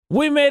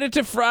We made it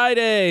to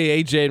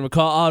Friday. AJ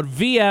McCall on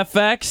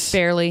VFX.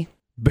 Barely.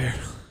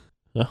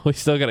 Well, we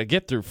still got to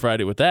get through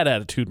Friday with that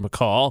attitude,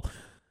 McCall.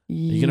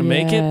 You going to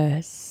make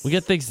it? We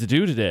got things to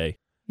do today.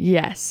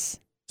 Yes.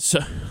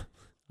 So,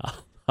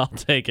 I'll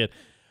take it.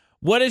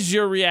 What is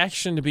your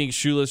reaction to being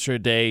shoeless for a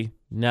day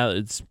now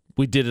that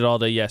we did it all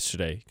day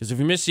yesterday? Because if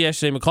you missed it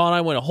yesterday, McCall and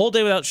I went a whole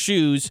day without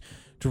shoes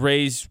to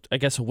raise, I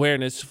guess,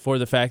 awareness for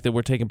the fact that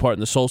we're taking part in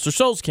the Souls for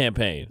Souls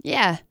campaign.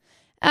 Yeah.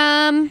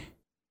 It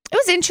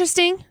was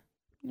interesting.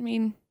 I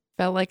mean,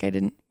 felt like I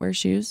didn't wear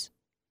shoes.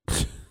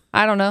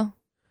 I don't know.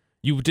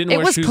 You didn't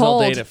wear shoes all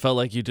day and it felt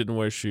like you didn't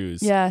wear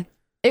shoes. Yeah.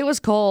 It was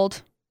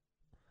cold.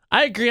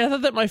 I agree. I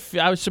thought that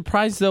I was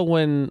surprised, though,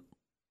 when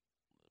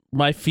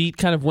my feet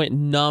kind of went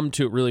numb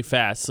to it really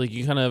fast. Like,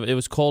 it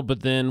was cold,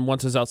 but then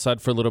once I was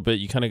outside for a little bit,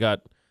 you kind of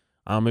got,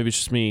 maybe it's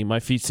just me. My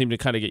feet seemed to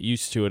kind of get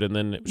used to it, and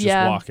then it was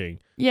just walking.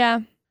 Yeah.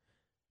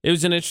 It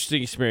was an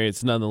interesting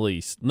experience,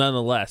 nonetheless.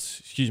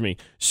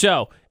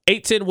 So,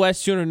 810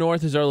 West, 200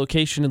 North is our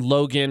location in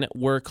Logan.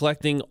 We're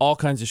collecting all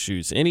kinds of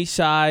shoes. Any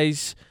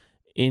size,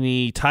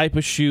 any type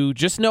of shoe,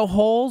 just no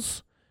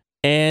holes.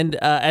 And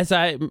as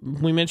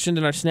we mentioned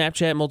in our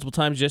Snapchat multiple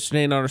times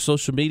yesterday and on our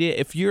social media,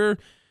 if you're,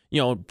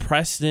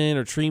 Preston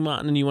or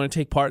Tremont and you want to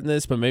take part in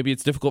this, but maybe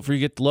it's difficult for you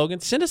to get to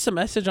Logan, send us a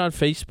message on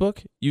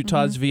Facebook,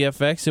 Utah's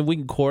VFX, and we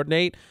can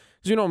coordinate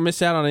because we don't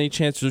miss out on any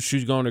chance of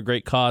shoes going to a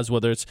great cause,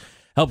 whether it's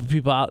helping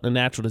people out in a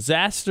natural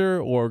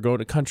disaster or going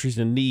to countries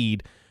in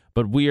need.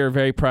 But we are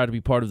very proud to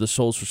be part of the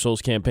Souls for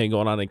Souls campaign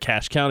going on in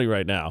Cache County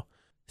right now.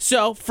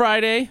 So,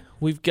 Friday,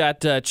 we've got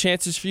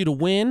chances for you to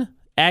win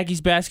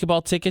Aggies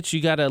basketball tickets.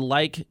 You got to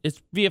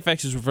it's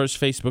VFX's reverse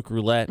Facebook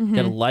roulette.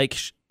 Got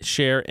to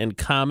share, and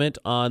comment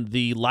on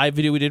the live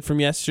video we did from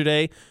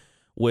yesterday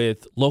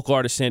with local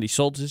artist Sandy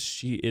Soltis.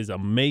 She is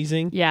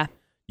amazing. Yeah.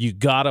 You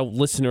got to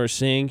listen to her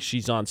sing.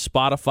 She's on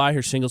Spotify.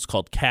 Her single's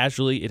called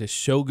Casually. It is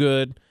so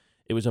good.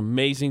 It was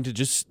amazing to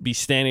just be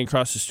standing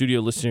across the studio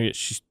listening to it.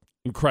 She's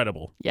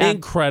incredible. Yeah.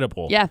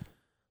 Incredible. Yeah.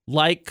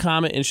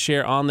 Comment, and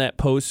share on that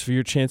post for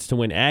your chance to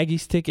win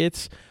Aggies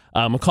tickets.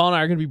 McCall and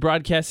I are going to be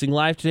broadcasting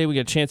live today. We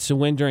got a chance to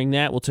win during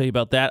that. We'll tell you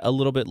about that a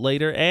little bit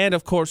later. And,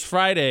 of course,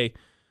 Friday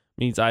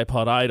means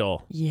iPod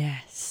Idol.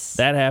 Yes.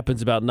 That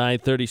happens about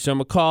 9:30. So,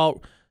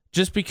 McCall,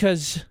 just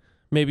because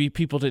maybe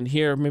people didn't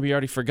hear, maybe you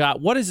already forgot,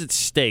 what is at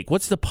stake?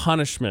 What's the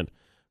punishment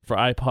for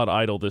iPod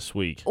Idol this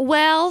week?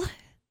 Well,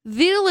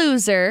 the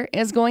loser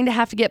is going to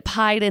have to get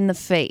pied in the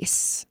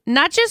face.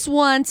 Not just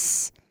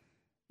once,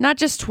 not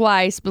just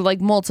twice, but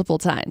like multiple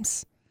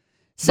times.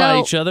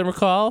 By each other,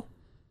 McCall?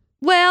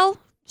 Well,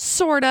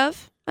 sort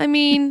of. I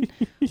mean,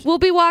 we'll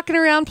be walking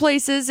around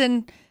places,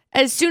 and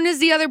as soon as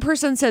the other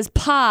person says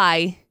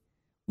pie,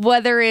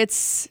 whether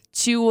it's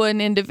to an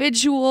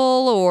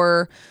individual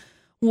or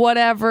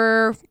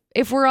whatever,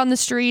 if we're on the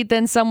street,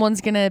 then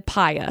someone's going to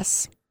pie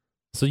us.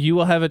 So you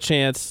will have a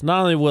chance.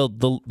 Not only will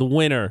the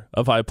winner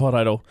of iPod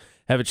Idol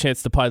have a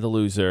chance to pie the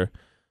loser,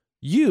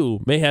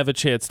 you may have a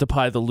chance to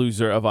pie the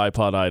loser of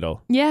iPod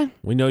Idol. Yeah.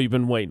 We know you've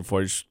been waiting for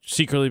it. You've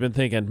secretly been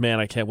thinking,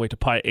 man, I can't wait to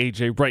pie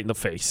AJ right in the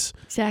face.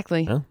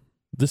 Exactly. Huh?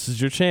 This is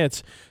your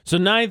chance. So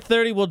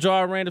 9:30, we'll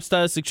draw a random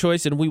stylistic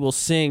choice, and we will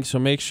sing. So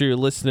make sure you're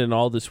listening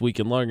all this week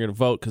and learning to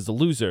vote because the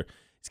loser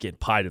is getting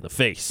pied in the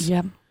face.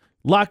 Yep.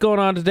 A lot going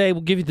on today.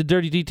 We'll give you the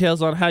dirty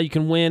details on how you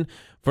can win.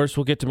 First,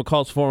 we'll get to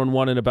McCall's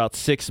 4-1 in about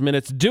 6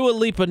 minutes. Dua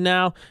Lipa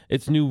now.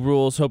 It's new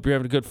rules. Hope you're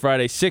having a good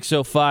Friday.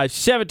 6:05,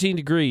 17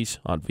 degrees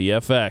on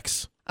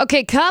VFX.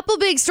 Okay, couple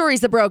big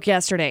stories that broke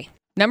yesterday.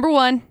 Number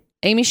one,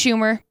 Amy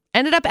Schumer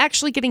ended up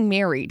actually getting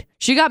married.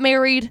 She got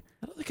married.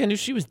 I don't think I knew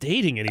she was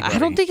dating anybody. I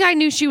don't think I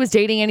knew she was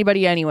dating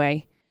anybody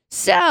anyway.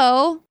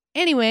 So,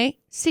 anyway,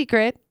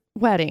 secret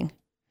wedding.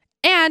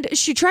 And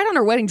she tried on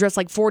her wedding dress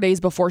like 4 days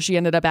before she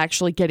ended up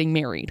actually getting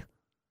married.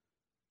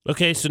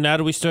 Okay, so now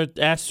do we start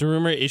ask the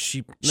rumor? Is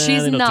she?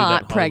 She's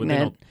not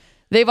pregnant.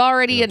 They've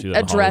already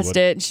addressed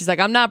it. She's like,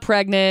 I'm not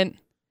pregnant.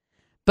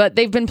 But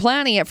they've been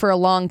planning it for a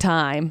long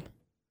time.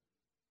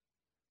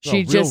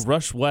 Real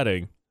rush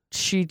wedding.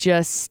 She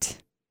just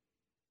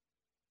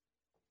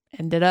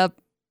ended up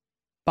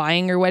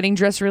buying her wedding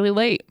dress really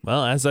late.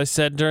 Well, as I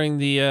said during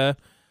the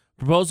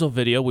proposal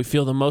video, we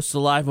feel the most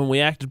alive when we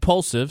act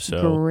impulsive.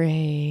 So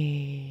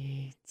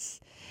great.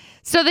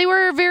 So they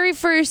were very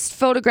first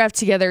photographed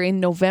together in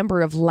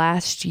November of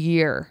last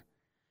year.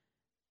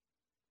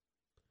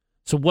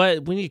 So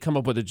what we need to come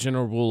up with a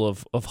general rule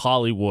of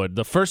Hollywood.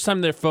 The first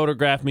time they're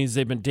photographed means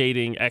they've been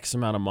dating X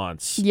amount of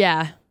months.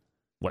 Yeah.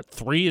 What,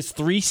 3? Is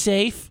 3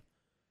 safe?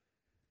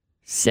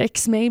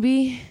 6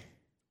 maybe?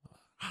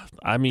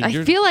 I mean,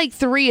 I feel like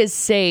 3 is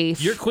safe.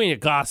 You're queen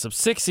of gossip.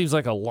 6 seems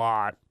like a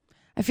lot.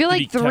 I feel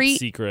like 3 kept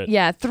secret.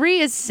 Yeah,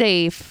 3 is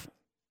safe.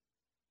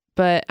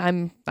 But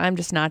I'm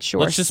just not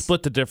sure. Let's just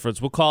split the difference.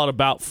 We'll call it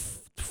about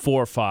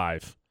 4 or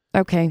 5.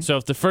 Okay. So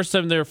if the first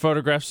time they were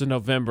photographed in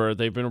November,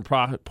 they've been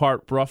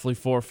apart roughly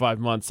 4 or 5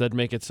 months. That'd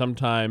make it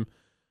sometime,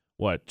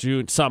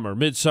 June,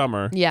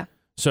 midsummer. Yeah.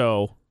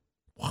 So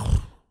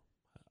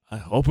I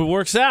hope it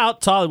works out.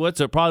 It's Hollywood,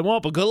 so it probably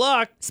won't, but good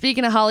luck.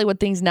 Speaking of Hollywood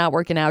things not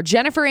working out,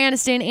 Jennifer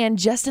Aniston and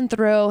Justin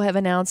Theroux have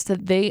announced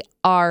that they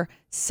are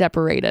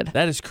separated.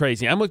 That is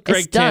crazy. I'm with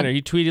Greg Tanner.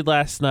 He tweeted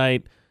last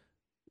night,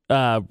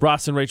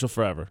 Ross and Rachel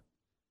forever.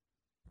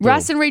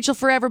 Ross and Rachel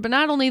forever, but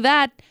not only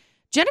that,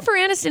 Jennifer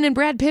Aniston and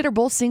Brad Pitt are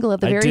both single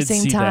at the very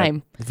same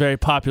time. That. Very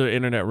popular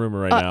internet rumor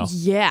right now.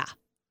 Yeah.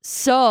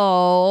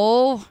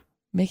 So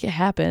make it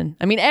happen.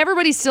 I mean,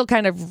 everybody's still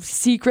kind of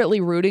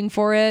secretly rooting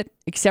for it,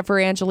 except for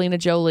Angelina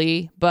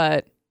Jolie,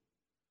 but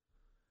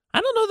I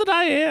don't know that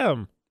I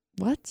am.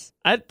 What?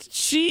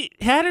 She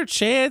had her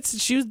chance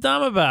and she was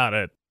dumb about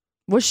it.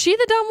 Was she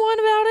the dumb one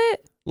about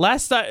it?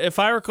 Last time, if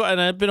I recall, and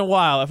it's been a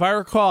while, if I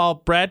recall,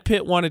 Brad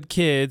Pitt wanted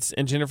kids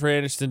and Jennifer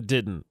Aniston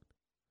didn't.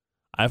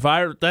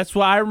 That's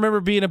why I remember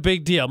being a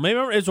big deal. Maybe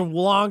it's a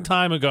long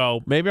time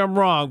ago. Maybe I'm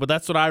wrong, but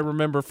that's what I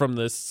remember from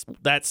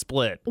that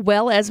split.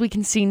 Well, as we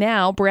can see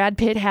now, Brad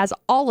Pitt has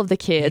all of the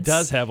kids. He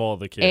does have all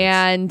the kids.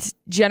 And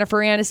Jennifer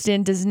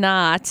Aniston does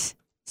not.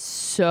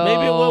 So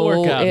maybe it will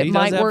work out. It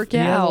might work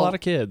out. He has a lot of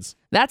kids.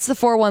 That's the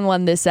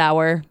 411 this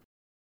hour.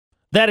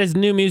 That is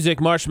new music,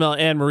 Marshmello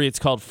and Marie. It's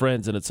called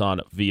Friends, and it's on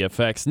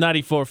VFX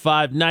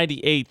 94.5,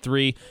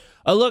 98.3.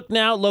 A look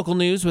now, local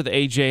news with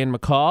AJ and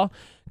McCall.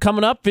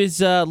 Coming up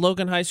is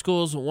Logan High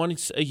School's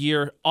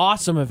once-a-year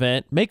awesome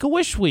event,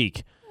 Make-A-Wish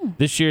Week.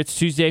 This year it's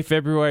Tuesday,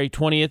 February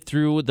 20th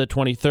through the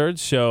 23rd,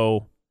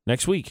 so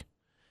next week.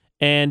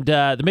 And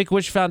the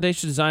Make-A-Wish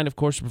Foundation is designed, of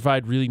course, to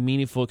provide really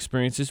meaningful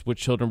experiences with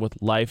children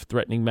with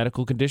life-threatening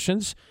medical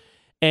conditions.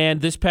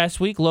 And this past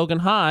week, Logan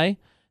High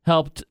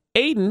helped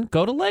Aiden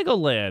go to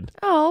Legoland.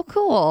 Oh,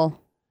 cool.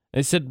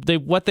 They said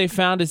what they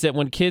found is that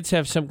when kids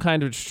have some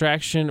kind of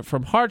distraction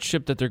from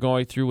hardship that they're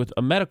going through with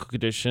a medical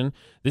condition,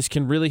 this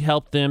can really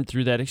help them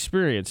through that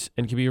experience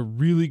and can be a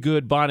really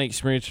good bonding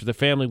experience for the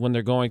family when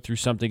they're going through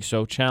something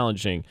so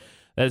challenging.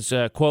 That's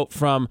a quote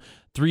from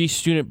 3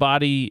 students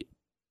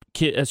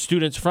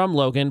from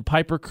Logan,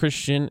 Piper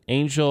Christian,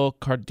 Angel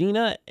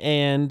Cardina,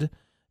 and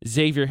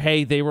Xavier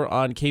Hay. They were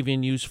on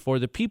KVNU's For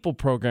the People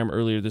program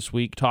earlier this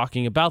week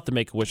talking about the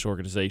Make-A-Wish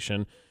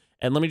organization.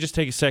 And let me just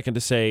take a second to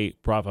say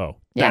bravo.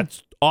 Yeah.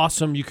 That's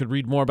awesome. You could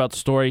read more about the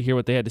story, hear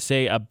what they had to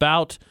say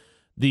about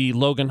the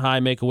Logan High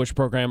Make-A-Wish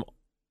program,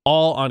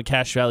 all on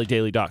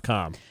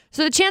CashValleyDaily.com.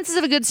 So the chances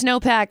of a good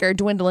snowpack are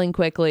dwindling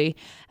quickly.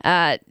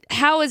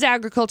 How is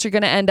agriculture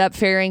going to end up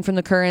faring from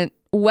the current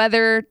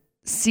weather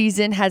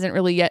season hasn't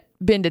really yet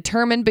been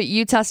determined, but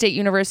Utah State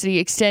University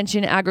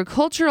Extension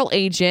agricultural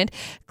agent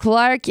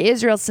Clark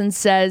Israelson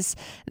says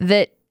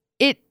that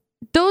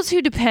those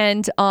who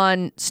depend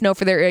on snow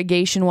for their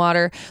irrigation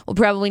water will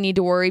probably need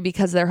to worry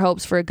because their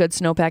hopes for a good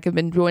snowpack have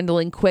been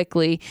dwindling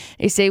quickly.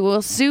 They say we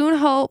will soon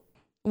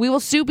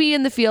be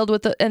in the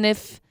field and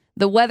if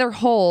the weather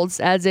holds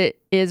as it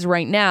is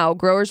right now,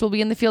 growers will be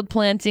in the field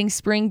planting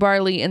spring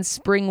barley and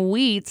spring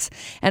wheats,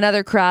 and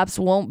other crops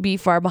won't be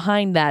far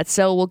behind that.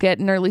 So we'll get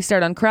an early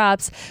start on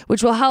crops,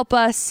 which will help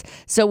us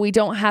so we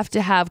don't have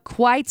to have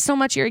quite so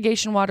much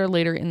irrigation water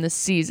later in the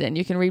season.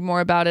 You can read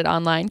more about it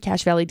online,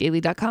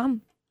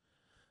 CashValleyDaily.com.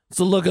 It's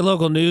a look at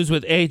local news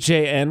with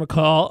AJ and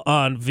McCall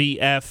on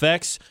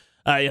VFX.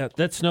 Yeah,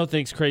 that snow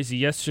thing's crazy.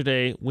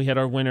 Yesterday, we had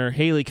our winner,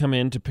 Haley, come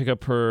in to pick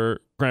up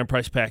her grand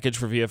prize package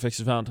for VFX's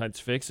Valentine's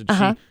Fix, and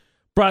she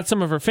brought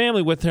some of her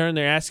family with her, and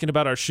they're asking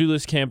about our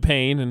shoeless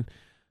campaign, and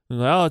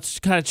like, it's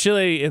kind of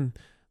chilly, and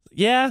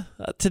yeah,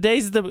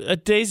 today's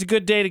a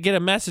good day to get a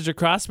message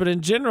across, but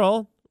in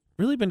general,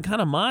 really been kind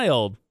of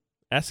mild,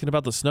 asking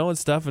about the snow and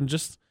stuff, and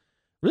just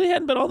really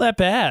hadn't been all that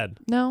bad.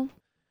 No.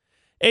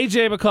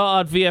 AJ McCall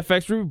on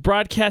VFX. We're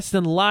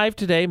broadcasting live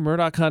today,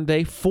 Murdoch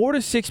Hyundai, 4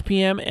 to 6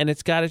 p.m., and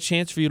it's got a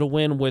chance for you to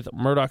win with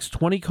Murdoch's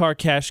 20-car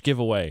cash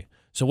giveaway.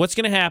 So what's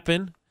going to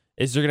happen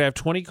is they're going to have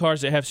 20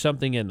 cars that have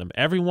something in them.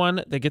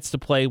 Everyone that gets to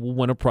play will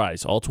win a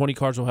prize. All 20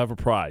 cars will have a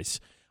prize.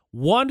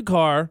 One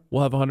car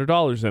will have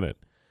 $100 in it.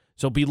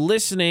 So be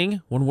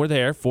listening when we're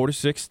there, 4 to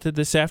 6 to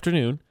this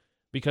afternoon,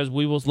 because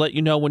we will let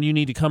you know when you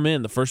need to come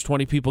in. The first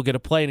 20 people get a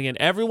play, and again,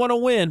 everyone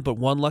will win, but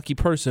one lucky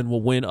person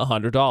will win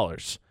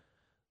 $100.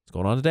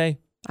 Going on today.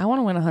 I want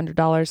to win $100,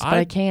 but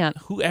I can't.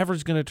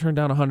 Whoever's going to turn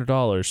down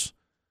 $100.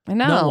 I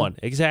know. No one.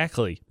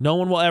 Exactly. No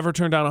one will ever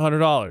turn down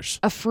 $100.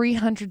 A free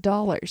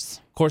 $100.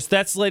 Of course,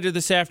 that's later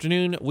this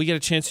afternoon. We get a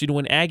chance for you to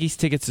win Aggies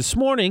tickets this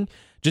morning.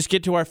 Just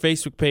get to our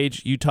Facebook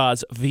page,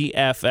 Utah's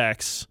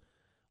VFX.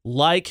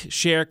 Like,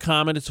 share,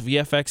 comment. It's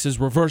VFX's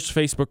reverse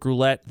Facebook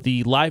roulette.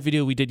 The live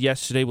video we did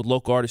yesterday with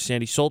local artist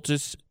Sandy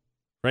Soltis.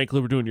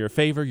 Frankly, we're doing you a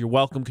favor. You're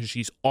welcome because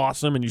she's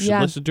awesome and you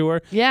should listen to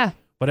her. Yeah.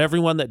 But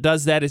everyone that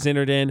does that is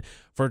entered in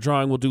for a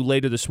drawing we'll do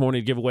later this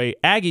morning to give away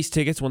Aggies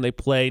tickets when they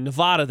play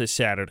Nevada this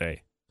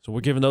Saturday. So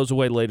we're giving those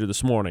away later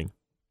this morning.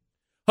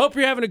 Hope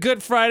you're having a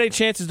good Friday.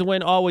 Chances to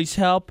win always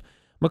help.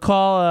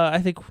 McCall, I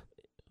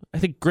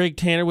think Greg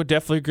Tanner would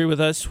definitely agree with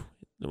us.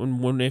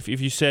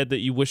 If you said that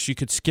you wish you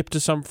could skip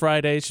to some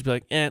Fridays, you'd be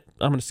like, I'm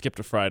going to skip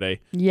to Friday.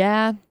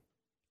 Yeah.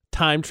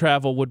 Time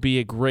travel would be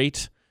a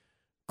great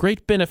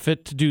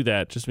benefit to do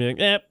that. Just be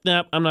like,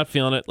 I'm not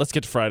feeling it. Let's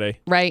get to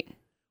Friday. Right.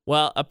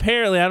 Well,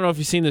 apparently, I don't know if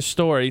you've seen this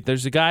story.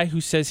 There's a guy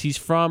who says he's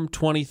from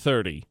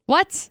 2030.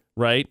 What?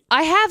 Right?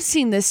 I have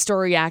seen this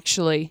story,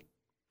 actually.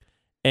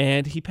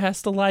 And he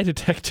passed the lie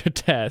detector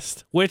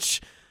test,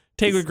 which,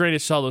 take with a grain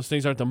of salt, those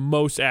things aren't the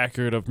most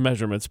accurate of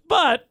measurements,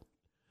 but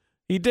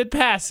he did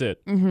pass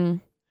it. Mm-hmm.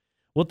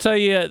 We'll tell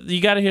you,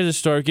 you got to hear the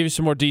story, give you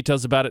some more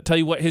details about it, tell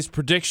you what his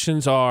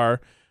predictions are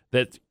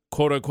that,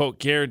 quote-unquote,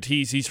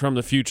 guarantees he's from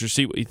the future.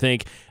 See what you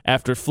think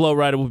after Flow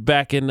Rider will be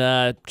back in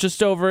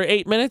just over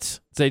 8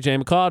 minutes. It's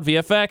AJ McCall at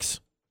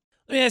VFX.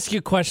 Let me ask you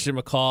a question,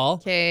 McCall.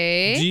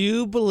 Okay. Do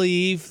you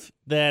believe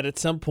that at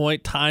some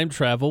point time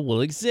travel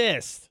will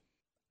exist?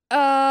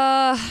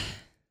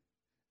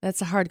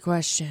 That's a hard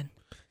question.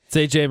 It's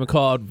AJ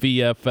McCall at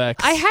VFX.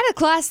 I had a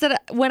class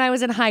that when I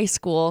was in high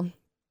school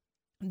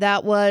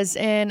that was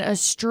an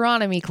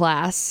astronomy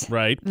class.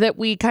 Right. That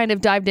we kind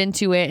of dived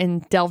into it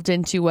and delved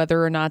into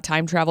whether or not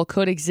time travel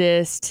could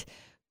exist.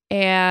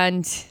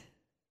 And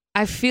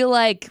I feel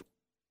like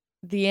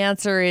the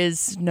answer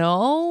is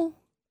no.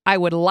 I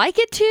would like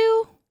it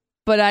to,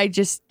 but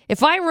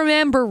if I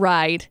remember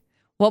right,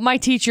 what my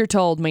teacher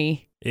told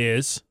me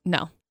is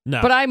no.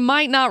 No. But I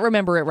might not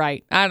remember it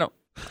right. I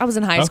was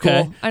in high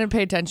school. I didn't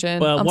pay attention.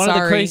 Well, I'm one sorry.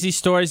 of the crazy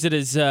stories that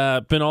has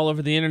been all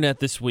over the internet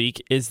this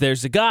week is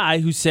there's a guy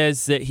who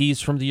says that he's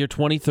from the year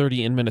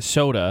 2030 in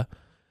Minnesota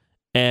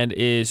and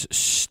is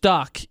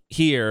stuck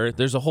here.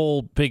 There's a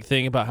whole big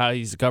thing about how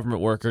he's a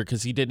government worker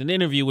because he did an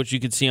interview, which you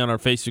can see on our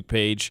Facebook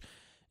page.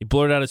 He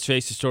blurred out his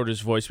face, distorted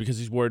his voice because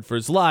he's worried for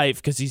his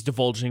life because he's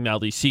divulging now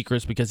these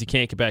secrets because he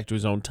can't get back to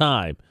his own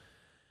time.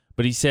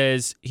 But he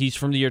says he's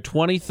from the year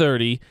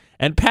 2030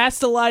 and passed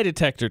the lie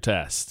detector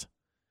test,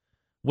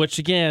 which,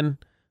 again,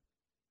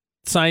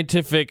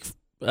 scientific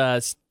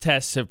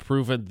tests have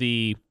proven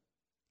the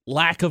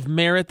lack of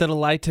merit that a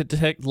lie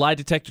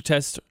detector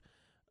test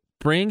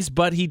brings,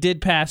 but he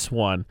did pass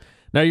one.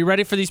 Now, you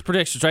ready for these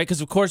predictions, right?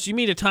 Because, of course, you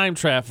meet a time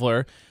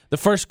traveler. The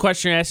first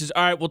question you ask is,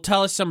 all right, well,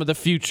 tell us some of the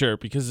future,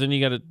 because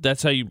then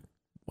that's how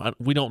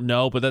we don't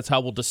know, but that's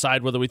how we'll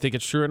decide whether we think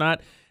it's true or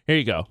not. Here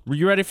you go. Are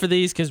you ready for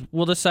these? Because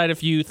we'll decide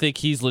if you think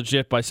he's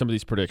legit by some of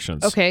these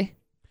predictions. Okay.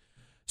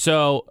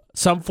 So,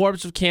 some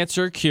forms of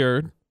cancer are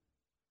cured.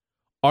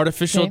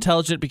 Artificial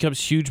intelligence becomes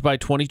huge by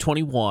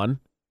 2021.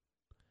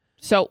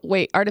 So,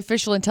 wait,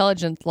 artificial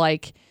intelligence,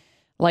 like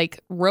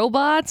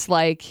robots?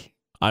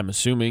 I'm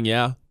assuming,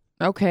 yeah.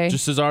 Okay.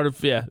 Just as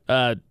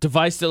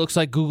device that looks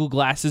like Google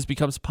Glasses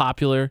becomes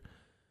popular.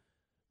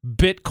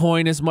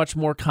 Bitcoin is much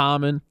more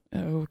common.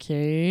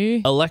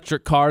 Okay.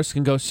 Electric cars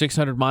can go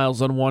 600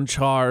 miles on one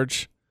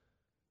charge.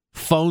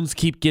 Phones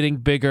keep getting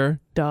bigger.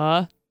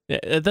 Duh.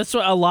 That's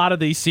what a lot of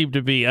these seem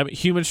to be. I mean,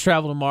 humans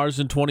travel to Mars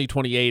in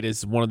 2028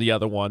 is one of the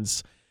other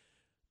ones.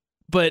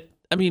 But,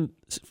 I mean,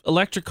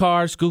 electric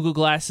cars, Google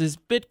Glasses,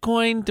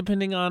 Bitcoin,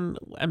 depending on,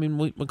 I mean,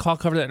 McCall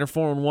covered that in our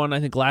 411, I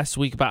think, last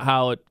week about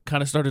how it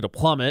kind of started to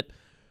plummet.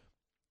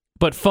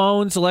 But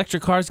phones,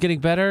 electric cars getting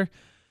better.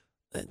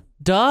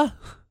 Duh.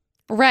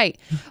 Right.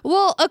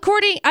 Well,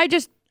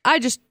 I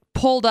just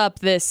pulled up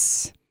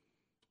this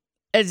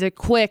as a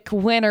quick,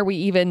 when are we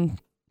even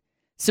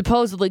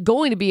supposedly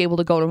going to be able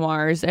to go to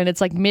Mars? And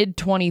it's like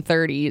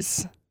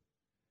mid-2030s.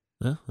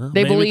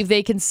 They believe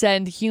they can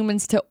send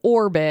humans to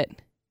orbit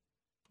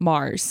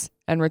Mars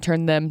and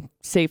return them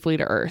safely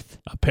to Earth.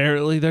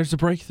 Apparently, there's a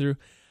breakthrough.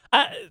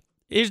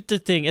 Here's the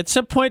thing. At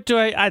some point,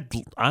 I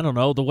don't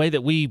know, the way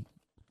that we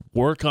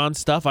work on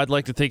stuff, I'd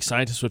like to think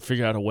scientists would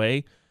figure out a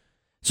way.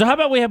 So how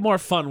about we have more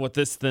fun with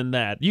this than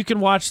that? You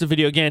can watch the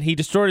video again. He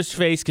distorted his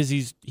face because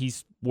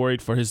he's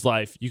worried for his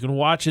life. You can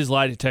watch his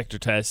lie detector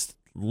test.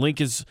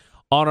 Link is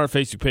on our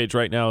Facebook page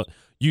right now,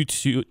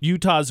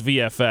 Utah's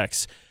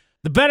VFX.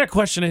 The better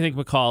question, I think,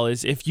 McCall,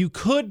 is if you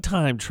could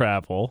time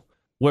travel,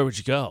 where would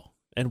you go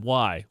and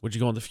why? Would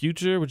you go in the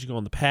future? Would you go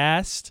in the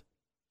past?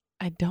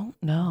 I don't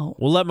know.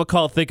 We'll let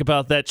McCall think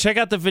about that. Check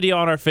out the video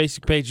on our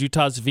Facebook page,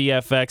 Utah's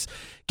VFX.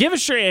 Give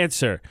us your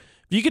answer.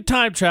 If you could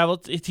time travel,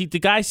 the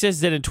guy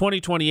says that in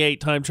 2028,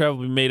 time travel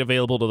will be made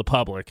available to the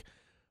public.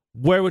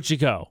 Where would you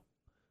go?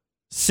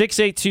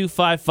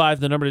 68255,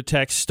 the number to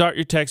text. Start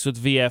your text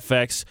with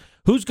VFX.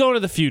 Who's going to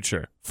the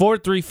future?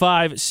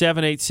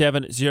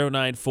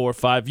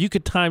 435-787-0945. You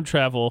could time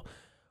travel.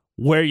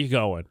 Where are you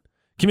going?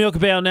 Camille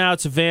Cabello now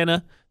at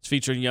Savannah. It's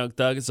featuring Young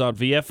Thug. It's on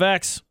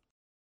VFX.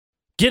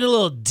 Get a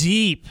little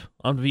deep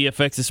on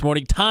VFX this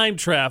morning. Time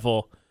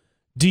travel.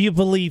 Do you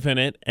believe in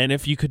it? And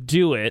if you could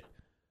do it,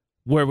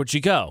 where would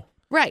you go?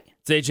 Right.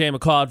 It's AJ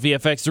McCall at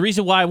VFX. The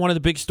reason why one of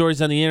the big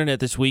stories on the internet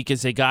this week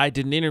is a guy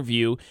did an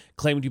interview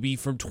claiming to be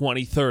from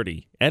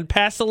 2030 and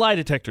passed the lie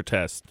detector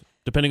test,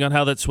 depending on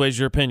how that sways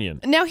your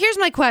opinion. Now, here's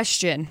my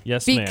question.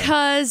 Yes, ma'am.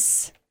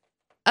 Because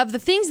of the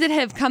things that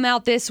have come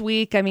out this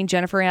week, I mean,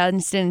 Jennifer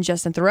Aniston and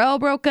Justin Theroux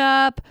broke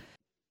up.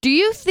 Do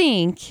you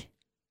think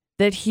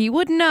that he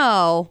would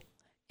know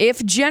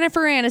if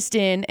Jennifer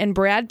Aniston and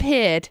Brad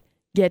Pitt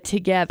get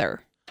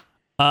together?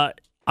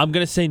 I'm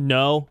going to say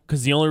no,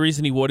 because the only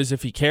reason he would is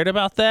if he cared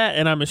about that,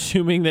 and I'm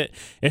assuming that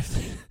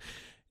if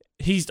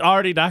he's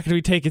already not going to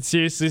be taken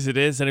seriously as it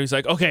is, and he's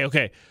like,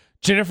 okay,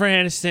 Jennifer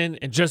Aniston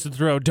and Justin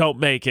Theroux don't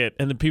make it,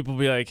 and then people will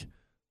be like,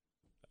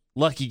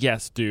 lucky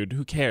guess, dude.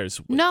 Who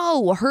cares?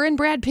 No, her and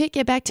Brad Pitt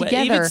get back together.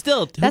 Well, even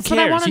still, that's who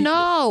what I cares? want to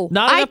know.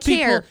 Not I enough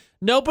care. people.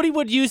 Nobody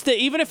would use that.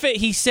 Even if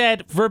he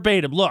said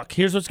verbatim, look,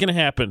 here's what's going to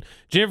happen.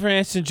 Jennifer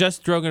Aniston,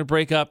 Justin Theroux going to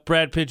break up.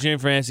 Brad Pitt,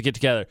 Jennifer Aniston get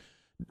together.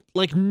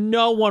 Like,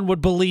 no one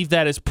would believe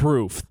that as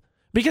proof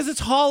because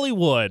it's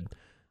Hollywood.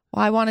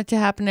 Well, I want it to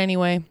happen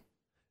anyway.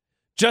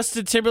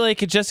 Justin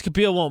Timberlake and Jessica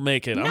Biel won't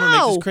make it. No. I'm going to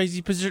make this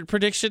crazy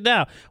prediction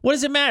now. What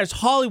does it matter? It's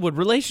Hollywood.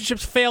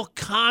 Relationships fail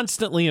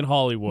constantly in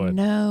Hollywood.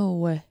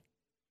 No.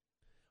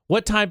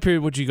 What time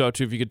period would you go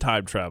to if you could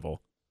time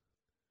travel?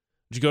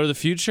 Would you go to the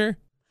future?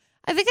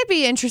 I think I'd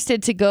be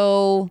interested to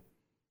go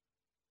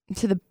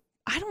to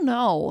I don't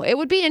know. It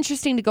would be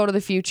interesting to go to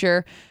the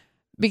future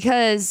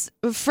because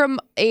from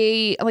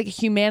a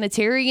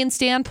humanitarian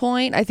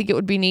standpoint, I think it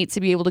would be neat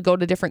to be able to go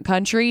to different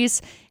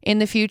countries in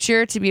the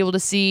future to be able to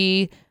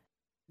see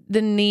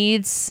the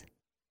needs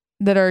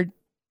that are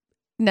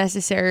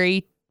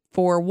necessary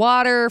for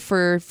water,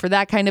 for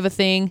that kind of a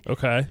thing.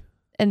 Okay.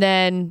 And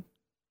then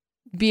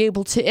be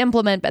able to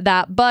implement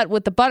that. But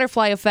with the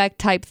butterfly effect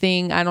type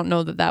thing, I don't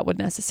know that would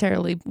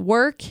necessarily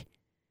work.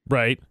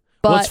 Right.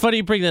 But well, it's funny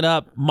you bring that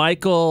up.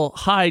 Michael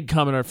Hyde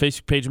commented on our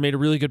Facebook page and made a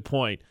really good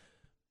point.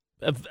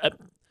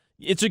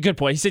 It's a good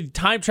point. He said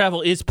time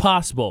travel is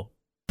possible,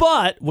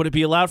 but would it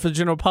be allowed for the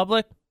general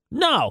public?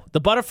 No. The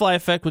butterfly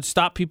effect would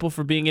stop people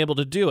from being able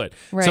to do it.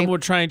 Right. Someone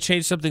would try and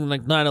change something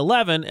like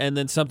 9/11, and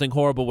then something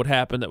horrible would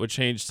happen that would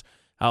change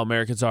how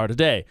Americans are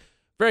today.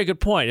 Very good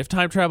point. If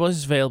time travel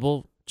is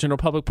available, general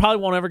public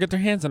probably won't ever get their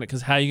hands on it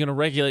because how are you going to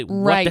regulate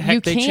what the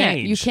heck they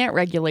change? You can't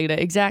regulate it.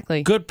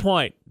 Exactly. Good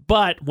point.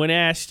 But when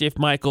asked if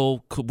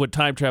Michael would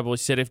time travel, he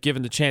said if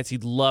given the chance,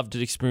 he'd love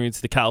to experience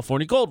the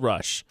California gold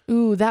rush.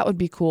 Ooh, that would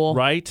be cool.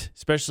 Right?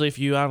 Especially if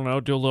you, I don't know,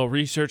 do a little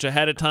research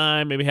ahead of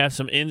time, maybe have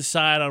some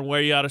insight on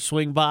where you ought to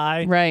swing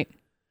by. Right.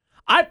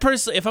 I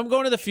personally, if I'm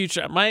going to the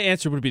future, my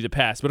answer would be the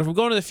past. But if I'm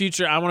going to the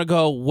future, I want to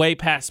go way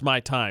past my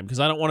time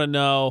because I don't want to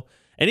know.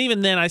 And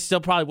even then, I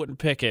still probably wouldn't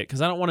pick it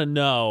because I don't want to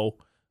know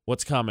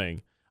what's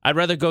coming. I'd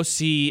rather go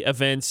see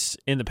events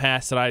in the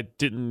past that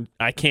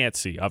I can't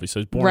see.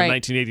 Obviously, I was born in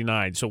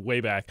 1989, so way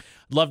back.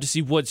 I'd love to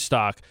see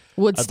Woodstock.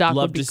 Woodstock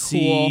would be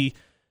cool.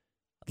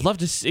 I'd love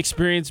to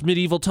experience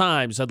medieval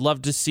times. I'd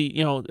love to see,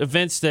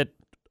 events that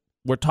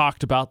were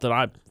talked about that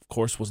I, of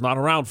course, was not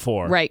around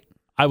for. Right.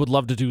 I would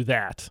love to do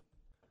that.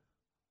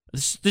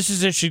 This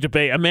is an interesting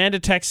debate. Amanda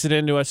texted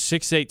into us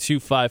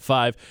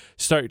 68255.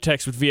 Start your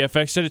text with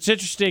VFX. Said it's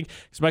interesting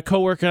because my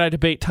coworker and I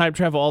debate time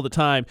travel all the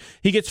time.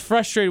 He gets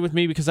frustrated with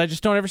me because I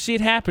just don't ever see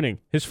it happening.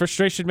 His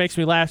frustration makes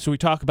me laugh, so we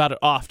talk about it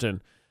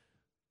often.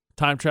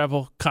 Time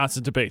travel,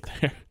 constant debate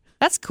there.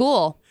 That's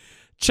cool.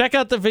 Check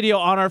out the video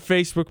on our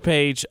Facebook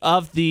page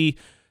of the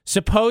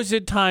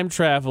supposed time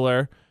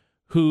traveler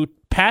who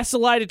passed the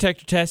lie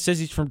detector test, says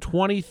he's from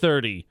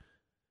 2030.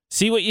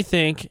 See what you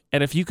think,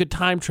 and if you could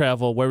time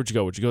travel, where would you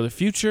go? Would you go to the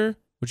future?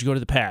 Would you go to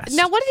the past?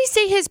 Now, what did he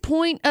say his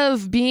point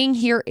of being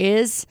here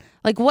is?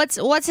 Like,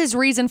 what's his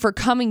reason for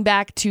coming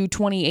back to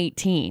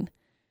 2018?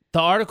 The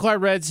article I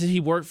read said he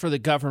worked for the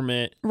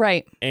government.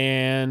 Right.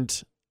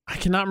 And I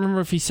cannot remember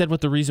if he said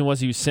what the reason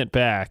was he was sent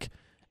back,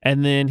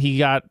 and then he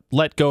got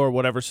let go or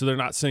whatever, so they're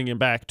not sending him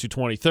back to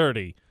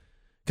 2030.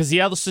 Because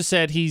he also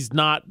said he's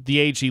not the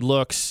age he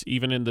looks,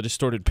 even in the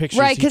distorted pictures.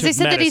 Right, because they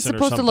said that he's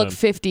supposed to look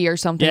 50 or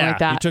something like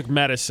that. Yeah, he took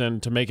medicine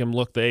to make him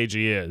look the age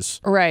he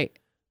is. Right.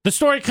 The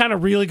story kind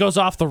of really goes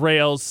off the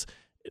rails.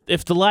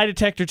 If the lie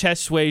detector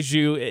test sways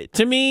you,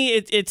 to me,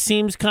 it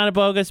seems kind of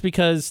bogus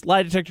because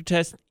lie detector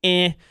test,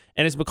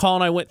 And as McCall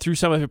and I went through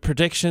some of his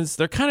predictions,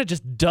 they're kind of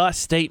just duh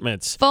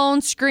statements.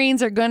 Phone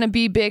screens are going to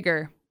be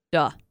bigger.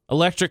 Duh.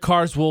 Electric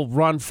cars will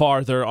run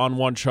farther on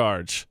one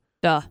charge.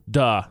 Duh.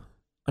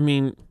 I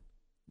mean,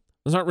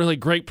 those aren't really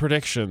great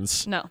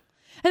predictions. No.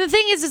 And the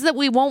thing is that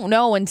we won't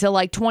know until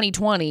like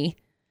 2020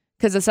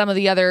 because of some of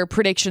the other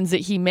predictions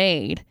that he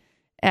made.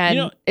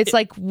 And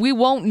we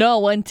won't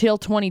know until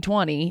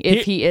 2020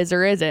 if he is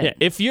or isn't. Yeah,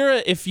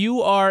 if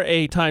you are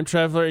a time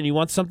traveler and you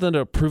want something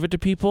to prove it to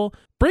people,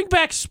 bring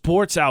back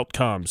sports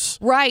outcomes.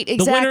 Right,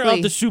 exactly. The winner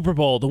of the Super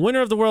Bowl, the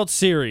winner of the World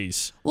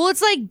Series. Well,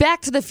 it's like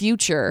Back to the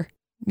Future,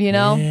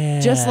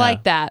 just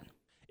like that.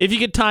 If you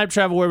could time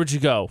travel, where would you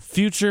go?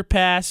 Future,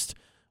 past,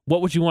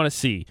 what would you want to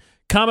see?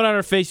 Comment on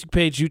our Facebook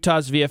page,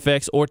 Utah's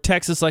VFX, or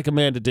text us like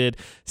Amanda did,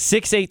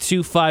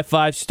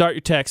 68255. Start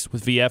your text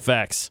with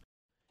VFX.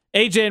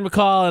 AJ and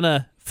McCall in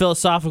a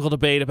philosophical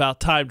debate about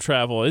time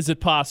travel. Is it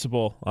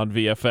possible on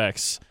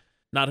VFX?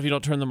 Not if you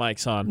don't turn the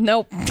mics on.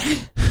 Nope.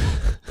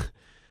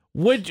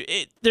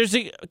 There's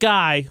a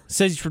guy,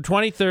 says he's from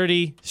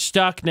 2030,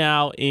 stuck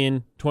now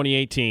in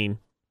 2018.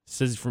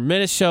 Says he's from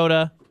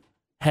Minnesota,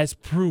 has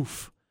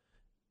proof.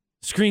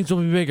 Screens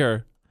will be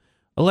bigger.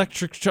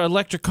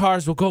 Electric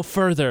cars will go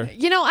further. I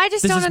just don't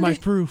understand. This is my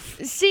proof.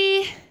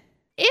 See,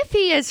 if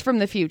he is from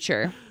the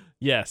future.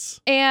 Yes.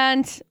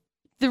 And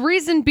the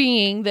reason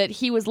being that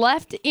he was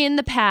left in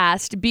the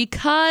past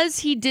because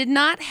he did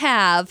not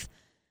have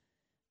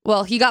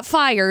well, he got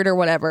fired or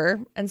whatever,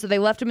 and so they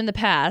left him in the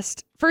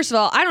past. First of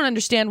all, I don't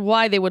understand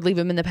why they would leave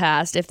him in the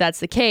past if that's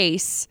the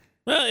case.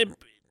 Well,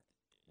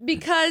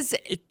 Because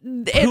it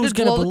who's would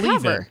going to blow the believe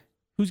cover. him?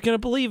 Who's going to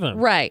believe him?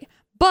 Right.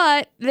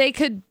 But they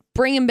could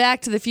bring him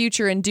back to the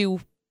future and do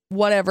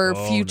whatever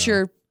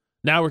future.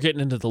 No. Now we're getting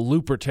into the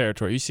Looper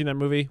territory. You seen that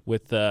movie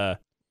with,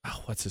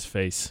 what's his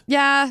face?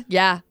 Yeah,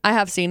 I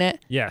have seen it.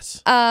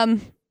 Yes.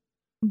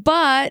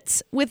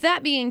 But with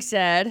that being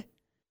said,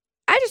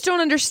 I just don't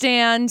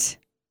understand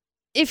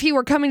if he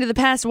were coming to the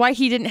past, why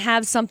he didn't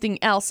have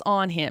something else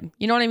on him.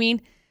 You know what I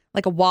mean?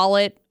 Like a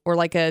wallet or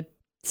like a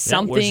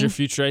something. Where's your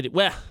future ID?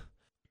 Well,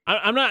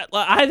 I'm not.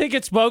 I think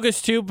it's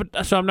bogus too,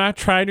 but so I'm not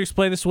trying to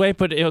explain this away.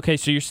 But okay,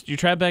 so you're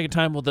trapped back in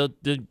time. Well, they're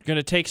going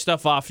to take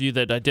stuff off you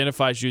that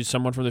identifies you as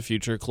someone from the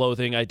future,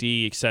 clothing,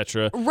 ID,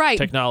 etc. Right.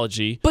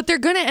 Technology. But they're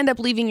going to end up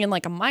leaving in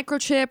like a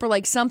microchip or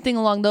like something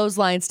along those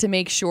lines to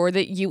make sure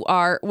that you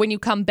are, when you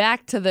come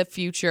back to the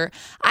future.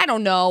 I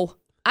don't know.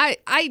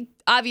 I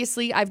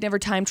obviously I've never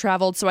time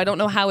traveled, so I don't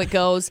know how it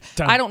goes.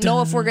 I don't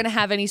know if we're going to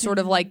have any sort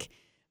of like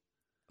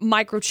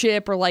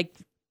microchip or like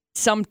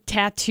some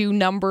tattoo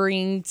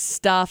numbering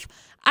stuff.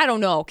 I don't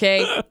know,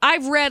 okay?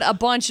 I've read a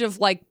bunch of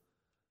like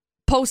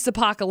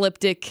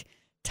post-apocalyptic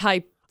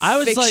type I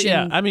was fiction like,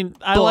 yeah, I mean,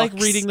 I books.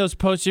 like reading those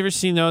posts. You ever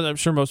seen those? I'm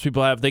sure most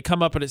people have. They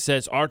come up and it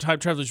says, "Our time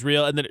travel is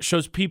real," and then it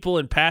shows people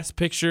in past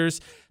pictures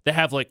that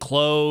have like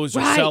clothes or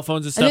Right. cell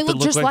phones and And stuff they that look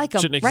look just like like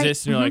 'em, shouldn't right.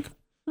 exist, and you're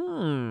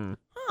Mhm. like,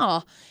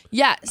 Oh,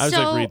 yeah. I was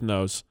so like reading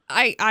those.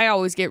 I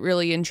always get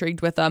really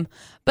intrigued with them,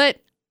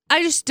 but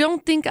I just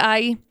don't think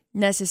I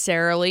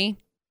necessarily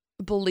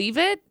believe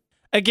it.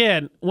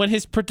 Again, when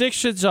his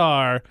predictions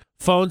are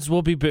phone screens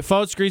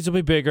will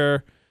be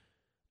bigger,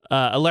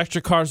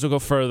 electric cars will go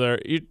further,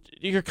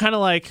 you're kind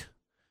of like,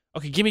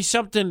 okay, give me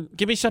something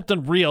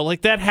real.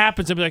 Like that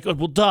happens, I'd be like, oh,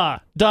 well, duh,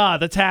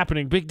 that's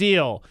happening, big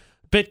deal.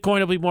 Bitcoin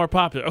will be more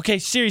popular. Okay,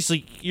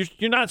 seriously,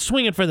 you're not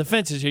swinging for the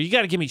fences here. You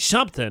got to give me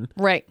something.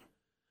 Right.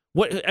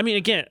 What I mean,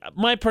 again,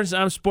 I'm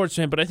a sports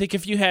fan, but I think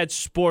if you had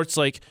sports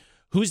like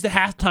who's the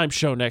halftime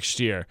show next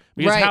year,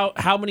 because Right.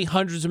 how many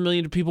hundreds of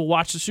millions of people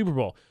watch the Super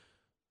Bowl?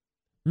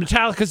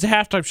 Metallica's the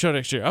halftime show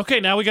next year. Okay,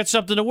 now we got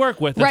something to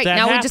work with. Right. If that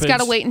Now happens, we just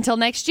got to wait until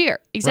next year.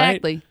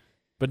 Exactly.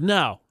 But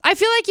no. I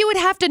feel like you would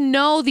have to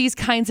know these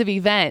kinds of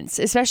events,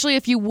 especially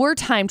if you were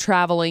time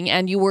traveling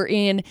and you were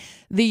in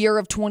the year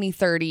of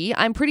 2030.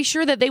 I'm pretty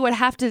sure that they would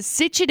have to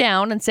sit you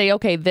down and say,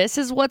 okay, this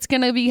is what's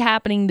going to be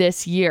happening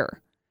this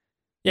year.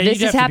 Yeah, This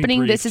you'd is have to be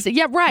happening. This briefed.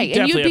 is right, You'd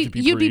and definitely have to be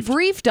you'd be briefed.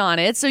 briefed on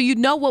it, so you'd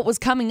know what was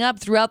coming up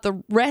throughout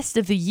the rest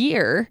of the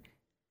year,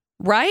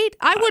 right?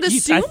 I would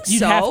assume You'd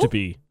so. have to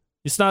be.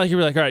 It's not like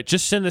you're like, all right,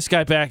 just send this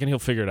guy back and he'll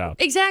figure it out.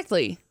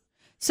 Exactly.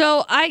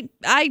 So I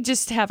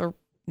just have a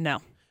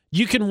no.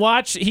 You can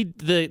watch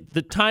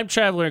the time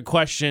traveler in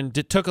question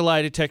took a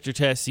lie detector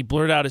test. He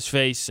blurred out his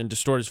face and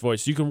distorted his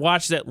voice. You can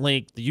watch that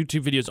link. The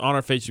YouTube video is on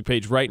our Facebook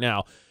page right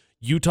now.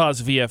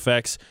 Utah's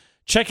VFX.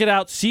 Check it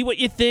out. See what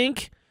you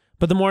think.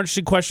 But the more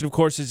interesting question, of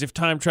course, is if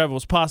time travel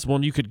was possible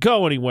and you could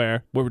go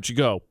anywhere, where would you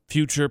go?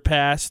 Future,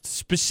 past,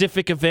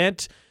 specific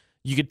event?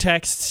 You could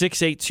text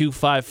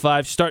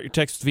 68255, start your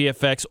text with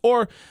VFX,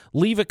 or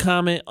leave a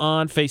comment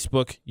on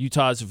Facebook,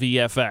 Utah's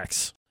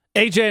VFX.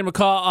 AJ and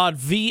McCall on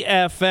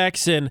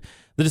VFX, and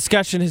the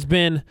discussion has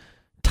been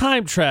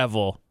time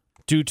travel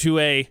due to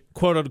a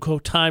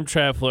quote-unquote time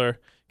traveler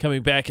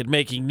coming back and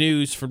making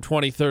news from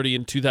 2030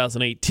 and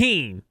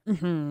 2018.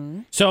 Mm-hmm.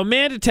 So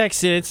Amanda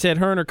texted in and said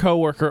her and her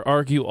coworker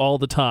argue all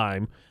the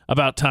time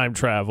about time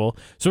travel.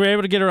 So we were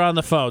able to get her on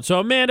the phone. So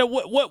Amanda,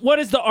 what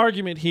is the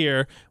argument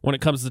here when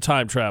it comes to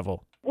time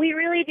travel? We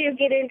really do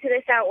get into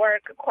this at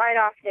work quite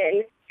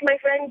often. My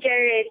friend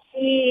Jared,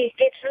 he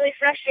gets really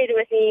frustrated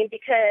with me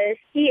because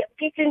he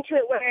gets into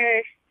it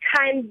where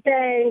time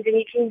bends and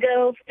you can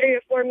go 3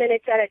 or 4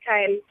 minutes at a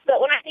time.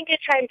 But when I think of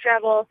time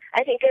travel,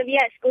 I think of,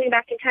 yes, going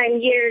back in time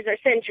years or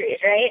centuries,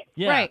 right?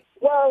 Yeah. Right.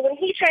 Well, when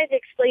he tries to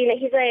explain it,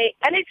 he's like,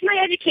 and it's my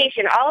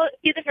education. I'll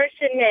be the first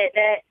to admit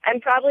that I'm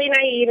probably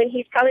naive and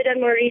he's probably done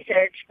more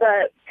research,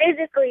 but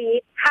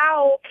physically,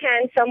 how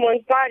can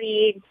someone's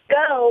body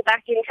go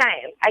back in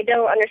time? I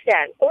don't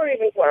understand. Or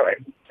even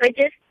forward. I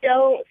just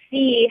don't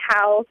see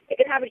how it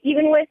could happen,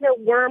 even with the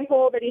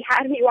wormhole that he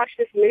had me watch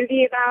this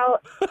movie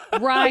about.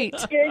 Right.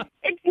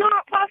 It's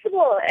not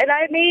possible. And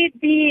I may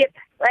be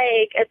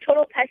like a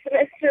total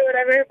pessimist or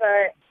whatever,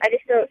 but I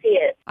just don't see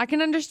it. I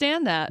can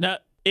understand that. Now,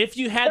 if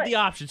you had the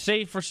option,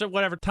 say for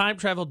whatever time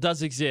travel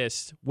does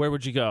exist, where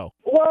would you go?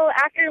 Well,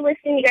 after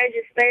listening to you guys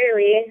just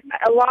barely,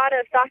 a lot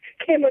of thoughts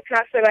came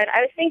across my mind.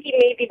 I was thinking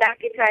maybe back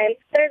in time.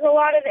 There's a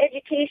lot of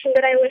education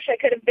that I wish I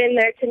could have been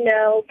there to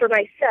know for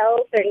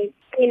myself and,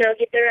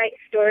 get the right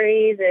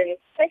stories. And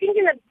I think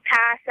in the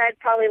past, I'd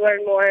probably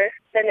learn more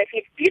than the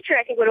future.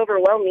 I think would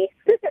overwhelm me.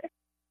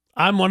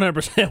 I'm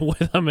 100%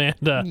 with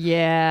Amanda.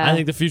 Yeah. I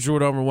think the future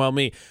would overwhelm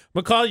me.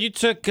 McCall, you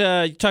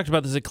talked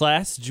about this in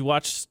class. Did you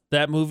watch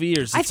that movie,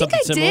 or is it I think something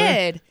I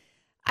similar? did.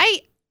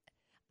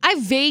 I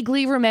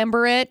vaguely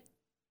remember it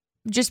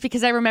just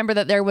because I remember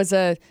that there was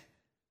a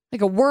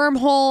like a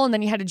wormhole, and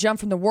then you had to jump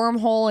from the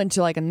wormhole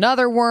into like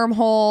another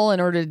wormhole in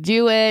order to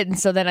do it. And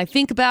so then I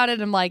think about it,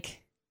 and I'm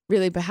like,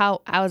 really, but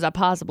how is that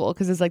possible?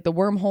 Because it's like the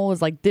wormhole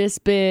is like this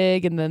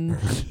big, and then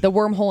the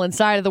wormhole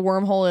inside of the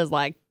wormhole is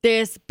like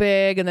this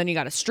big, and then you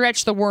got to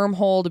stretch the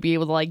wormhole to be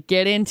able to like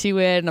get into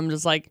it. And I'm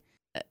just like,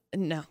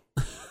 no.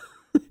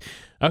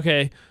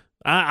 Okay.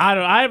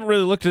 I haven't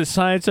really looked at the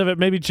science of it.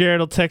 Maybe Jared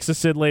will text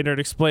us in later and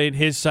explain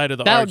his side of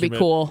the argument. That would be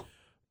cool.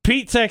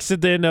 Pete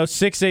texted in,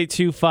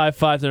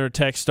 68255, then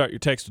text. Start your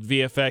text with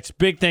VFX.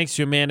 Big thanks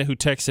to Amanda who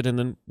texted, and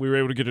then we were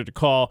able to get her to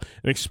call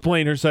and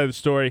explain her side of the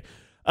story.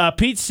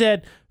 Pete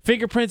said,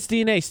 fingerprints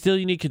DNA, still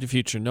unique in the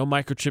future. No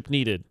microchip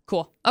needed.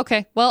 Cool.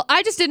 Okay. Well,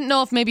 I just didn't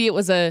know if maybe it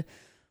was a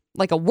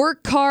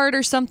work card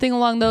or something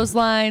along those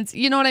lines.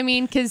 You know what I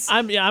mean? Because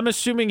I'm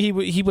assuming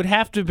he would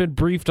have to have been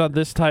briefed on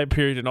this time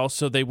period, and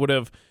also they would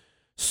have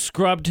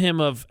scrubbed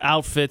him of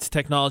outfits,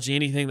 technology,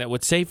 anything that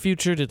would say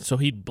future, so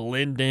he'd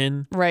blend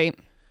in. Right.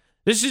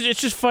 It's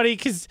just funny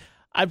because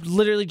I've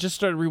literally just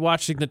started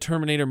rewatching the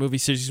Terminator movie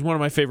series. It's one of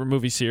my favorite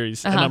movie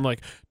series, and I'm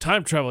like,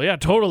 time travel, yeah,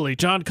 totally,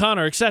 John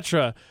Connor,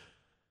 etc.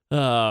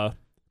 The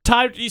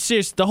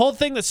whole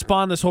thing that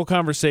spawned this whole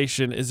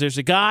conversation is there's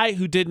a guy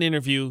who did an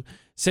interview,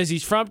 says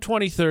he's from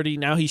 2030,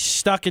 now he's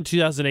stuck in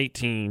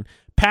 2018,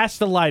 passed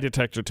the lie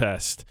detector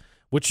test,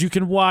 which you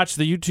can watch.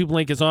 The YouTube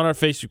link is on our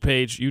Facebook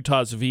page,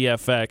 Utah's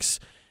VFX.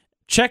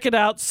 Check it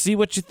out, see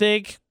what you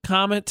think,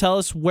 comment, tell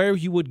us where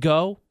you would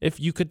go if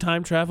you could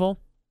time travel,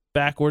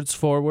 backwards,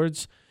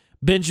 forwards.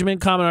 Benjamin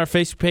commented on our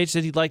Facebook page,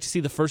 said he'd like to see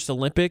the first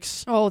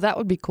Olympics. Oh, that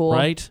would be cool.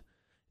 Right?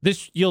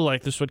 You'll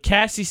like this one.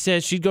 Cassie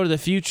says she'd go to the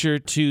future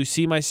to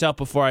see myself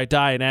before I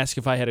die and ask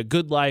if I had a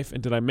good life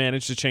and did I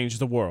manage to change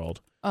the world.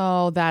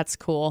 Oh, that's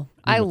cool.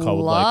 I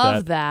McCall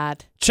love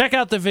that. Check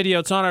out the video.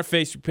 It's on our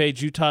Facebook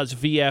page, Utah's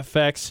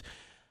VFX.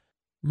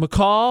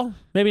 McCall,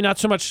 maybe not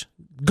so much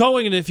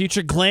going into the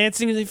future,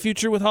 glancing into the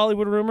future with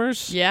Hollywood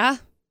rumors. Yeah.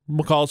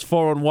 McCall's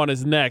 411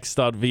 is next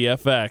on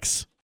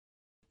VFX.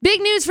 Big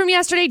news from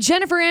yesterday.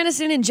 Jennifer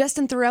Aniston and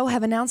Justin Theroux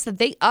have announced that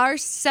they are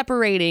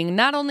separating.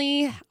 Not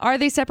only are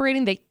they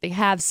separating, they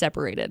have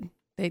separated.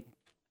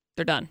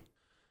 They're done.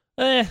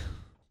 They've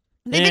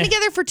been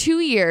together for 2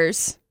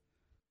 years.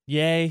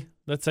 Yay.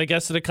 That's, I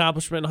guess, an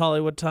accomplishment in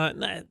Hollywood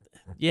time.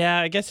 Yeah,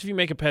 I guess if you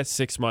make it past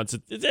 6 months,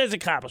 it's an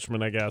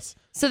accomplishment, I guess.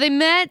 So they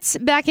met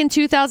back in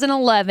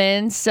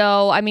 2011.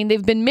 So, I mean,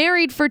 they've been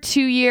married for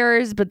 2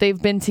 years, but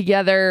they've been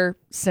together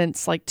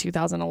since like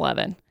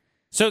 2011.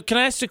 So can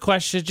I ask a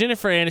question?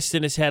 Jennifer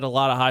Aniston has had a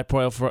lot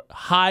of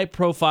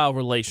high-profile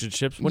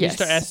relationships. When you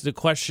start asking the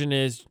question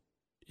is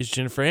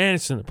Jennifer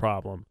Aniston the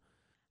problem?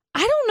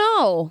 I don't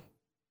know.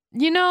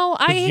 You know,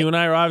 you and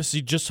I are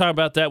obviously just talking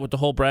about that with the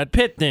whole Brad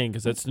Pitt thing,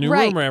 because that's the new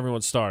rumor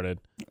everyone started.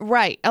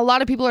 Right. A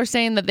lot of people are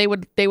saying that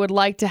they would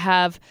like to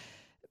have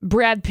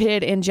Brad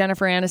Pitt and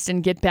Jennifer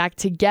Aniston get back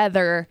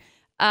together,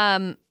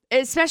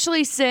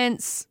 especially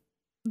since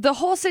the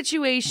whole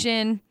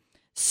situation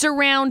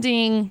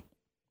surrounding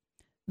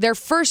their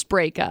first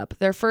breakup.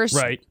 Their first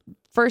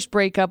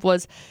breakup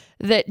was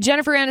that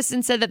Jennifer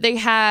Aniston said that they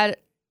had,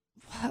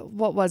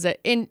 what was it?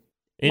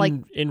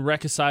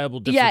 Irreconcilable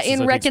differences. Yeah,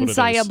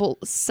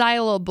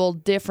 irreconcilable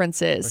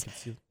differences.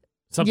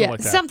 Something like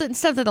that.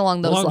 Something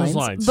along those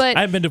lines. But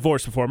I've been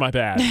divorced before, my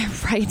bad.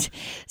 Right.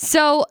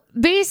 So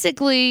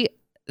basically,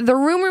 the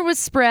rumor was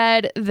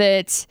spread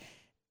that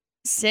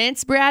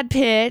since Brad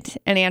Pitt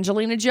and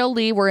Angelina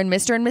Jolie were in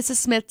Mr. and Mrs.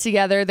 Smith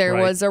together, there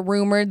was a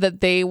rumor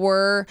that they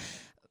were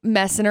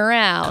messing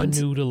around.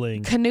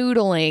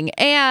 Canoodling.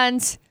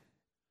 And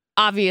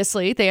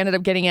obviously, they ended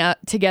up getting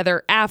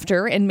together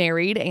after and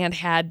married and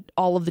had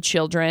all of the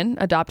children,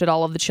 adopted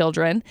all of the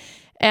children.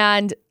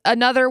 And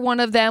another one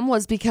of them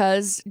was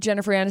because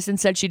Jennifer Aniston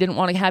said she didn't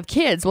want to have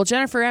kids. Well,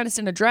 Jennifer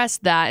Aniston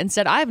addressed that and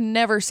said, I've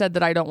never said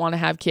that I don't want to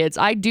have kids.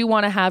 I do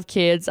want to have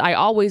kids. I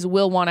always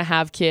will want to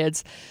have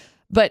kids.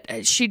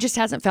 But she just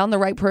hasn't found the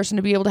right person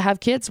to be able to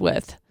have kids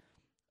with.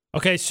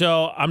 Okay,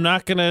 so I'm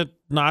not going to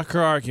knock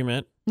her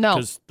argument. No.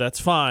 Because that's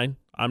fine.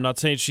 I'm not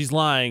saying she's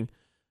lying.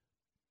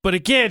 But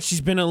again,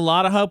 she's been in a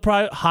lot of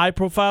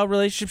high-profile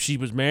relationships. She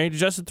was married to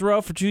Justin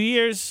Theroux for 2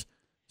 years.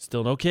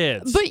 Still no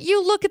kids. But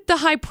you look at the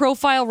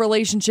high-profile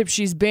relationship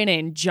she's been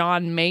in,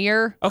 John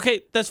Mayer.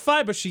 Okay, that's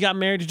fine, but she got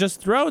married to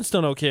Justin Theroux and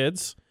still no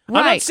kids. Right.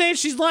 I'm not saying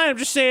she's lying. I'm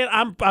just saying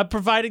I'm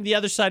providing the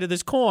other side of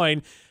this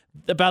coin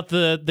about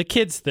the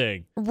kids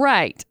thing.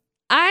 Right.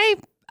 I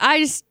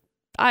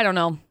don't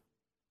know.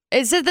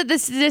 It said that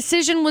this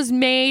decision was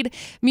made,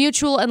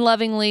 mutual and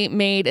lovingly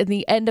made at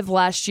the end of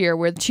last year.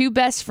 We're two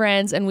best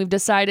friends, and we've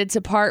decided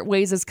to part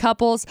ways as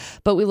couples,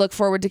 but we look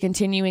forward to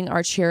continuing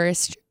our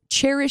cherished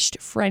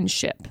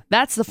friendship.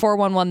 That's the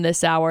 411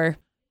 this hour.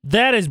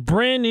 That is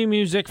brand new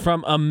music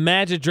from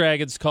Imagine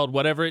Dragons called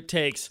Whatever It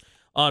Takes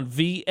on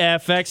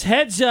VFX.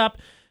 Heads up,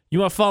 you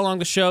want to follow along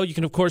the show? You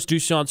can, of course, do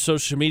so on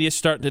social media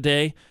starting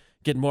today.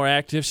 Getting more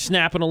active,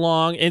 snapping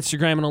along,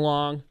 Instagramming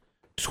along,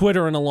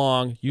 Twittering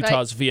along,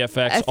 Utah's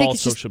VFX, all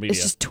social media.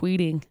 It's just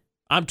tweeting.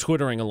 I'm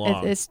twittering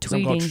along. It's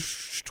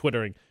tweeting.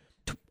 Twittering.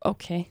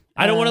 Okay.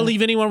 I don't want to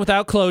leave anyone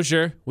without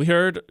closure. We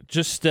heard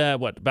just,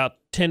 about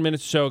 10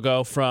 minutes or so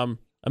ago from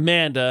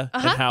Amanda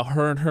and how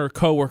her and her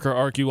coworker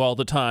argue all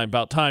the time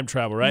about time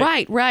travel,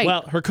 right? Right.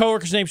 Well, her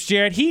coworker's name's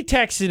Jared. He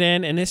texted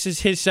in, and this is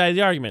his side of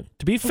the argument.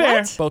 To be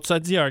fair, both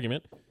sides of the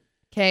argument.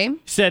 Okay. He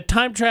said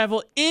time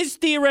travel is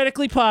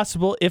theoretically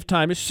possible if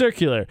time is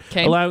circular,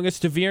 allowing us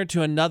to veer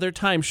into another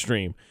time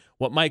stream.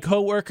 What my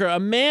coworker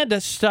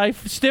Amanda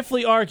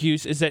stiffly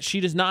argues is that she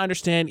does not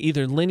understand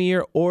either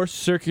linear or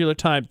circular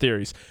time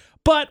theories,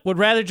 but would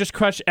rather just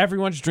crush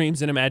everyone's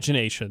dreams and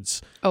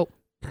imaginations. Oh.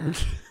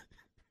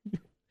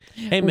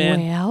 Hey,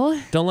 man.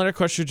 Well, don't let her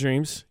crush your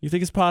dreams. You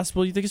think it's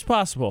possible? You think it's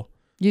possible.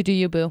 You do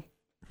you, boo.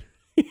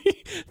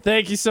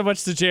 Thank you so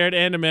much to Jared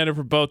and Amanda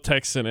for both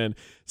texting in.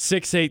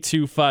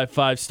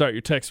 68255. Start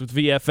your text with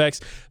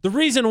VFX. The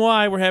reason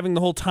why we're having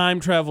the whole time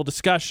travel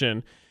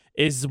discussion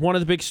is one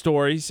of the big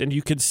stories, and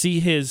you can see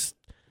his,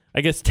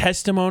 I guess,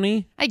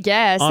 testimony. I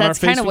guess that's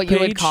kind of what you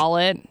would call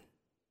it.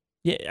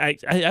 Yeah,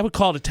 I would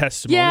call it a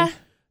testimony. Yeah.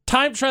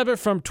 Time traveler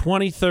from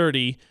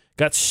 2030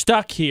 got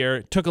stuck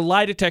here, took a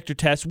lie detector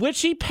test,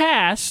 which he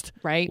passed.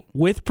 Right.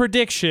 With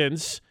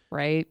predictions.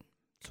 Right.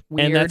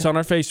 Weird. And that's on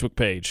our Facebook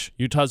page,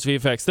 Utah's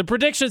VFX. The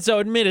predictions, though,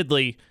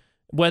 admittedly,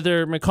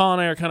 whether McCall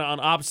and I are kind of on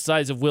opposite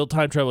sides of will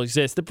time travel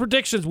exist, the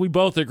predictions we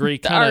both agree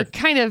are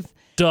kind of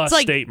duh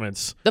like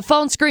statements. The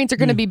phone screens are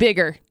going to be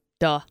bigger.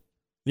 Duh.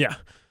 Yeah.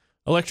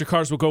 Electric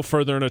cars will go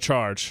further in a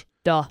charge.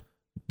 Duh.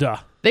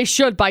 They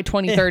should by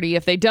 2030.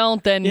 If they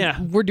don't,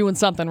 then we're doing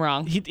something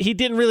wrong. He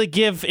didn't really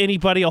give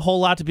anybody a whole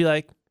lot to be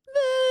like,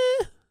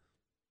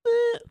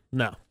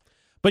 no.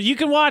 But you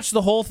can watch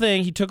the whole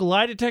thing. He took a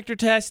lie detector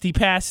test. He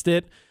passed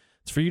it.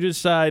 It's for you to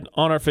decide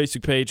on our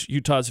Facebook page,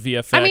 Utah's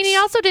VFX. I mean, he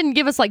also didn't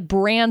give us like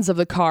brands of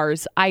the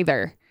cars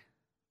either.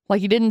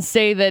 Like he didn't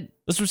say that.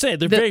 That's what I'm saying.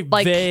 They're very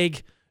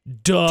vague,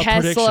 Tesla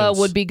predictions.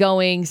 would be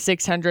going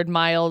 600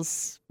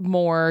 miles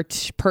more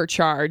per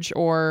charge,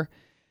 or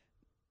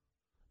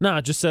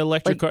no, just an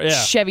electric car.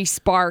 Yeah, Chevy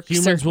Sparks.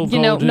 Humans will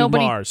go to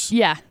Mars.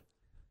 Yeah,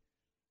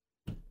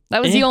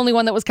 that was the only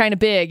one that was kind of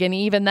big, and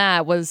even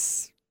that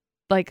was.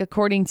 Like,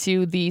 according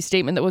to the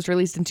statement that was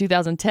released in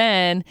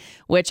 2010,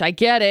 which I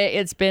get it,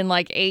 it's been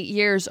like 8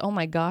 years. Oh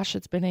my gosh,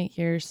 it's been 8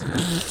 years.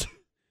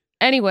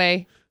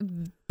 Anyway,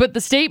 but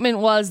the statement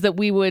was that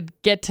we would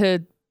get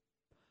to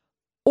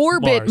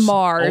orbit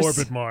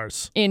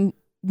Mars in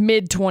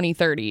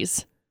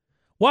mid-2030s.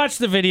 Watch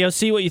the video,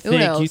 see what you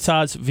think.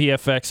 Utah's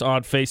VFX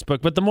on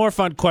Facebook. But the more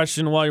fun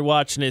question while you're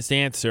watching is to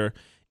answer,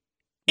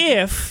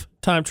 if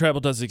time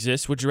travel does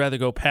exist, would you rather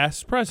go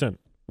past, present?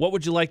 What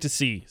would you like to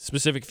see?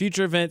 Specific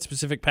future event,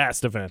 specific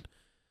past event.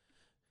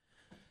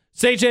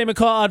 It's AJ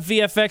McCall on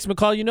VFX.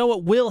 McCall, you know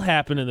what will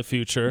happen in the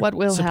future? What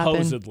will happen?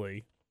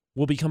 Supposedly,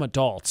 we'll become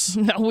adults.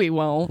 No, we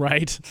won't.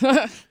 Right?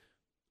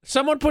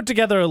 Someone put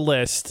together a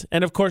list,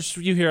 and of course,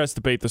 you hear us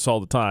debate this all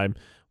the time.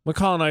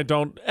 McCall and I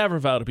don't ever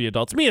vow to be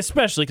adults. Me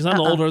especially, because I'm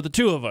the older of the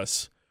two of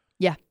us.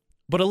 Yeah.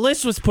 But a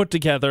list was put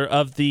together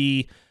of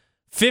the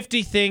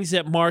 50 things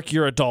that mark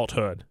your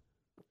adulthood.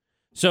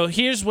 So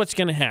here's what's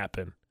going to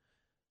happen.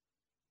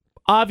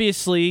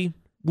 Obviously,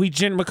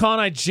 McCall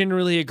and I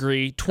generally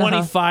agree.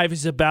 25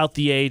 is about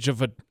the age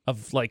of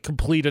like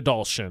complete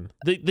adultion.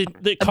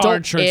 The car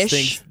insurance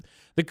thing.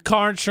 The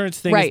car insurance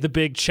thing is the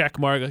big check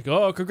mark. Like,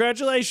 oh,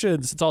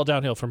 congratulations! It's all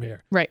downhill from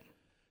here. Right.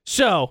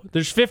 So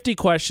there's 50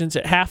 questions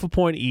at half a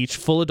point each.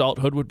 Full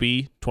adulthood would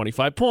be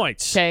 25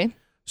 points. Okay.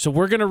 So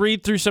we're gonna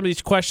read through some of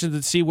these questions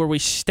and see where we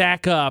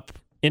stack up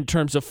in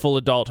terms of full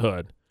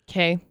adulthood.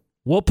 Okay.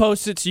 We'll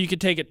post it so you can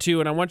take it too,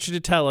 and I want you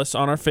to tell us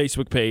on our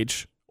Facebook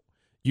page.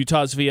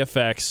 Utah's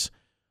VFX.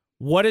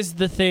 What is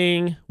the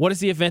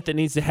event that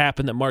needs to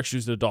happen that marks you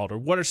as an adult? Or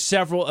what are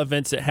several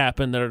events that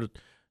happen that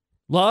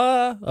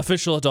are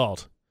official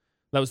adult?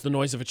 That was the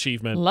noise of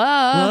achievement.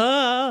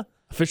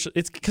 Official.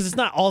 It's because it's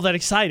not all that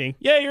exciting.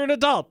 Yeah, you're an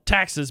adult.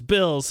 Taxes,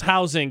 bills,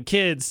 housing,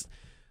 kids.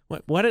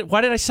 Why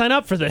did I sign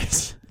up for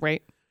this?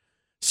 Right.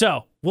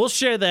 So we'll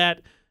share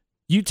that.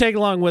 You take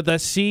along with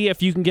us. See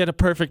if you can get a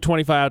perfect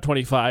 25 out of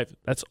 25.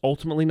 That's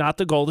ultimately not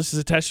the goal. This is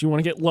a test you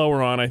want to get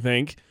lower on, I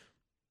think.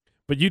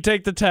 But you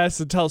take the test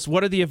and tell us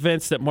what are the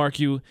events that mark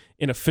you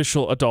in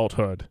official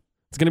adulthood.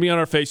 It's going to be on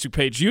our Facebook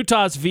page,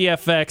 Utah's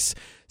VFX.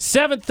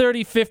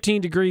 7:30,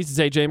 15 degrees. It's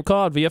AJ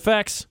McCall on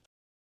VFX.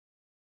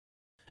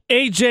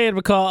 AJ and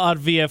McCall on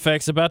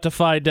VFX, about to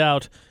find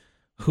out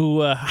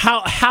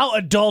how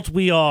adult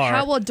we are.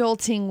 How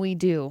adulting we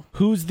do.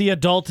 Who's the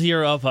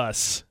adultier of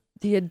us?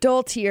 The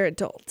adultier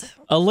adult.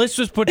 A list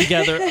was put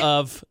together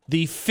of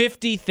the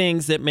 50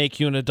 things that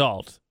make you an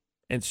adult.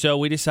 And so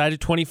we decided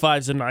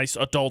 25 is a nice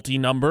adulty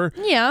number.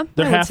 Yeah,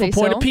 they're half a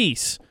point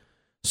apiece.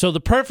 So the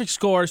perfect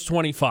score is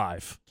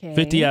 25. Okay.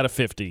 50 out of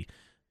 50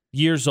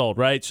 years old,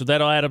 right? So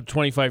that'll add up to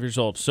 25 years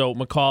old. So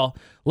McCall,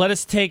 let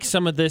us take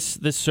some of this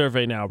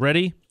survey now.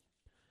 Ready?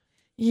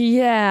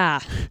 Yeah.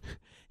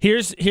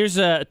 Here's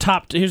a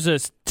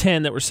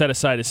 10 that were set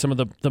aside as some of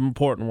the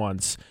important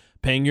ones.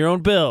 Paying your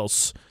own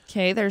bills.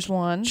 Okay, there's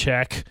one.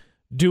 Check.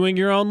 Doing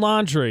your own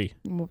laundry.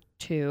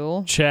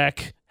 2.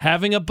 Check.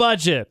 Having a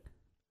budget.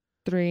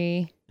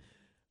 3.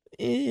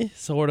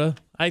 Sort of.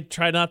 I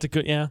try not to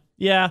go. Yeah.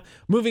 Yeah.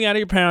 Moving out of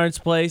your parents'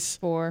 place.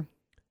 4.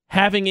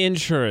 Having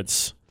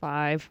insurance.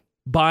 5.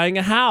 Buying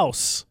a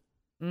house.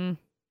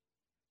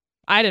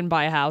 I didn't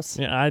buy a house.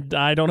 Yeah,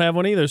 I don't have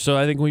one either, so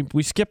I think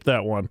we skipped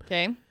that one.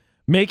 Okay.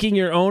 Making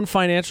your own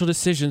financial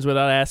decisions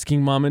without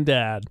asking mom and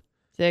dad.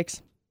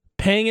 6.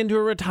 Paying into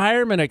a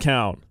retirement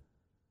account.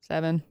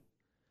 7.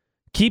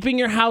 Keeping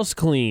your house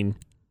clean.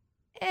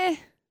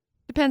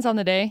 Depends on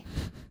the day.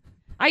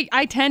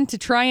 I tend to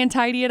try and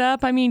tidy it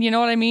up. I mean, you know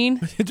what I mean?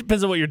 It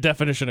depends on what your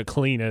definition of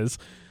clean is.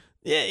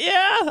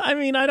 Yeah. I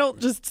mean,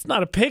 it's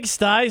not a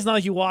pigsty. It's not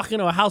like you walk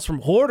into a house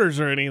from hoarders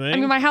or anything. I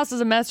mean, my house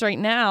is a mess right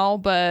now,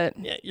 but...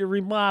 Yeah, you're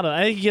remodeling.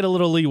 I think you get a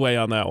little leeway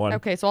on that one.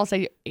 Okay, so I'll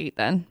say 8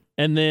 then.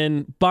 And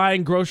then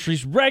buying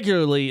groceries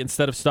regularly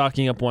instead of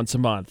stocking up once a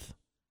month.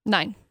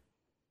 9.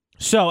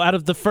 So out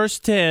of the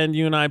first 10,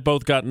 you and I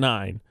both got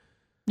 9.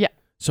 Yeah.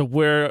 So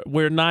we're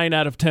 9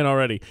 out of 10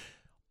 already.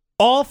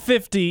 All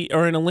 50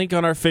 are in a link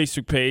on our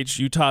Facebook page,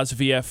 Utah's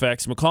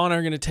VFX. McCall and I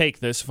are going to take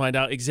this, find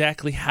out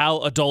exactly how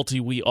adulty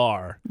we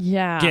are.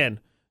 Yeah. Again,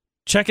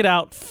 check it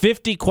out.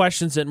 50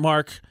 questions that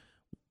mark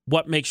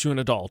what makes you an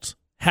adult.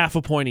 Half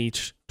a point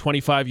each.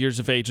 25 years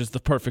of age is the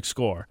perfect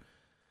score.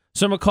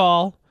 So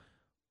McCall,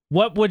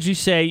 what would you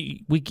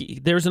say?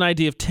 There's an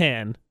idea of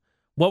 10.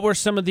 What were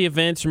some of the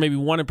events, or maybe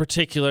one in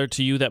particular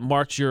to you, that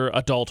marked your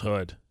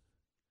adulthood?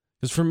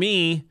 Because for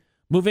me,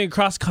 moving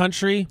across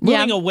country,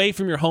 moving away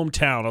from your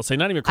hometown, I'll say,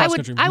 not even across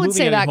country, I would moving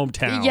say out that, of your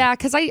hometown. Yeah,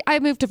 because I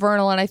moved to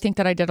Vernal, and I think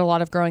that I did a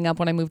lot of growing up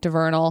when I moved to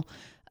Vernal.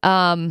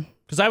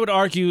 Because I would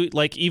argue,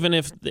 like, even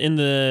if in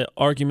the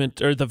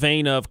argument or the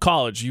vein of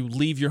college, you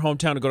leave your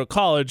hometown to go to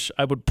college,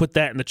 I would put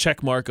that in the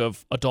check mark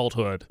of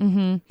adulthood,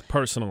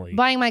 personally.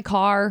 Buying my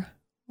car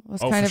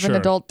was kind of an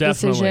adult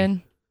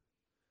decision.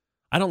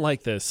 I don't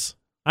like this.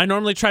 I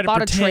normally try to Bought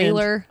pretend a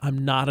trailer.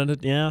 I'm not an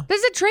yeah.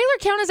 Does a trailer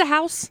count as a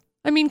house?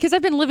 I mean, because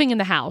I've been living in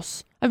the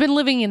house. I've been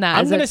living in that.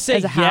 I'm going to say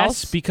as a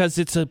house. yes, because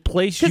it's a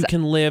place you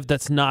can live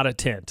that's not a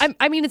tent.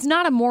 I mean, it's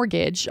not a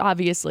mortgage,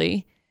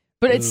 obviously,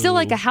 but it's still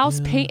like a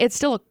house pay. It's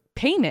still a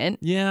payment.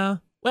 Yeah.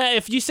 Well,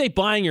 if you say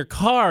buying your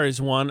car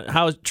is one,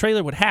 how a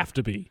trailer would have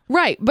to be.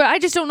 Right, but I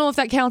just don't know if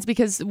that counts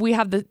because we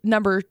have the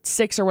number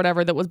 6 or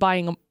whatever that was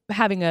buying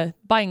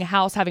a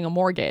house, having a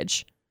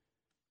mortgage.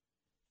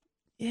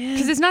 Yeah.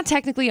 Because it's not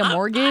technically a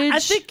mortgage. I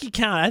think you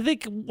count. I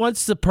think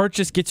once the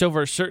purchase gets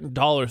over a certain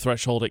dollar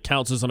threshold, it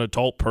counts as an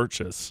adult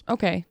purchase.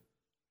 Okay.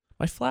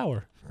 My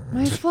flower.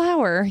 My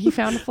flower. You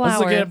found a flower. Let's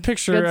look at a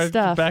picture, Good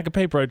stuff. Back of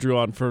paper I drew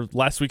on for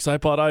last week's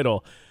iPod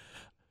Idol.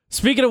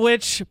 Speaking of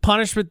which,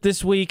 punishment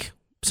this week,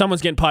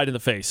 someone's getting pied in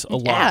the face a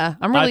lot. Yeah,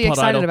 I'm really iPod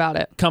excited Idol about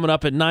it. Coming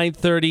up at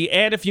 9:30.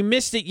 And if you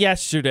missed it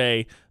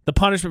yesterday, the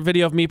punishment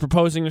video of me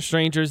proposing to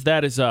strangers,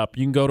 that is up.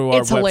 You can go to our website.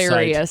 It's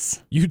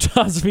hilarious.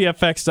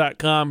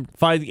 utahsvfx.com.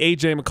 Find the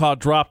AJ McCall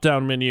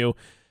drop-down menu.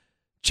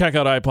 Check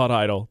out iPod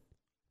Idol.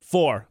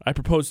 4. I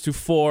proposed to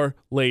 4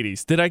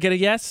 ladies. Did I get a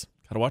yes?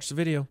 Gotta watch the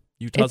video.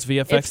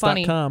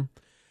 utahsvfx.com.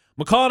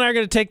 McCall and I are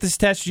going to take this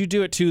test. You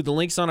do it too. The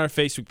link's on our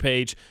Facebook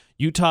page,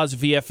 Utah's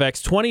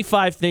VFX.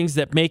 25 things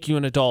that make you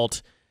an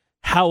adult.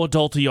 How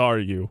adulty are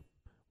you?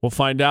 We'll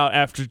find out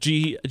after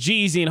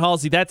G-Eazy and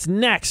Halsey. That's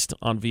next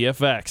on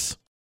VFX.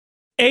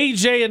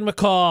 AJ and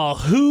McCall,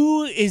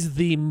 who is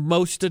the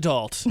most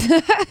adult?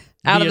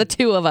 Out of the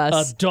two of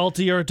us.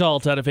 Adulty or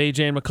adult out of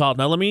AJ and McCall.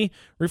 Now, let me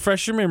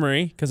refresh your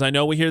memory, because I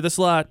know we hear this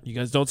a lot. You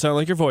guys don't sound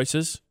like your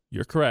voices.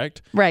 You're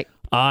correct. Right.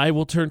 I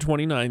will turn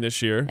 29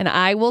 this year. And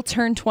I will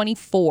turn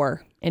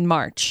 24 in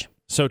March.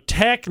 So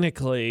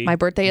technically, my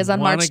birthday is on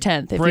March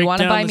 10th. If you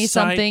want to buy me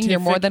something, you're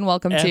more than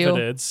welcome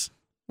evidence. to.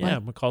 Yeah,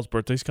 McCall's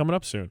birthday's coming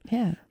up soon.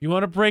 Yeah. You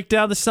want to break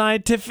down the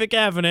scientific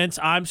evidence?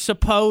 I'm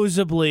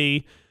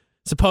supposedly,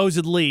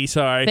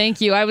 sorry. Thank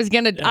you. I was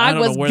gonna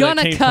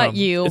cut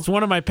you. It's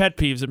one of my pet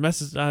peeves. It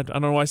messes. I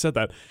don't know why I said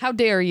that. How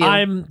dare you?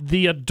 I'm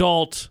the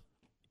adult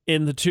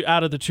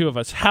out of the two of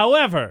us.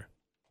 However,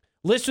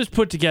 list was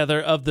put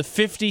together of the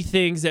 50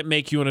 things that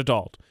make you an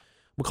adult.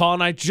 McCall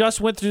and I just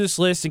went through this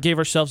list and gave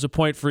ourselves a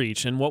point for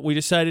each. And what we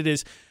decided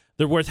is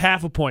they're worth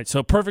half a point. So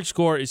a perfect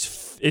score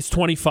is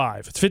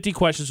 25. It's 50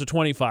 questions, so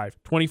 25.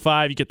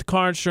 25, you get the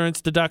car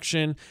insurance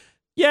deduction.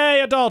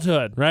 Yay,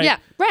 adulthood, right? Yeah,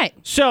 right.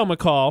 So,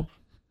 McCall,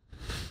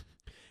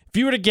 if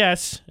you were to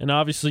guess, and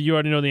obviously you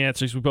already know the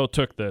answers, we both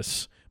took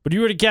this, but if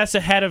you were to guess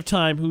ahead of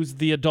time who's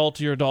the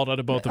adultier adult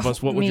out of both of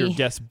us, what would your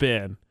guess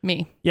been?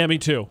 Me. Yeah, me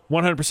too.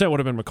 100% would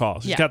have been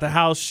McCall. She's got the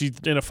house. She's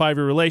in a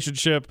 5-year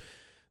relationship.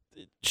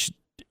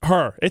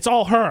 Her. It's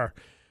all her.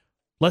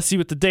 Let's see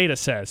what the data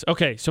says.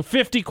 Okay, so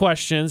 50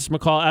 questions,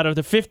 McCall. Out of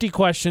the 50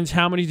 questions,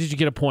 how many did you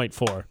get a point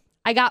for?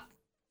 I got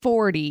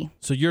 40.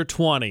 So you're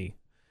 20.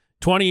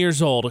 20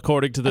 years old,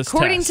 according to this test.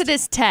 According to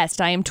this test,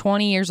 I am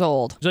 20 years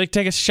old. Would you like to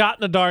take a shot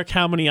in the dark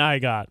how many I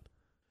got?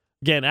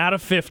 Again, out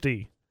of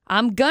 50.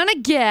 I'm going to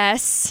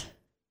guess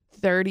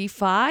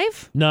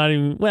 35. Not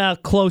even, well,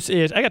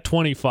 close-ish. I got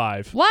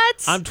 25.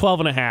 What? I'm 12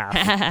 and a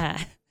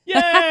half.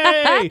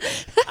 Yay!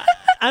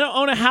 I don't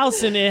own a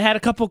house, and it had a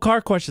couple car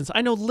questions.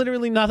 I know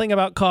literally nothing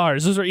about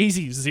cars. Those are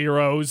easy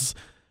zeros.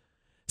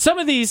 Some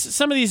of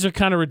these are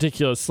kind of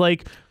ridiculous.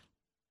 Like,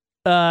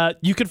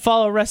 you could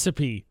follow a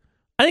recipe.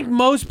 I think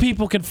most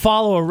people can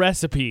follow a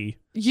recipe.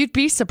 You'd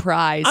be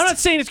surprised. I'm not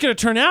saying it's going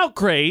to turn out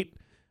great.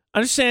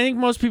 I'm just saying I think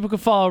most people can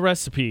follow a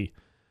recipe.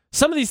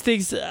 Some of these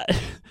things,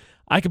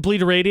 I could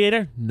bleed a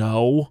radiator?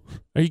 No.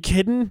 Are you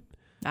kidding?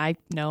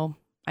 No.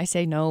 I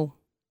say no.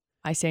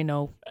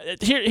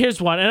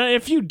 Here's one. And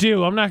if you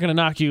do, I'm not going to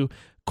knock you.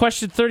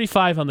 Question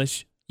 35 on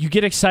this. You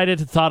get excited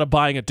at the thought of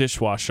buying a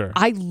dishwasher.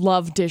 I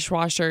love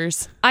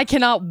dishwashers. I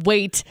cannot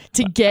wait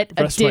to get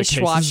a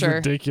dishwasher. This is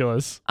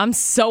ridiculous. I'm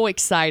so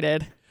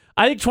excited.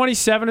 I think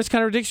 27 is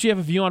kind of ridiculous. You have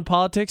a view on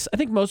politics. I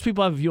think most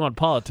people have a view on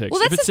politics. Well,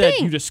 that's if it the said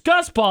thing. you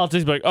discuss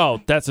politics, be like,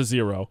 oh, that's a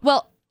 0.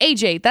 Well,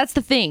 AJ, that's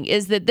the thing,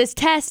 is that this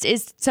test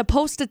is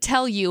supposed to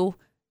tell you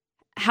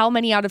how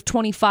many out of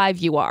 25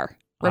 you are.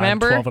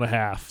 Remember? I'm 12 and a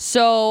half.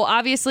 So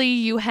obviously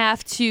you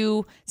have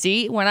to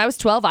see, when I was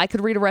 12, I could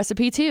read a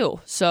recipe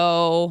too.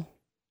 So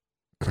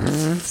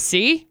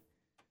see?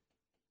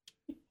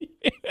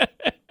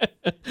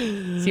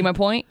 See my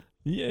point?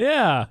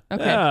 Yeah.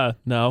 Okay. Yeah.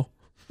 No.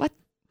 What?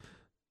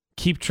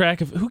 Keep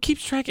track of who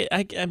keeps track of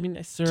I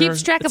mean, sir.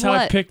 Keeps track that's of how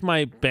I what? picked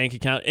my bank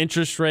account.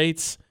 Interest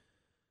rates.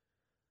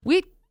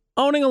 We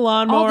Owning a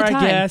lawnmower, all the time.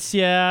 I guess.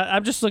 Yeah.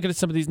 I'm just looking at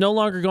some of these. No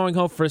longer going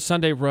home for a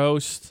Sunday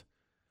roast.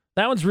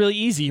 That one's really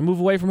easy. You move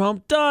away from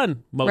home,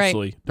 done.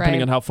 Mostly. Right,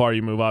 Depending right. on how far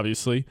you move,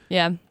 obviously.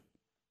 Yeah.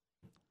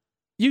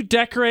 You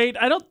decorate.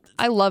 I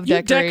love You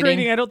decorating.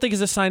 decorating, I don't think,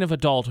 is a sign of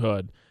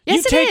adulthood. Yes, you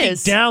it taking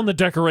is. down the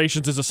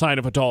decorations is a sign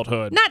of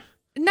adulthood.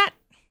 Not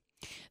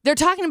they're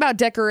talking about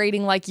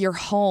decorating like your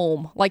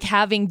home, like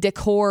having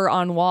decor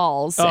on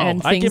walls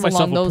and I things gave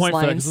myself along a those point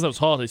for that lines. because those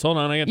holidays. Hold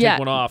on, I got to Yeah, take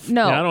one off.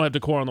 no. Yeah, I don't have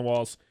decor on the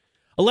walls.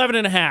 11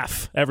 and a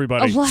half,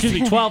 everybody. 11.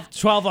 Excuse me,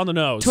 12 on the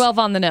nose. 12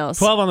 on the nose.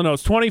 12 on the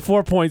nose.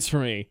 24 points for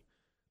me.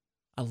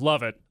 I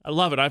love it.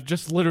 I've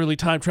just literally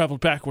time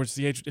traveled backwards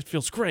to the age. It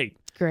feels great.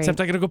 Great. Except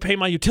I got to go pay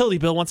my utility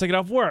bill once I get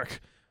off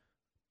work.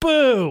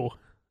 Boo.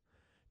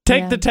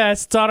 Take Yeah. the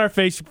test. It's on our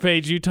Facebook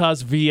page,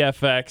 Utah's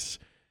VFX.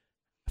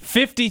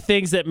 50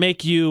 things that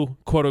make you,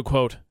 quote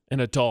unquote,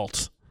 an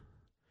adult.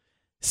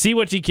 See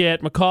what you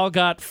get. McCall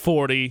got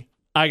 40.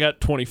 I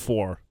got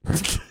 24.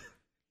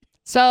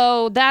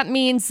 So that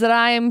means that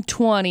I am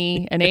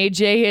 20 and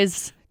AJ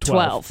is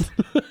 12.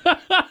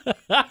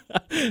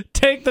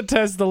 Take the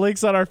test. The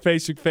link's on our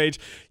Facebook page,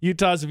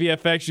 Utah's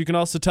VFX. You can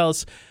also tell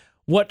us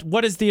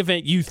what is the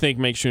event you think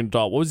makes you an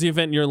adult. What was the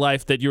event in your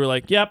life that you were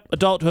like, yep,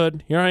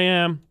 adulthood, here I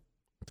am.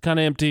 It's kind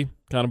of empty,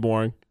 kind of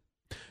boring.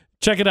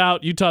 Check it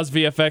out, Utah's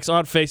VFX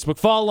on Facebook.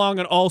 Follow along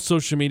on all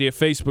social media,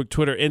 Facebook,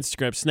 Twitter,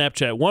 Instagram,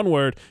 Snapchat. One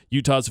word,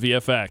 Utah's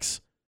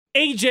VFX.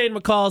 AJ and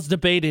McCall's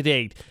Debate at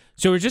 8.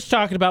 So we're just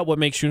talking about what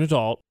makes you an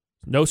adult.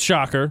 No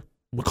shocker.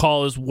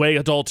 McCall is way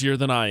adultier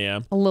than I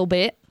am. A little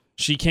bit.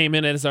 She came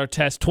in as our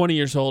test 20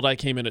 years old. I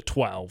came in at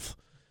 12.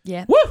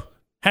 Yeah. Woo!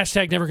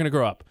 Hashtag never gonna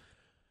grow up.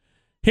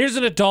 Here's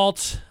an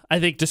adult, I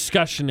think,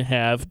 discussion to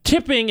have.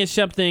 Tipping is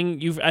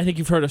something I think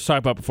you've heard us talk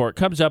about before. It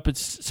comes up.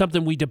 It's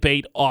something we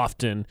debate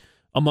often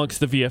amongst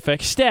the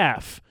VFX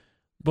staff.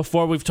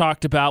 Before, we've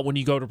talked about when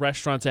you go to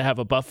restaurants that have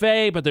a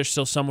buffet, but there's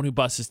still someone who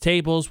busses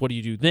tables. What do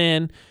you do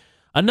then?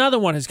 Another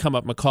one has come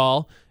up,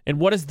 McCall. And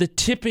what is the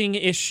tipping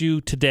issue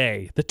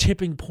today? The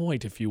tipping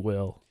point, if you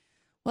will.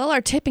 Well,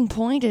 our tipping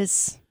point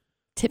is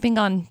tipping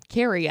on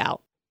carry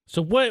out.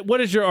 So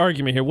what is your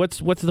argument here? What's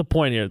the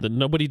point here? That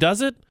nobody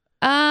does it?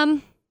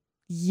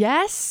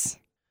 Yes.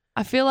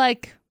 I feel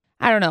like,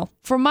 I don't know.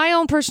 From my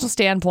own personal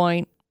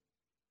standpoint,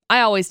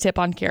 I always tip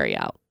on carry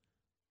out.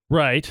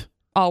 Right.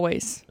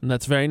 Always. And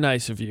that's very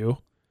nice of you.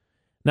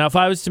 Now, if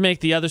I was to make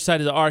the other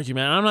side of the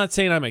argument, I'm not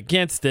saying I'm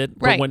against it,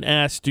 but Right. when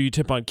asked, do you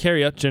tip on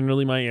carryout,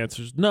 generally my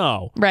answer is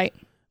no. Right.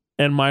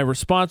 And my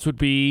response would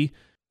be,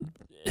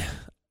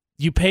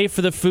 you pay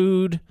for the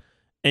food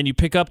and you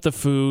pick up the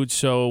food,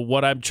 so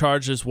what I'm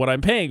charged is what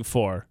I'm paying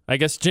for. I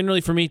guess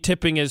generally for me,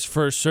 tipping is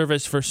for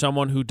service for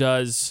someone who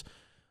does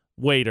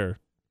waiter,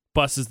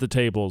 busses the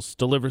tables,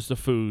 delivers the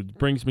food,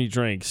 brings me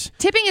drinks.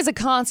 Tipping is a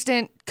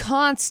constant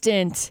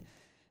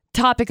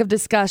topic of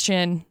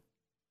discussion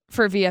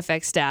for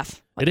VFX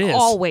staff. It is.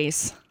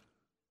 Always.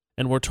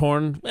 And we're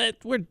torn.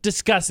 We're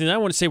discussing. I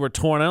don't want to say we're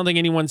torn. I don't think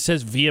anyone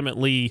says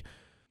vehemently.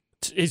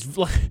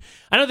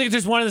 I don't think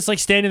there's one that's like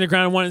standing the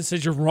ground and one that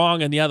says you're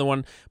wrong and the other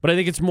one. But I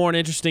think it's more an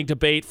interesting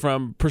debate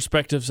from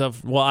perspectives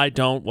of, well, I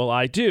don't, well,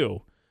 I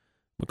do.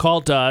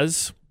 McCall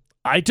does.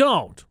 I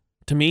don't.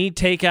 To me,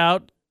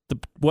 takeout,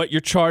 what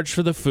you're charged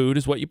for the food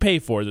is what you pay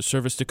for. The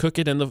service to cook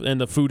it and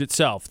the food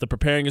itself. The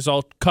preparing is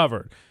all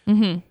covered.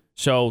 Mm-hmm.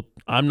 So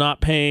I'm not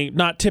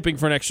tipping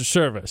for an extra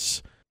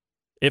service.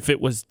 If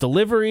it was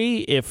delivery,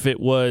 if it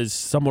was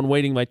someone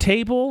waiting my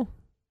table,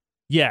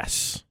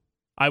 yes,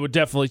 I would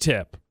definitely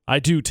tip. I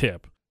do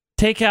tip.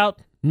 Takeout,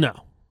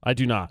 no, I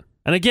do not.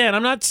 And again,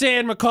 I'm not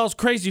saying McCall's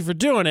crazy for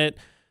doing it.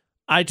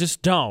 I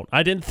just don't.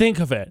 I didn't think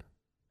of it.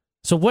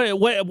 So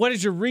what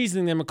is your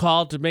reasoning then,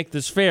 McCall, to make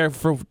this fair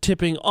for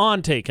tipping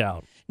on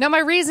takeout? Now, my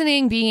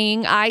reasoning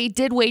being I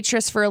did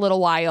waitress for a little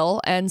while.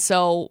 And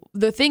so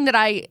the thing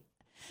that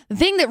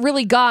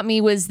really got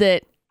me was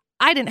that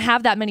I didn't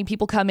have that many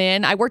people come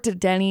in. I worked at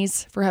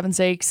Denny's, for heaven's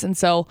sakes. And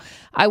so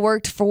I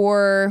worked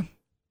for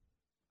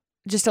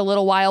just a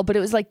little while, but it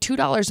was like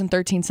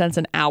 $2.13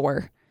 an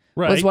hour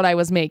was what I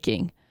was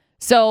making.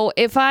 So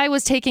if I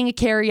was taking a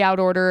carry out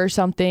order or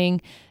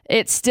something,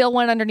 it still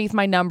went underneath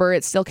my number.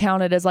 It still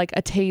counted as like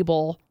a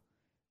table.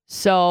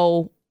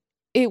 So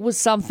it was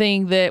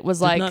something that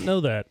was like... Did not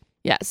know that.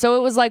 Yeah. So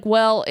it was like,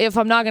 well, if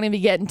I'm not going to be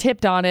getting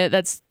tipped on it,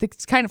 it's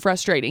kind of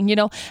frustrating, you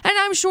know? And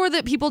I'm sure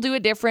that people do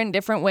it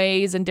different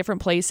ways in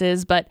different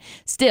places, but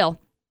still,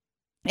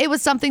 it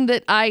was something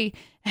that I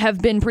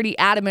have been pretty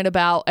adamant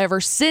about ever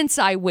since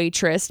I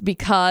waitressed,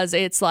 because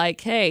it's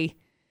like, hey,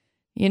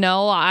 you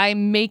know,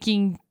 I'm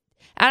making,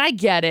 and I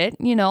get it,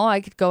 you know,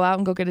 I could go out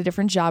and go get a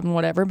different job and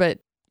whatever, but,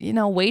 you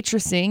know,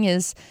 waitressing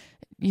is,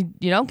 you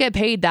don't get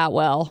paid that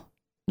well.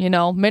 You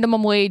know,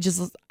 minimum wage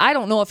is, I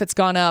don't know if it's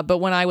gone up, but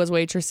when I was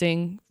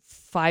waitressing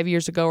 5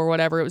 years ago or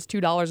whatever, it was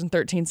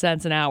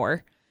 $2.13 an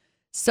hour.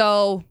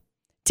 So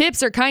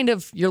tips are kind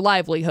of your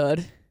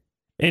livelihood.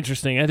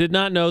 Interesting. I did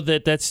not know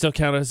that still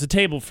counted as a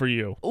table for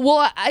you.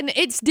 Well, and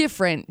it's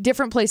different.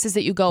 Different places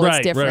that you go, it's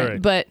different.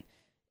 Right. But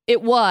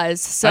it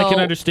was. So I can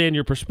understand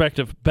your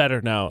perspective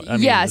better now.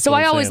 So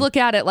I always look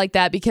at it like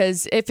that,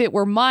 because if it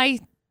were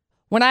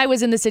when I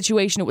was in the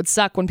situation, it would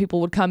suck when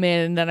people would come in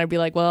and then I'd be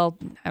like, well,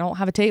 I don't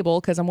have a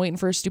table because I'm waiting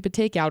for a stupid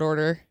takeout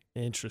order.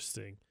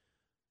 Interesting.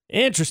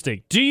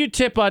 Do you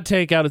tip on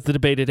takeout as the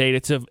debate at 8?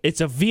 It's a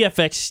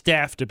VFX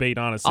staff debate,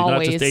 honestly,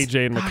 always. Not just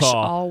AJ and McCall. Gosh,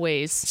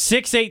 always.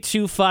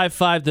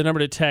 68255, the number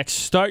to text.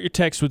 Start your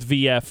text with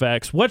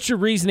VFX. What's your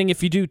reasoning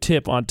if you do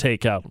tip on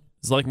takeout?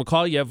 It's like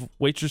McCall, you have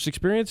waitress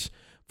experience?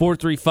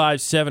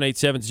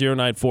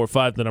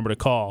 435-787-0945, the number to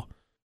call.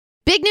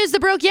 Big news that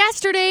broke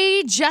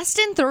yesterday.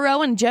 Justin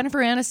Theroux and Jennifer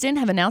Aniston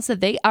have announced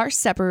that they are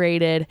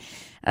separated.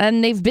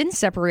 And they've been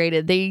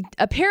separated. They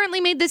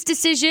apparently made this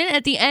decision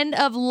at the end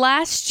of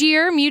last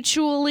year,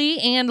 mutually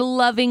and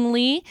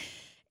lovingly.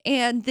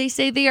 And they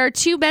say they are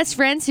two best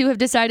friends who have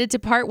decided to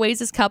part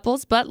ways as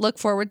couples, but look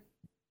forward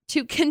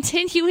to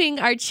continuing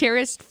our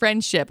cherished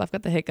friendship. I've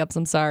got the hiccups.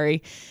 I'm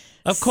sorry.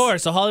 Of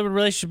course. A Hollywood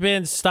relationship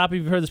ends. Stop if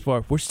you've heard this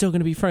before. We're still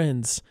going to be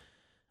friends.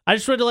 I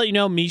just wanted to let you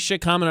know, Misha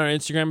commented on our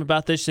Instagram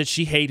about this, that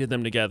she hated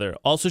them together.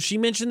 Also, she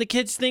mentioned the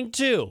kids thing,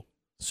 too.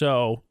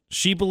 So,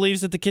 she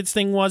believes that the kids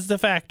thing was the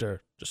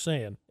factor. Just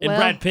saying. And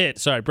Brad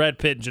Pitt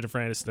and Jennifer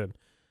Aniston.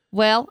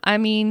 Well, I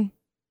mean,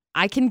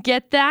 I can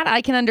get that.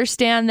 I can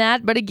understand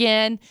that. But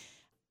again,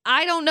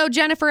 I don't know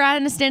Jennifer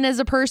Aniston as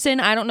a person.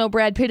 I don't know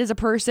Brad Pitt as a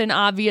person,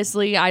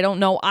 obviously. I don't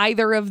know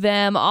either of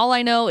them. All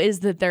I know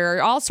is that there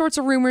are all sorts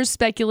of rumors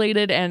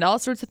speculated and all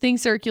sorts of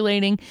things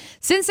circulating.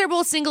 Since they're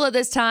both single at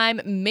this time,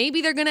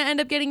 maybe they're going to end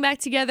up getting back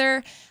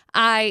together.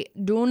 I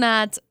do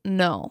not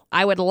know.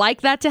 I would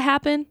like that to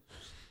happen.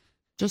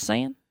 Just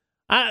saying.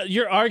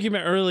 Your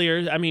argument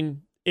earlier, I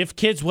mean, if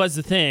kids was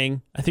the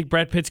thing, I think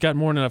Brad Pitt's got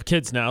more than enough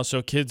kids now.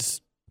 So kids,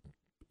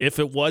 if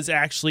it was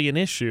actually an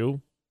issue,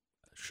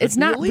 it's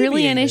not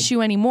really an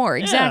issue anymore.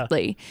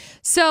 Exactly. Yeah.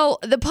 So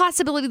the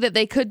possibility that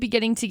they could be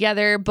getting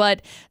together,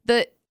 but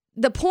the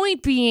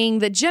point being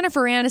that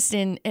Jennifer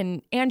Aniston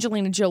and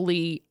Angelina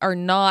Jolie are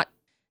not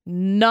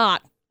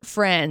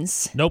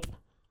friends. Nope.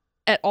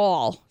 At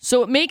all.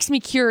 So it makes me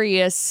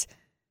curious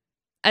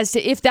as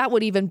to if that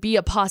would even be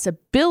a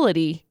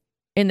possibility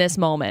in this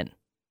moment.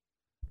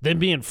 Them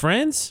being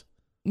friends?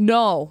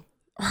 No.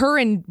 Her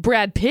and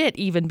Brad Pitt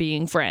even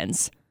being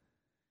friends.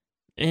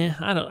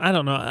 I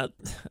don't know.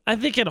 I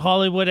think in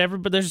Hollywood,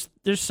 but there's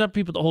some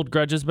people that hold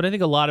grudges, but I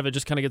think a lot of it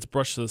just kind of gets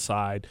brushed to the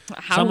side.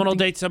 Someone will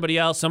date somebody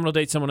else, someone will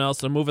date someone else,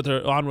 they'll move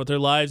on with their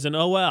lives, and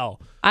oh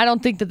well. I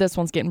don't think that this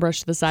one's getting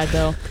brushed to the side,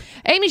 though.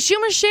 Amy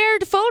Schumer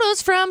shared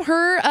photos from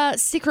her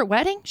secret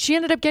wedding. She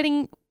ended up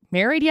getting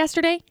married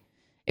yesterday.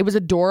 It was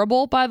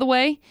adorable, by the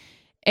way.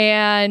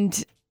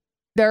 And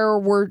there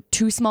were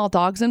 2 small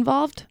dogs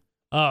involved.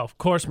 Oh, of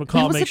course,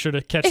 McCall makes sure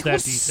to catch that detail. It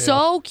was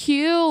so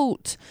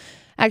cute.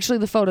 Actually,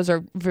 the photos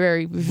are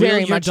very,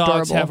 very much adorable. Will your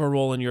dogs have a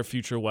role in your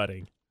future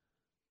wedding?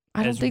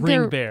 I don't think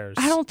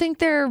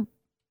they're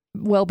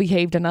well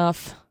behaved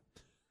enough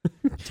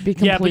to be completely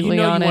honest. Yeah, but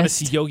you want to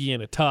see Yogi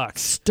in a tux.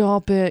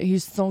 Stop it.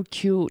 He's so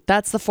cute.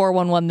 That's the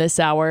 411 this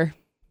hour.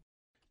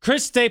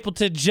 Chris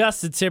Stapleton,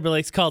 Justin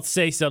Timberlake's called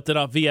Say Something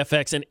on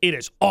VFX, and it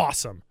is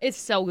awesome. It's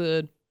so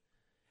good.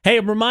 Hey,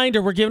 a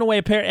reminder, we're giving away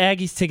a pair of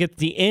Aggies tickets at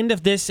the end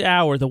of this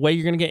hour. The way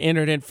you're going to get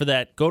entered in for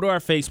that, go to our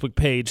Facebook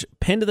page.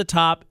 Pinned to the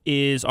top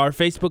is our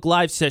Facebook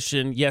Live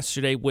session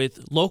yesterday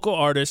with local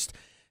artist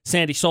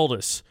Sandy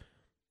Soldis.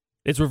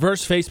 It's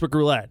reverse Facebook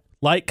roulette.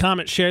 Like,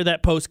 comment, share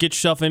that post, get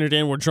yourself entered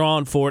in. We're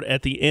drawing for it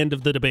at the end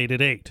of the debate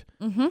at 8.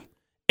 Mm-hmm.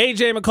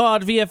 AJ McCall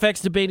at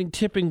VFX debating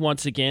tipping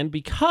once again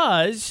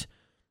because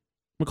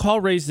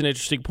McCall raised an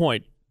interesting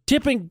point.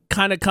 Tipping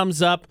kind of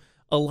comes up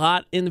a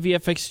lot in the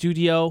VFX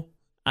studio.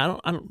 I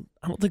don't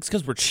think it's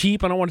because we're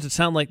cheap. I don't want it to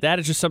sound like that.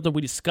 It's just something we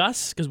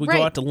discuss because we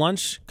go out to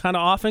lunch kind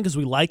of often because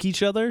we like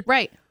each other.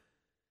 Right.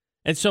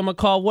 And so,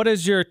 McCall, what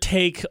is your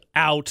take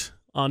out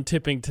on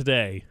tipping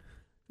today?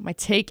 My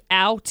take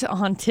out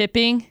on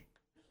tipping?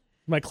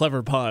 My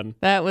clever pun.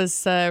 That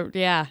was,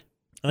 yeah.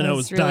 I know, it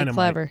was really dynamite.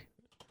 clever.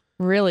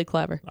 Really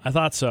clever. I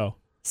thought so.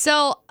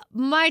 So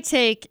my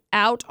take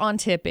out on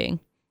tipping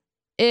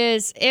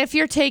is if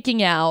you're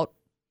taking out,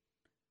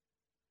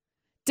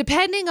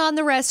 depending on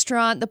the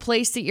restaurant, the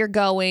place that you're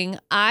going,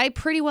 I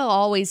pretty well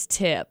always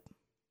tip.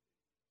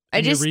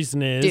 And your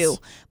reason is? Do.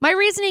 My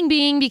reasoning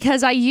being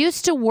because I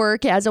used to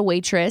work as a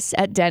waitress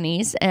at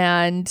Denny's,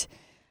 and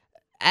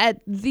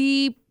at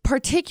the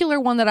particular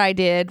one that I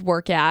did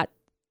work at,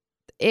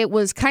 it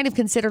was kind of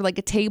considered like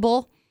a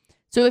table.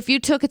 So if you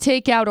took a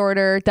takeout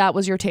order, that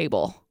was your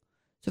table.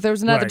 So if there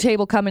was another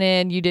table coming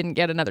in, you didn't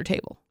get another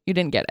table. You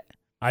didn't get it.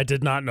 I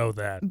did not know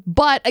that.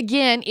 But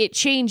again, it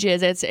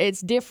changes.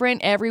 It's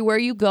different everywhere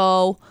you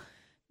go.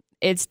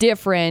 It's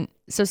different.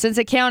 So since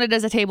it counted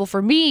as a table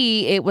for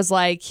me, it was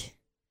like,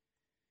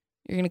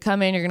 you're going to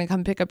come in, you're going to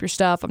come pick up your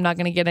stuff. I'm not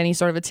going to get any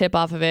sort of a tip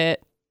off of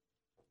it.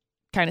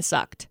 Kind of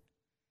sucked.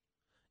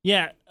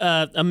 Yeah,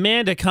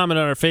 Amanda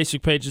commented on her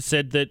Facebook page and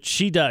said that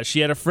she does. She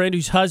had a friend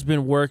whose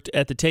husband worked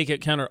at the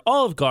takeout counter at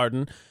Olive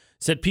Garden,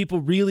 said people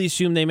really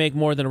assume they make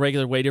more than a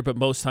regular waiter, but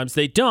most times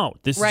they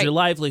don't. This is their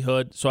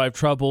livelihood, so I have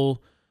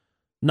trouble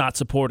not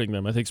supporting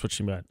them, I think is what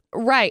she meant.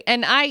 Right,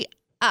 and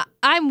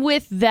I'm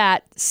with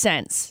that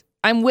sense.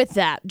 I'm with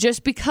that.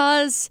 Just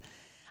because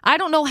I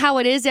don't know how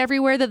it is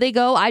everywhere that they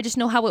go. I just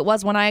know how it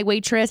was when I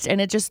waitressed,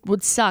 and it just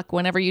would suck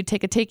whenever you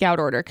take a takeout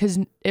order because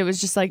it was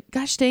just like,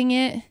 gosh dang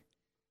it.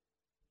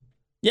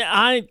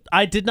 Yeah,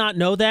 I did not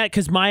know that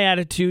because my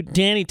attitude,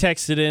 Danny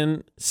texted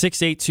in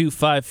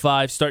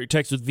 68255, start your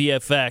text with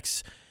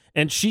VFX,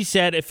 and she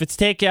said if it's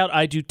takeout,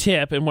 I do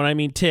tip, and when I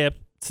mean tip,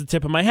 it's the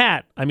tip of my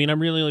hat. I mean, I'm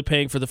really only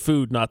paying for the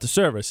food, not the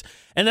service.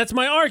 And that's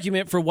my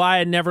argument for why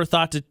I never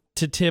thought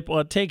to tip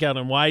on takeout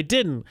and why I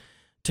didn't.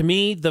 To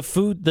me, the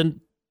food, the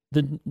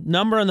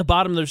number on the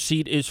bottom of the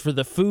receipt is for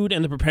the food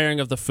and the preparing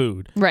of the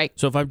food. Right.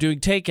 So if I'm doing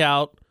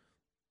takeout,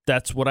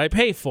 that's what I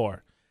pay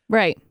for.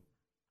 Right.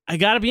 I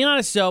got to be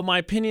honest, though, my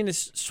opinion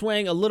is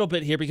swaying a little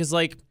bit here because,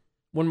 like,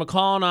 when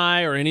McCall and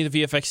I or any of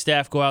the VFX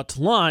staff go out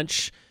to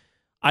lunch,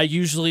 I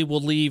usually will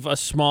leave a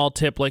small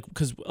tip, like,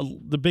 because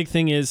the big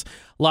thing is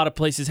a lot of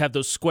places have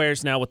those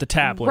squares now with the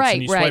tablets,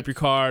 and you swipe your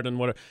card and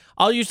whatever.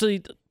 I'll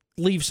usually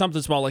leave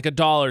something small, like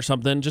 $1 or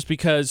something, just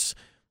because,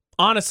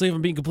 honestly, if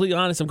I'm being completely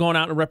honest, I'm going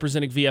out and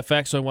representing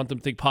VFX, so I want them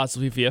to think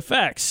positively of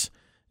VFX.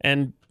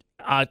 And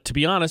to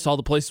be honest, all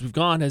the places we've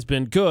gone has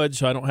been good,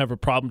 so I don't have a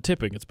problem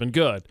tipping. It's been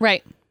good.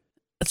 Right.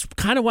 That's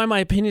kind of why my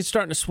opinion is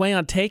starting to sway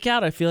on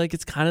takeout. I feel like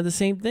it's kind of the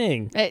same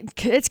thing.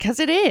 It's because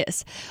it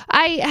is.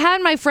 I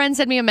had my friend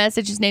send me a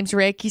message. His name's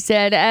Rick. He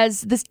said,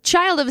 as the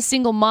child of a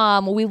single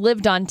mom, we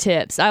lived on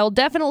tips. I will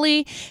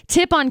definitely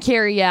tip on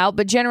carry out,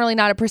 but generally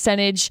not a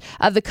percentage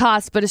of the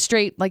cost, but a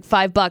straight like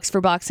 $5 for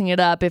boxing it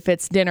up if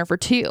it's dinner for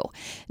two.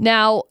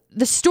 Now,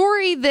 the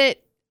story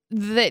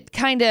that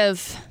kind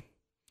of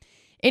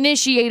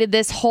initiated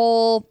this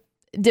whole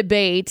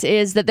debate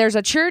is that there's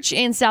a church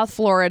in South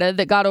Florida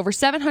that got over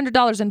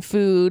 $700 in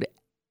food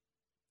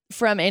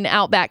from an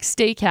Outback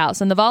Steakhouse,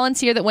 and the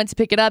volunteer that went to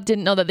pick it up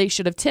didn't know that they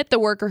should have tipped the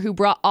worker who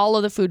brought all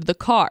of the food to the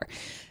car.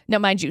 Now,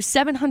 mind you,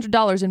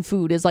 $700 in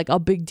food is like a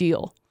big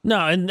deal.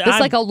 No, and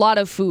it's like a lot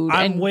of food.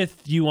 I'm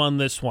with you on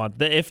this one.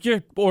 If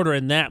you're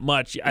ordering that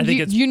much, I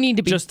think it's you need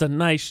to be just a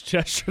nice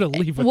gesture to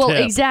leave a tip. Well,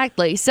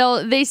 exactly.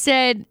 So they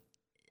said,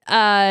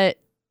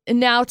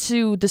 now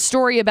to the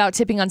story about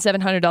tipping on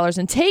 $700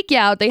 in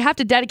takeout, they have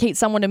to dedicate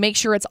someone to make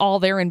sure it's all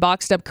there and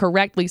boxed up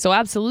correctly. So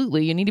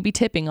absolutely, you need to be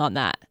tipping on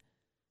that.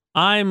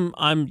 I'm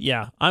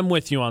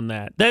with you on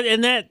that.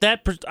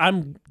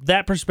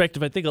 That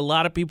perspective, I think a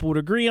lot of people would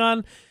agree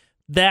on.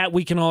 That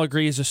we can all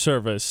agree is a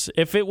service.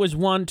 If it was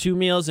 1-2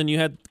 meals and you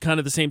had kind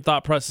of the same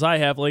thought process I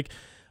have, like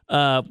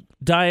Rebecca,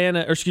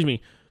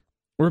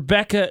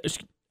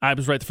 I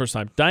was right the first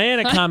time.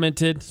 Diana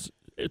commented.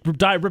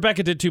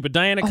 Rebecca did too, but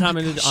Diana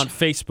commented on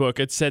Facebook.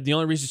 It said the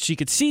only reason she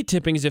could see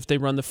tipping is if they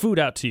run the food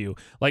out to you,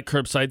 like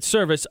curbside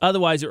service.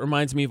 Otherwise, it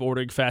reminds me of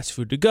ordering fast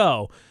food to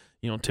go.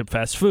 You don't tip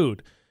fast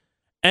food.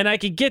 And I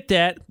could get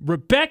that.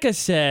 Rebecca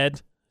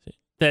said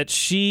that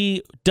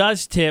she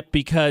does tip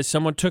because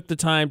someone took the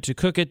time to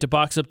cook it, to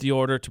box up the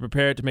order, to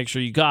prepare it, to make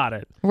sure you got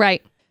it.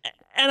 Right.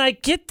 And I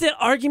get the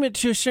argument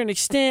to a certain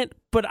extent,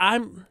 but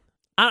I'm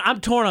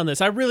torn on this.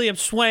 I really am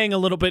swaying a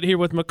little bit here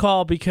with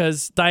McCall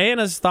because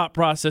Diana's thought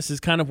process is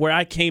kind of where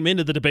I came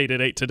into the debate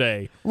at 8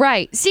 today.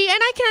 Right. See, and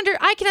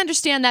I can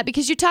understand that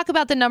because you talk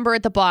about the number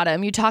at the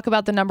bottom. You talk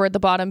about the number at the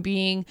bottom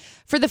being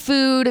for the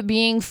food,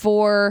 being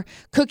for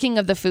cooking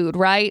of the food,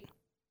 right?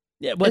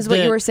 Yeah, but is what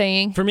you were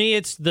saying. For me,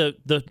 it's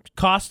the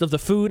cost of the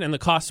food and the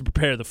cost to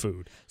prepare the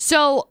food.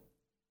 So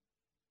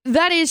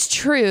that is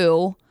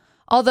true.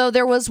 Although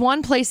there was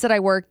one place that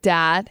I worked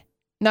at,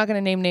 not going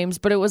to name names,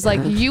 but it was like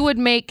you would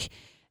make,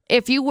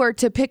 if you were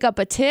to pick up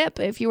the tip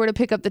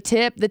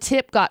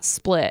got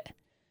split.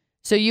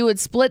 So you would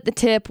split the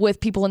tip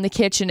with people in the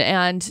kitchen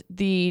and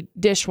the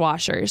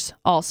dishwashers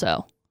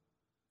also.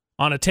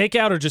 On a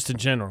takeout or just in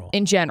general?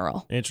 In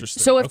general.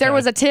 Interesting. So if there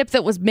was a tip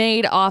that was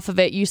made off of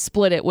it, you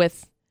split it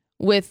with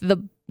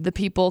the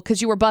people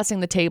because you were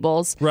bussing the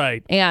tables.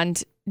 Right.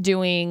 And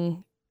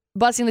doing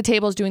bussing the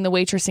tables, doing the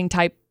waitressing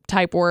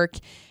type work.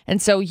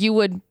 And so you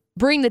would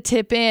bring the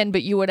tip in,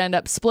 but you would end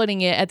up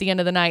splitting it at the end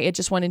of the night. It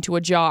just went into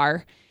a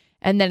jar.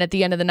 And then at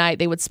the end of the night,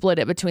 they would split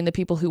it between the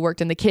people who worked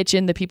in the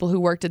kitchen, the people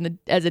who worked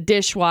as a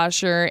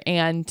dishwasher,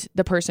 and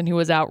the person who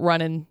was out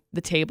running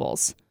the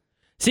tables.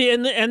 See,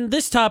 and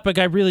this topic,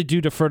 I really do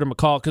defer to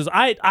McCall because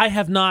I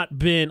have not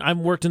been, I've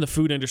worked in the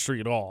food industry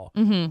at all.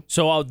 Mm-hmm.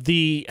 So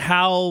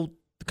how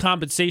the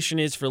compensation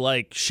is for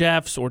like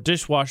chefs or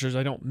dishwashers,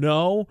 I don't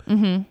know.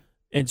 Mm-hmm.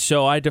 And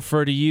so I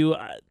defer to you.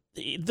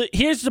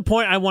 Here's the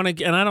point I want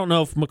to, and I don't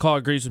know if McCall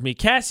agrees with me.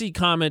 Cassie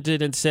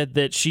commented and said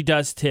that she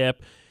does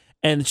tip.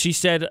 And she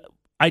said,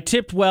 I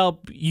tipped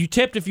well. You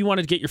tipped if you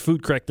wanted to get your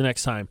food correct the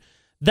next time.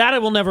 That I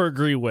will never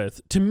agree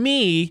with. To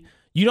me,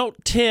 you don't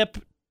tip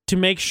to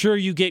make sure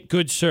you get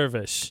good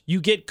service. You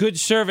get good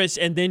service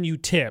and then you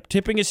tip.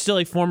 Tipping is still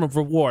a form of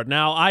reward.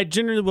 Now, I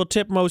generally will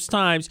tip most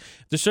times.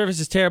 If the service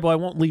is terrible, I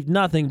won't leave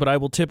nothing, but I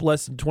will tip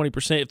less than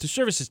 20%. If the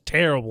service is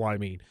terrible, I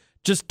mean,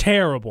 just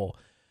terrible.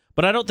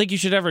 But I don't think you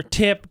should ever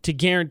tip to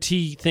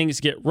guarantee things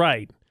get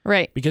right.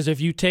 Right. Because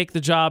if you take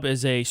the job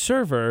as a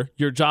server,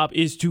 your job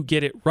is to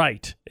get it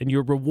right, and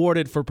you're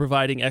rewarded for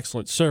providing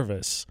excellent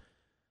service.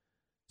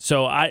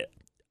 So I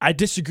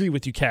disagree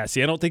with you,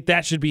 Cassie. I don't think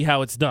that should be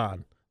how it's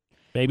done.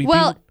 Maybe.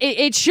 Well,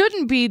 it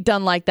shouldn't be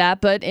done like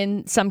that, but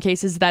in some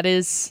cases that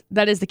is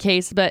the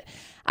case. But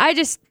I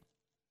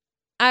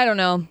don't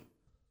know.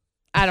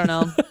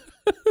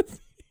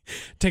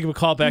 Take a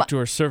call back to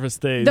her service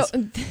days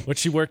when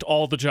she worked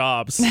all the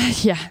jobs.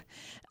 Yeah.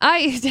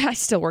 I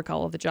still work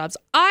all of the jobs.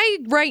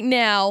 Right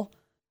now,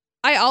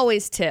 I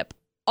always tip.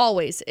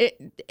 Always.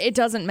 It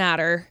doesn't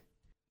matter.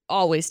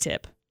 Always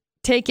tip.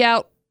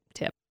 Takeout,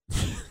 tip.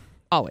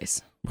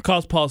 Always.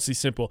 McCall's policy is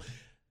simple.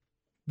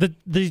 The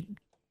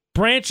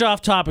branch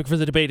off topic for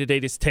the debate today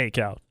is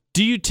takeout.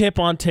 Do you tip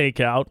on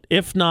takeout?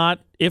 If not,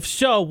 if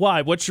so,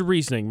 why? What's your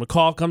reasoning?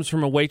 McCall comes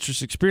from a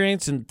waitress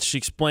experience, and she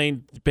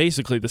explained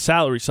basically the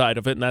salary side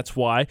of it, and that's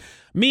why.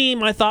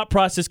 My thought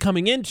process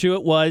coming into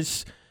it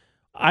was,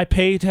 I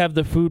pay to have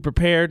the food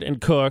prepared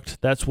and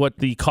cooked. That's what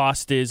the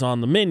cost is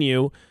on the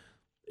menu.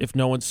 If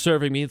no one's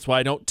serving me, that's why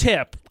I don't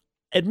tip.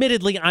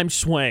 Admittedly, I'm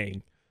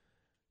swaying.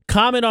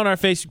 Comment on our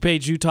Facebook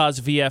page, Utah's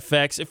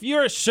VFX. If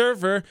you're a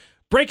server,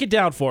 break it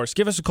down for us.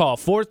 Give us a call,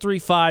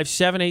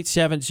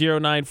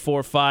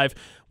 435-787-0945.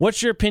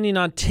 What's your opinion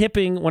on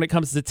tipping when it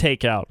comes to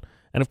takeout?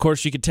 And, of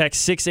course, you can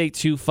text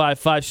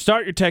 68255.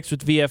 Start your text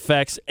with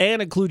VFX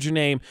and include your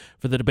name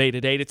for the debate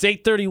at 8. It's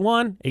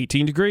 8:31,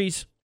 18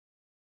 degrees.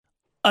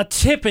 A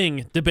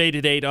tipping debate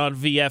at 8 on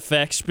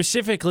VFX,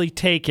 specifically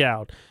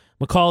takeout.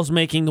 McCall's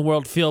making the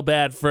world feel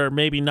bad for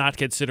maybe not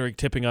considering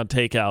tipping on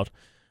takeout.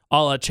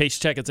 I'll Chase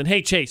Checkins. And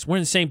hey, Chase, we're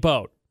in the same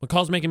boat.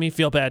 McCall's making me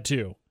feel bad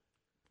too.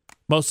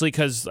 Mostly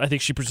because I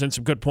think she presents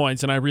some good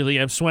points, and I really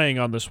am swaying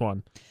on this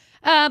one.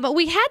 But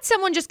we had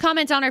someone just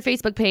comment on our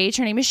Facebook page.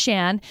 Her name is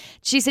Shan.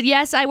 She said,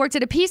 yes, I worked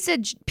at a pizza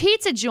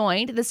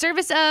joint. The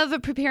service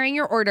of preparing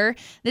your order.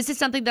 This is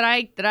something that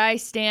I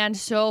stand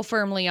so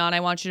firmly on.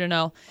 I want you to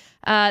know.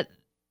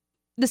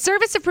 The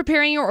service of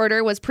preparing your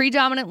order was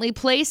predominantly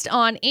placed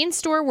on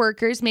in-store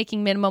workers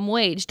making minimum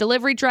wage.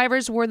 Delivery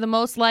drivers were the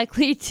most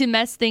likely to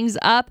mess things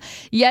up,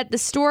 yet the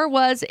store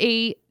was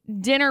a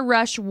dinner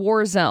rush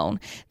war zone.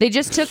 They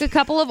just took a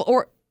couple of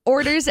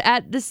orders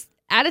at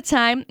a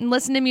time and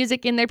listened to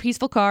music in their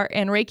peaceful car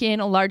and rake in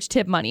a large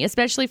tip money,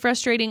 especially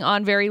frustrating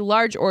on very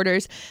large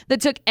orders that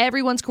took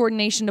everyone's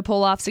coordination to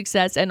pull off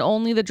success, and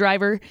only the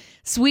driver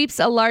sweeps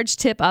a large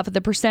tip off of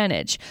the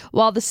percentage.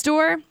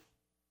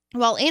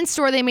 While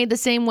in-store they made the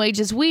same wage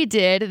as we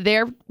did,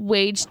 their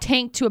wage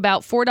tanked to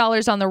about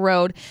 $4 on the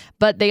road,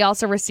 but they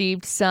also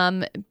received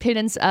some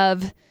pittance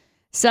of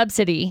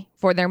subsidy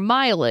for their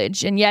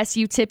mileage. And yes,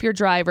 you tip your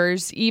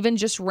drivers. Even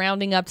just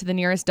rounding up to the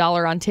nearest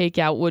dollar on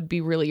takeout would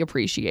be really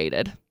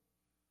appreciated.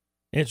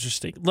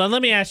 Interesting. Well,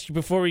 let me ask you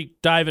before we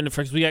dive into,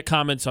 because we got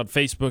comments on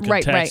Facebook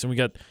and text, and we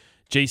got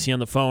JC on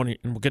the phone,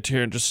 and we'll get to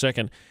here in just a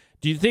second.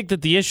 Do you think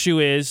that the issue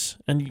is,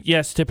 and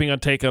yes, tipping on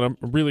takeout, I'm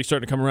really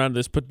starting to come around to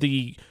this, but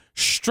the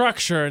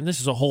structure, and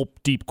this is a whole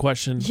deep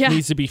question,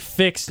 needs to be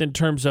fixed in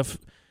terms of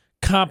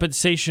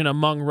compensation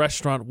among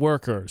restaurant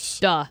workers?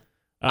 Duh.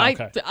 Oh,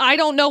 okay. I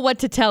don't know what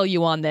to tell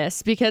you on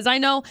this, because I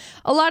know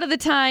a lot of the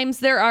times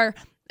there are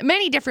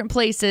many different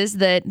places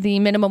that the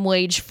minimum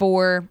wage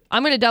for,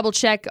 I'm going to double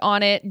check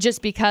on it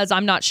just because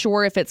I'm not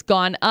sure if it's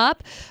gone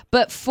up.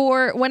 But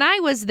for when I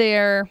was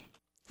there,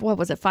 what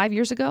was it, 5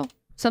 years ago?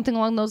 Something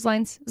along those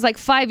lines. It was like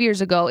 5 years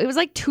ago. It was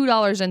like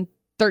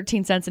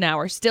 $2.13 an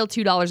hour. Still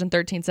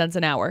 $2.13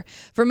 an hour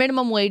for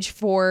minimum wage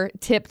for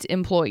tipped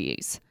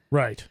employees.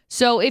 Right.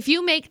 So if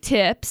you make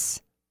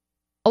tips,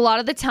 a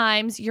lot of the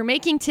times you're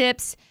making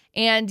tips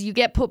and you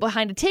get put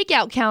behind a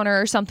takeout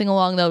counter or something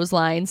along those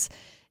lines,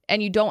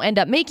 and you don't end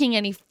up making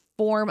any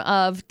form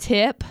of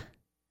tip,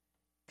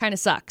 kind of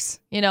sucks.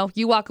 You know,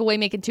 you walk away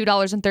making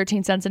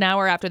 $2.13 an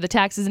hour after the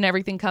taxes and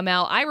everything come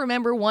out. I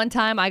remember one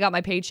time I got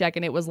my paycheck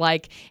and it was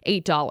like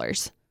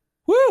 $8.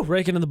 Woo!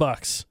 Raking in the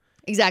bucks.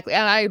 Exactly.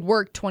 And I had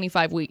worked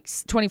 25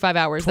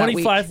 hours that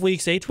week. 25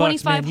 weeks, $8,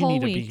 25 man. You whole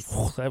need weeks.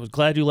 to be. I was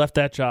glad you left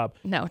that job.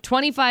 No,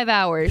 25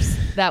 hours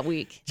that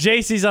week.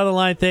 JC's on the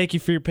line. Thank you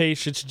for your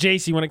patience.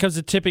 JC, when it comes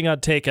to tipping on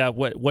takeout,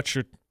 what's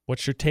your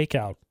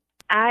takeout?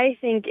 I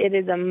think it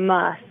is a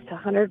must,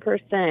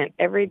 100%,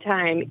 every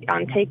time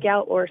on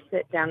takeout or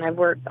sit down. I've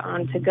worked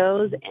on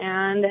to-goes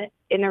and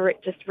in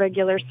just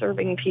regular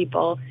serving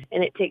people,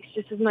 and it takes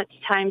just as much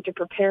time to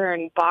prepare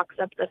and box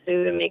up the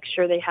food and make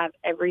sure they have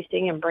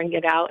everything and bring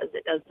it out as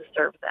it does to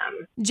serve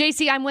them.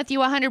 JC, I'm with you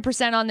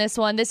 100% on this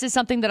one. This is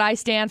something that I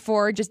stand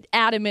for just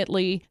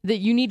adamantly, that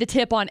you need to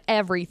tip on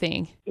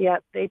everything.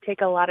 Yep, they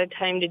take a lot of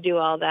time to do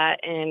all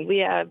that, and we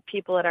have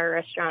people at our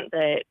restaurant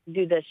that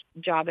do this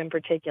job in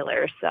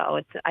particular, so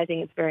I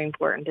think it's very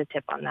important to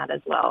tip on that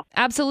as well.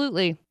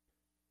 Absolutely.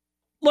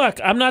 Look,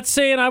 I'm not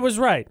saying I was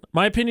right.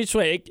 My opinion's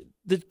way.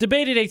 The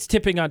debate at 8's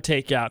tipping on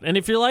takeout. And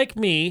if you're like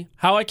me,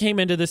 how I came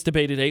into this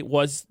debate at 8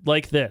 was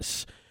like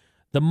this.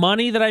 The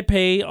money that I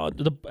pay,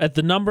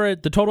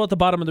 the total at the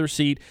bottom of the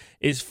receipt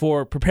is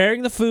for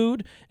preparing the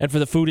food and for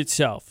the food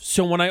itself.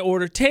 So when I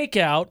order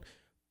takeout,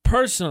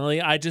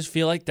 personally, I just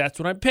feel like that's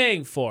what I'm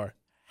paying for.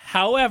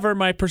 However,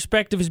 my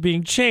perspective is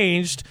being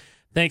changed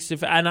thanks to,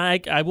 and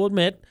I will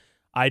admit,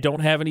 I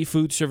don't have any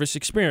food service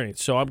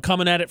experience. So I'm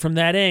coming at it from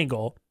that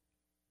angle.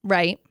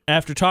 Right.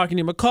 After talking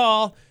to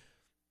McCall,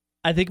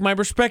 I think my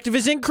perspective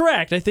is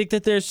incorrect. I think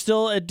that there's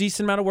still a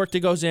decent amount of work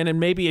that goes in, and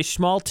maybe a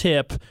small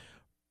tip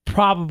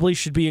probably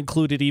should be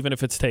included even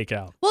if it's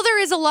takeout. Well, there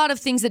is a lot of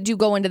things that do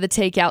go into the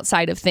takeout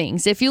side of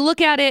things. If you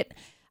look at it,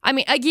 I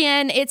mean,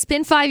 again, it's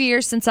been 5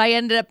 years since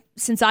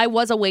I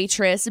was a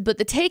waitress, but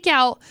the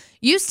takeout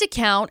used to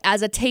count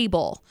as a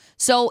table.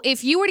 So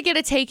if you were to get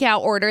a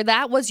takeout order,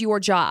 that was your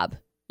job.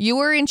 You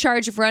were in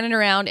charge of running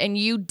around, and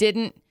you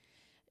didn't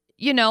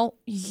get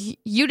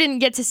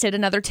to sit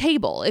another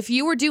table. If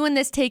you were doing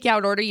this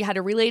takeout order, you had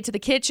to relay it to the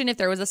kitchen. If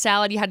there was a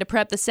salad, you had to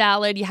prep the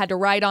salad. You had to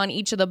write on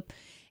each of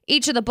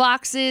the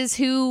boxes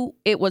who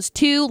it was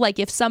to. Like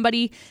if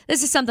somebody,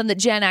 this is something that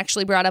Jen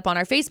actually brought up on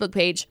our Facebook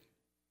page,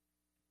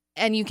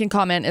 and you can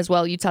comment as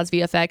well, Utah's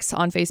VFX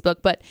on Facebook,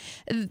 but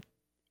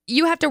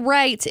you have to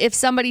write if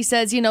somebody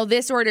says,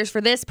 this order's for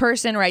this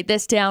person, write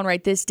this down.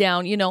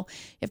 You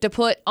have to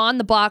put on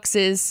the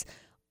boxes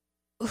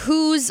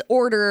whose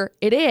order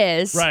it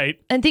is, right,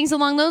 and things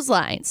along those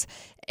lines.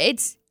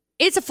 It's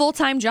a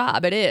full-time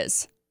job. It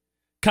is.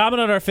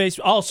 Comment on our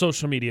all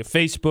social media,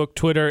 Facebook,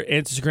 Twitter,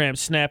 Instagram,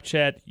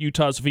 Snapchat,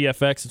 Utah's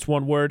VFX. It's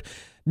one word.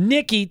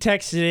 Nikki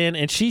texted in,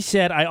 and she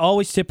said, I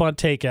always tip on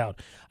takeout.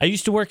 I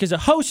used to work as a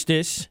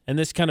hostess, and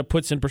this kind of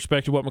puts in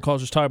perspective what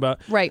McCall's just talking about,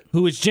 right,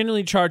 who is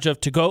generally in charge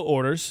of to-go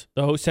orders.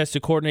 The host has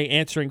to coordinate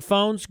answering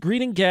phones,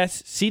 greeting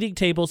guests, seating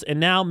tables, and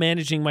now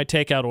managing my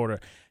takeout order.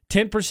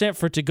 10%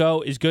 for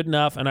to-go is good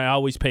enough, and I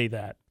always pay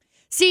that.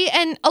 See,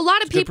 and a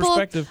lot of people,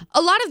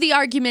 a lot of the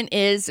argument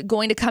is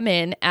going to come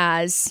in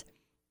as,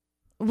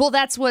 well,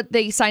 that's what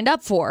they signed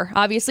up for.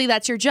 Obviously,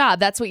 that's your job.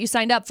 That's what you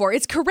signed up for.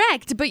 It's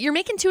correct, but you're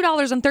making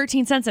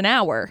 $2.13 an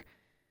hour.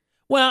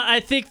 Well,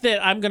 I think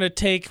that I'm going to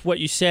take what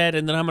you said,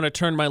 and then I'm going to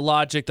turn my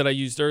logic that I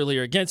used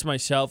earlier against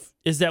myself.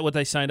 Is that what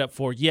they signed up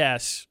for?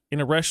 Yes.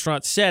 In a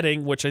restaurant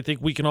setting, which I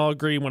think we can all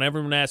agree when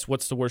everyone asks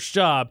what's the worst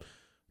job,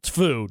 it's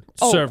food,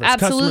 service.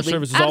 Absolutely. Customer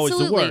service is always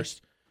the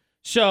worst.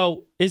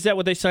 So is that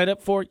what they signed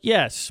up for?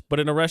 Yes. But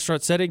in a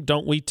restaurant setting,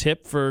 don't we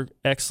tip for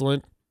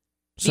excellent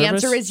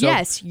service? The answer is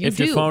yes, you do. If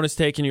your phone is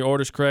taking your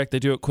orders correct, they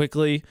do it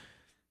quickly.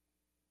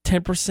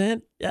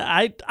 10%?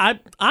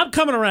 I'm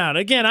coming around.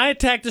 Again, I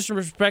attack this from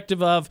the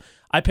perspective of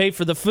I pay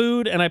for the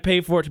food and I pay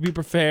for it to be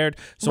prepared.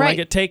 So when I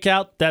get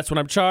takeout, that's what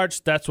I'm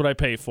charged. That's what I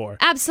pay for.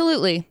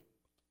 Absolutely.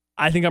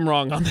 I think I'm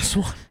wrong on this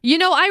one.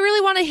 I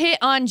really want to hit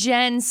on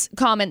Jen's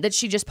comment that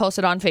she just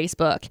posted on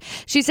Facebook.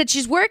 She said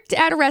she's worked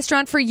at a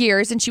restaurant for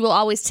years and she will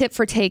always tip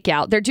for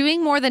takeout. They're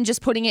doing more than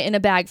just putting it in a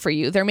bag for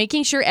you. They're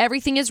making sure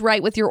everything is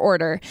right with your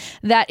order,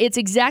 that it's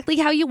exactly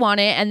how you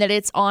want it, and that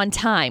it's on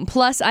time.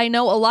 Plus, I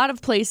know a lot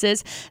of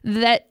places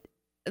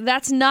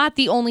that's not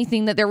the only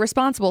thing that they're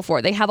responsible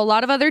for. They have a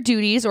lot of other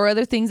duties or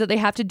other things that they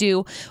have to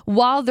do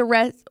while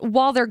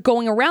they're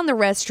going around the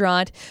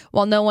restaurant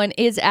while no one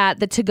is at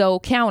the to-go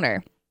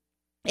counter.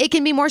 It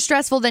can be more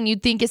stressful than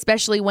you'd think,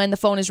 especially when the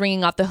phone is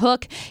ringing off the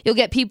hook. You'll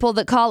get people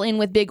that call in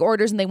with big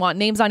orders and they want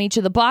names on each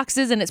of the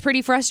boxes, and it's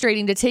pretty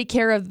frustrating to take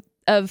care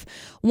of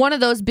one of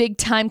those big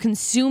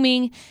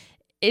time-consuming.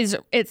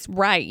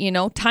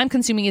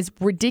 Time-consuming is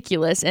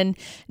ridiculous, and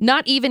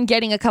not even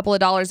getting a couple of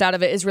dollars out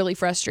of it is really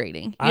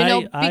frustrating.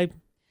 I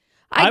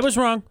was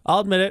wrong. I'll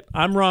admit it.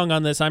 I'm wrong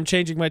on this. I'm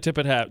changing my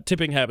tipping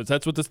habits.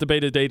 That's what this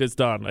debate date has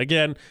done.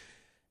 Again,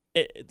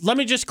 let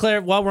me just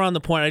clarify while we're on the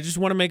point. I just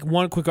want to make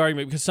one quick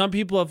argument because some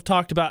people have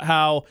talked about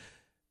how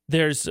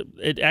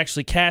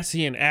actually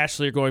Cassie and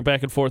Ashley are going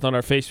back and forth on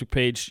our Facebook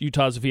page,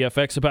 Utah's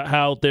VFX, about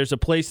how there's a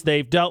place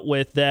they've dealt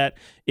with that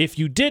if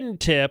you didn't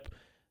tip,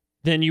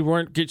 then you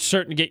weren't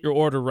certain to get your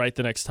order right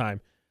the next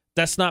time.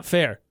 That's not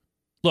fair.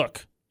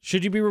 Look,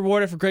 should you be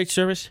rewarded for great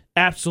service?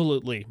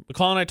 Absolutely.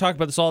 McCall and I talk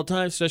about this all the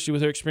time, especially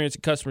with her experience in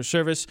customer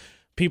service.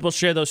 People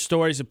share those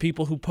stories of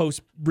people who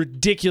post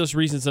ridiculous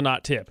reasons to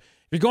not tip.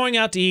 If you're going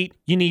out to eat,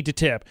 you need to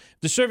tip.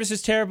 If the service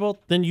is terrible,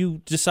 then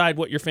you decide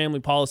what your family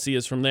policy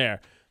is from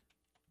there.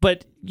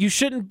 But you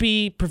shouldn't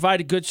be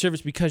provided good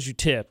service because you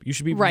tip. You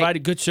should be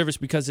provided good service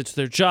because it's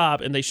their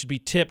job, and they should be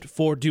tipped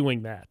for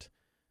doing that.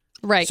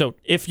 Right. So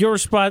if your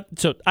response,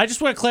 so I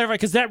just want to clarify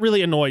because that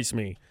really annoys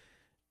me.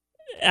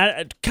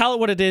 Call it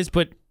what it is,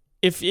 but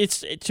if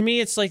it's to me,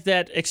 it's like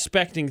that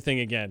expecting thing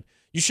again.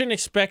 You shouldn't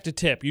expect a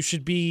tip. You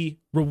should be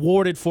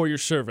rewarded for your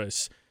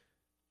service.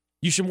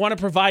 You should want to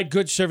provide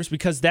good service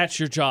because that's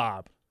your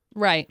job.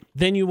 Right.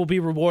 Then you will be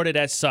rewarded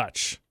as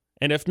such.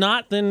 And if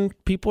not, then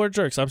people are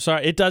jerks. I'm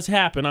sorry. It does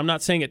happen. I'm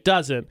not saying it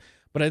doesn't.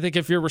 But I think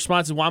if your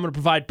response is, well, I'm going to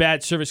provide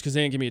bad service because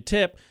they didn't give me a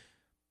tip.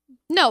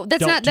 No,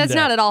 that's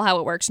not at all how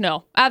it works.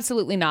 No,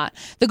 absolutely not.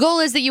 The goal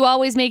is that you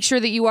always make sure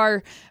that you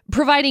are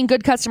providing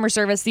good customer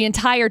service the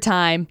entire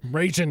time. I'm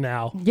raging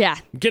now. Yeah.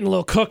 I'm getting a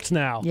little cooked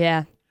now.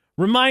 Yeah.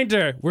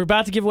 Reminder, we're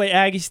about to give away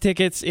Aggies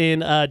tickets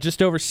in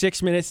just over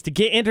 6 minutes to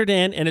get entered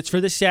in, and it's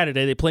for this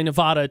Saturday. They play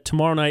Nevada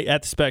tomorrow night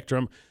at the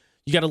Spectrum.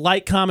 You got to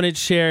like, comment, and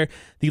share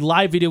the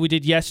live video we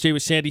did yesterday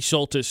with Sandy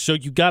Schultes. So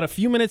you got a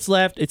few minutes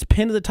left. It's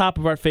pinned to the top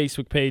of our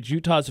Facebook page,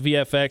 Utah's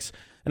VFX.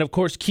 And, of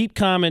course, keep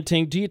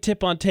commenting. Do you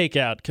tip on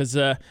takeout? Because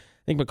I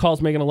think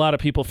McCall's making a lot of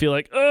people feel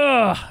like,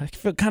 I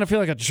kind of feel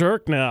like a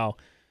jerk now.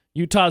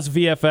 Utah's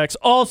VFX.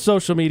 All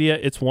social media,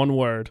 it's one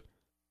word.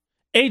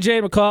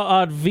 AJ McCall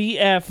on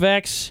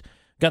VFX.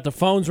 Got the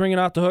phones ringing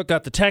off the hook.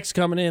 Got the text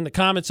coming in. The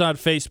comments on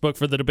Facebook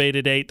for the debate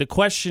at 8. The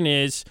question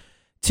is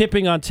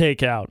tipping on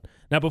takeout.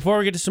 Now, before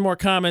we get to some more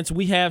comments,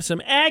 we have some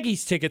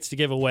Aggies tickets to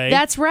give away.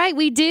 That's right,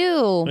 we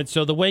do. And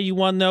so the way you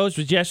won those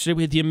was yesterday.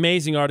 We had the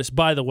amazing artist,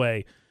 by the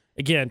way.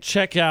 Again,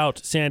 check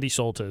out Sandy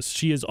Schultes.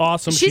 She is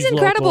awesome. She's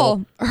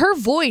incredible. Local. Her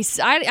voice,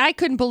 I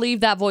couldn't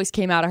believe that voice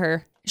came out of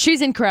her.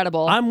 She's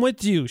incredible. I'm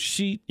with you.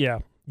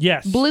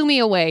 Yes. Blew me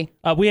away.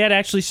 We had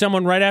actually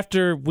someone right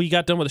after we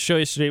got done with the show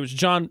yesterday. It was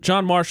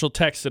John Marshall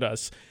texted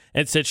us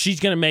and said she's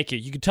going to make it.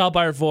 You can tell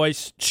by her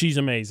voice. She's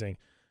amazing.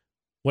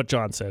 What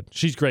John said.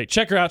 She's great.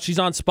 Check her out. She's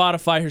on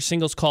Spotify. Her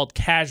single's called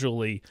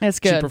Casually.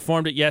 That's good. She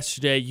performed it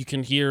yesterday. You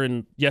can hear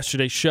in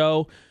yesterday's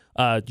show,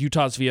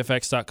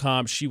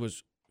 utahsvfx.com. She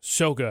was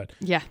so good.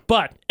 Yeah.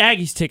 But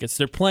Aggies tickets.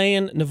 They're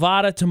playing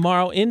Nevada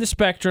tomorrow in the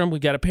Spectrum.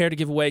 We've got a pair to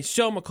give away.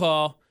 So,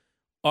 McCall,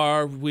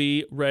 are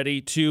we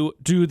ready to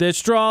do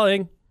this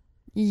drawing?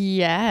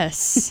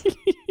 Yes.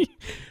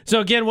 So,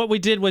 again, what we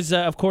did was,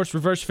 of course,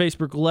 reverse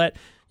Facebook roulette.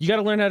 You got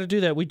to learn how to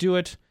do that. We do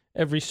it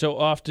every so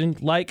often.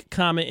 Like,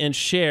 comment, and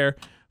share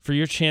for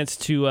your chance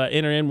to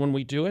enter in when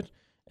we do it.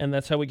 And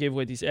that's how we gave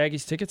away these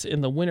Aggies tickets.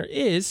 And the winner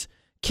is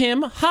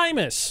Kim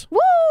Hymas.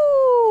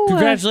 Woo!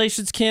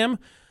 Congratulations, Kim.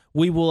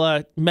 We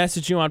will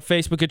message you on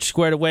Facebook, get you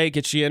squared away,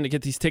 get you in to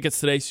get these tickets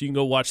today so you can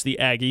go watch the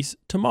Aggies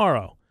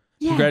tomorrow.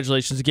 Yeah.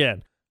 Congratulations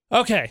again.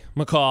 Okay,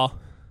 McCall,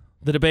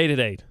 the debate at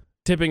 8,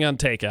 tipping on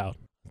takeout.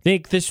 I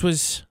think this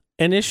was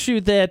an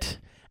issue that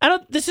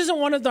this isn't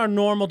one of our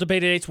normal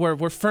debate at 8s where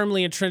we're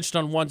firmly entrenched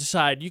on one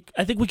side.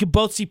 I think we could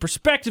both see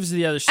perspectives of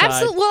the other side.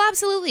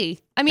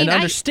 Absolutely. I mean, and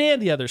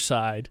understand the other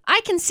side.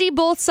 I can see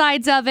both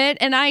sides of it,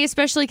 and I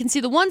especially can see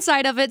the one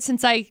side of it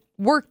since I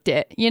worked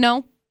it, you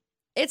know?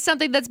 It's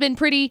something that's been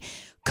pretty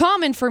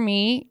common for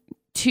me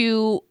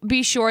to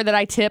be sure that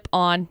I tip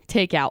on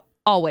takeout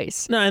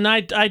always. No, and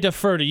I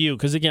defer to you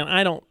because again,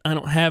 I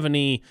don't have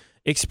any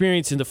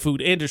experience in the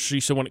food industry,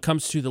 so when it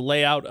comes to the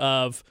layout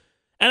of,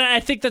 and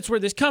I think that's where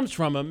this comes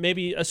from,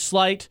 maybe a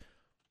slight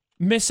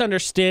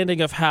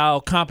misunderstanding of how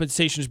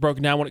compensation is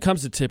broken down when it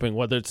comes to tipping,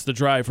 whether it's the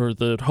driver,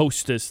 the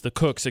hostess, the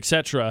cooks,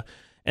 etc.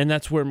 And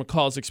that's where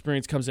McCall's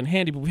experience comes in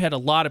handy. But we had a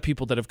lot of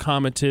people that have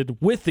commented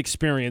with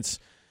experience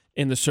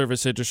in the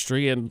service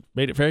industry and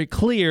made it very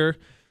clear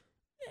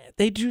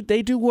they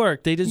do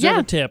work. They deserve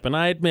a tip. And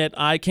I admit,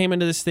 I came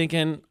into this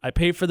thinking I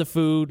pay for the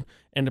food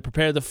and to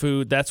prepare the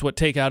food, that's what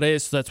takeout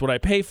is, so that's what I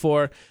pay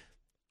for.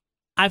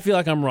 I feel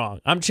like I'm wrong.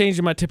 I'm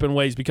changing my tipping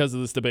ways because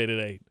of this debate at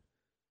 8.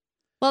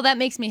 Well, that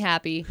makes me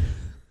happy.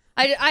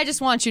 I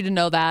just want you to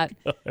know that.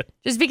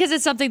 Just because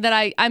it's something that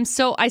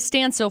I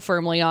stand so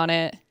firmly on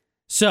it.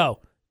 So,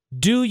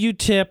 do you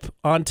tip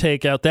on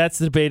takeout? That's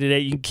the debate at 8.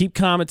 You can keep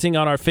commenting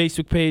on our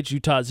Facebook page,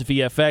 Utah's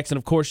VFX. And,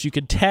 of course, you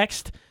can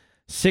text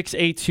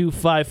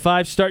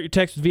 68255. Start your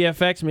text with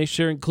VFX. Make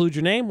sure to include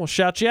your name. We'll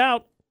shout you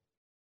out.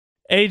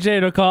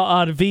 AJ McCall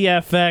on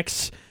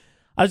VFX.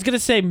 I was going to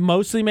say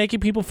mostly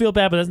making people feel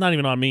bad, but that's not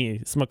even on me.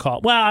 It's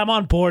McCall. Well, I'm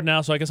on board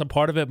now, so I guess I'm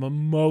part of it, but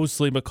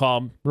mostly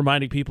McCall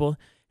reminding people,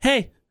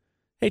 hey,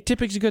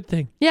 tipping's a good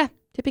thing. Yeah,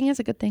 tipping is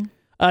a good thing.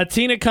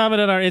 Tina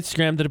commented on our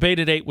Instagram, the debate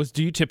at 8 was,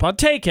 do you tip on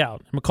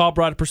takeout? McCall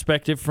brought a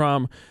perspective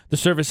from the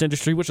service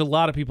industry, which a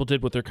lot of people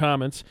did with their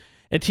comments.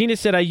 And Tina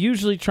said, I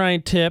usually try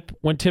and tip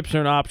when tips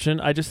are an option.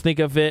 I just think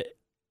of it,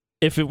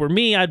 if it were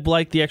me, I'd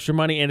like the extra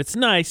money, and it's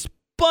nice,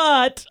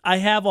 but I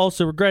have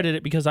also regretted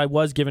it because I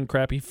was given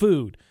crappy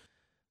food.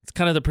 It's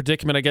kind of the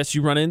predicament I guess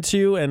you run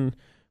into, and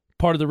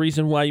part of the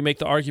reason why you make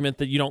the argument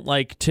that you don't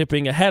like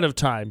tipping ahead of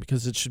time,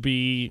 because it should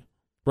be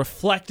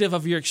reflective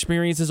of your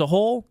experience as a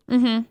whole.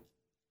 Mm-hmm.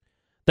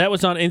 That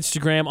was on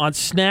Instagram. On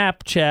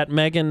Snapchat,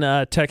 Megan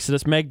texted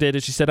us. Meg did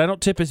it. She said, I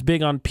don't tip as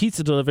big on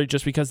pizza delivery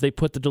just because they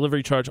put the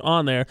delivery charge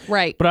on there.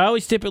 Right. But I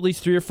always tip at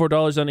least $3 or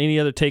 $4 on any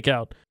other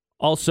takeout.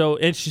 Also,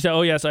 and she said,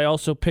 oh, yes, I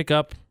also pick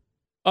up.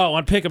 Oh,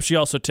 on pickup, she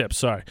also tips.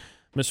 Sorry.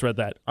 Misread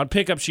that. On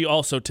pickup, she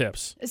also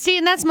tips. See,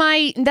 and that's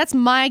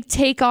my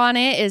take on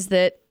it is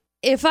that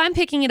if I'm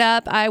picking it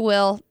up, I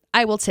will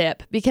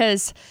tip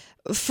because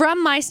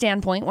from my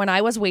standpoint, when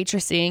I was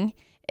waitressing,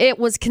 it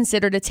was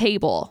considered a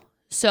table.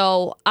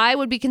 So I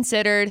would be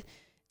considered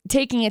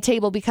taking a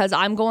table because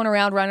I'm going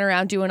around, running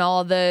around, doing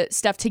all the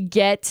stuff to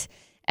get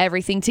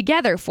everything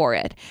together for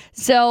it.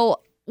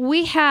 So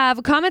we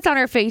have comments on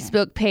our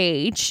Facebook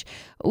page.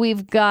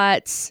 We've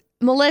got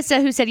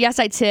Melissa who said, yes,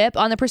 I tip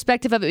on the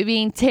perspective of it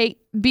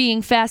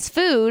being fast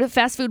food.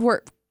 Fast food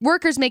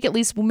workers make at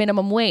least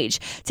minimum wage.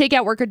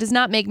 Takeout worker does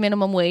not make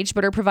minimum wage,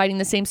 but are providing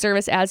the same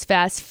service as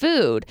fast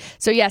food.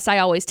 So yes, I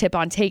always tip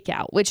on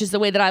takeout, which is the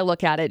way that I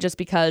look at it just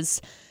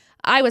because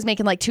I was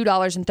making like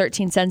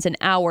 $2.13 an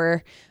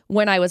hour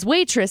when I was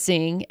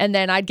waitressing, and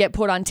then I'd get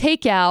put on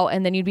takeout,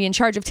 and then you'd be in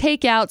charge of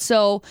takeout.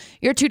 So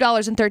your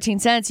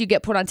 $2.13, you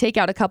get put on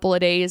takeout a couple of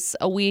days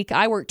a week.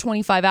 I worked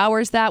 25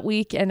 hours that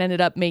week and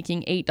ended up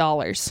making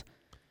 $8,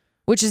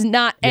 which is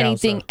not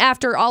anything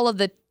after all of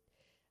the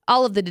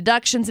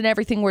deductions and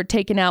everything were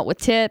taken out with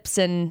tips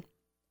and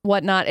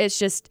whatnot. It's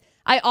just,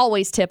 I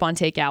always tip on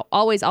takeout.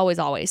 Always, always,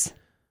 always.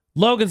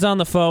 Logan's on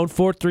the phone,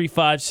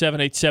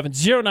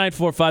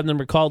 435-787-0945,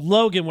 number called.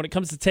 Logan, when it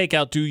comes to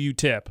takeout, do you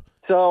tip?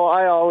 So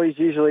I always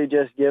usually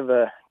just give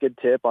a good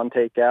tip on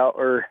takeout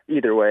or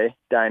either way,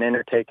 dine-in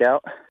or takeout.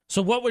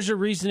 So what was your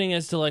reasoning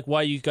as to like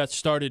why you got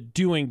started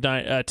doing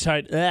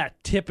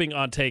tipping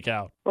on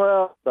takeout?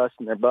 Well,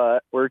 busting their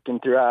butt,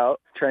 working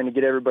throughout, trying to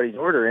get everybody's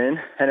order in.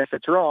 And if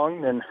it's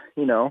wrong, then,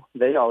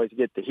 they always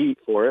get the heat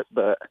for it.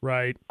 But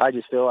right. I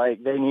just feel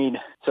like they need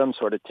some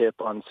sort of tip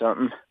on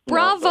something.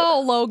 Bravo,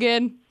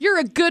 Logan. You're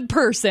a good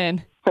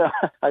person. I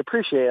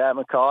appreciate that,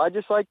 McCall. I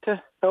just like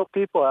to help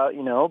people out,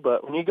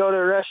 but when you go to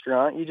a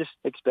restaurant, you just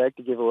expect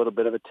to give a little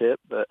bit of a tip.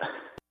 But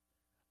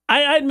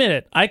I admit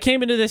it. I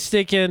came into this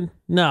thinking,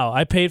 no,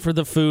 I paid for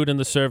the food and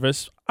the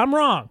service. I'm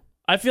wrong.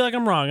 I feel like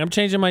I'm wrong. I'm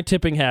changing my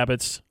tipping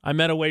habits. I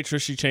met a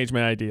waitress. She changed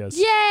my ideas.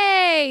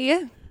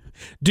 Yay!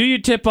 Do you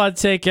tip on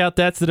takeout?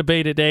 That's the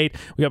debate at 8.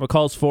 We got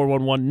McCall's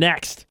 411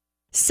 next.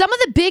 Some of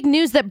the big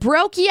news that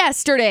broke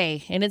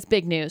yesterday, and it's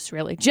big news,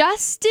 really.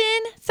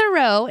 Justin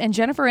Theroux and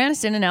Jennifer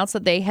Aniston announced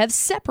that they have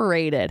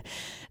separated.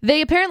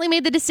 They apparently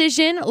made the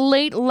decision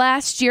late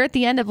last year, at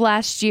the end of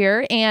last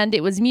year, and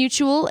it was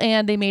mutual,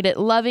 and they made it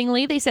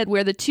lovingly. They said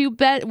we're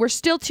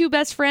still two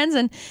best friends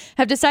and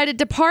have decided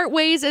to part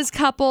ways as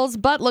couples,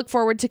 but look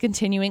forward to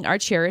continuing our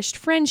cherished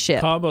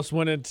friendship. Almost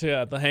went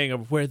into the hang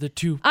of we're the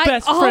two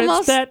best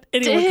friends that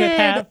anyone could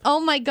have. Oh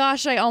my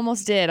gosh, I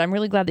almost did. I'm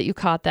really glad that you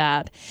caught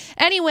that.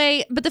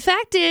 Anyway, but the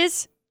fact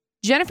is,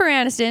 Jennifer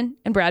Aniston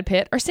and Brad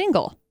Pitt are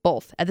single,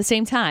 both at the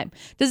same time.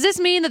 Does this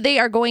mean that they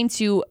are going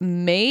to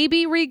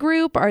maybe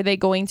regroup? Are they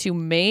going to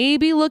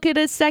maybe look at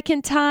a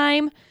second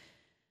time?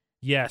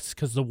 Yes,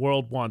 because the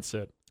world wants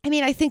it. I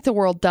mean, I think the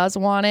world does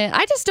want it.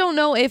 I just don't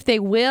know if they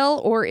will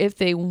or if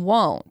they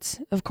won't.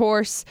 Of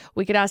course,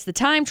 we could ask the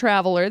time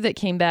traveler that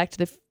came back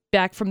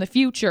from the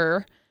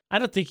future. I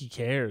don't think he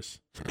cares.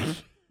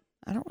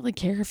 I don't really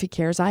care if he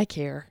cares. I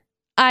care.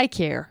 I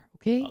care.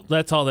 Okay.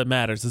 That's all that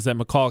matters is that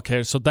McCall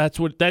cares. So that's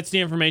the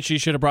information you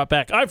should have brought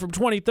back. I'm from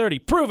 2030.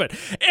 Prove it.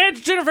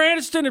 And Jennifer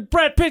Aniston and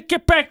Brad Pitt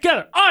get back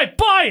together. I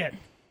buy it.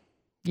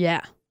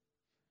 Yeah.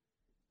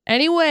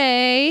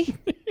 Anyway,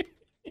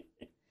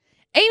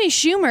 Amy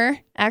Schumer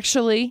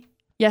actually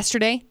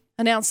yesterday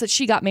announced that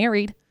she got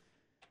married.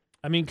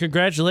 I mean,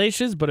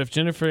 congratulations. But if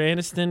Jennifer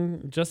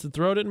Aniston and Justin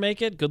Theroux didn't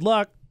make it, good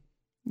luck.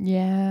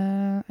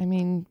 Yeah, I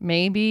mean,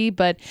 maybe,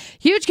 but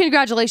huge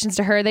congratulations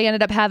to her. They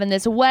ended up having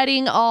this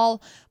wedding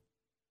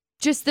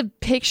just the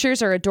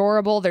pictures are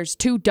adorable. There's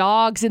 2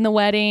 dogs in the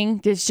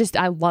wedding. It's just,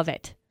 I love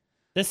it.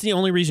 That's the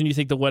only reason you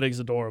think the wedding's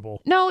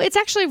adorable. No, it's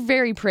actually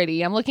very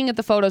pretty. I'm looking at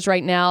the photos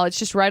right now. It's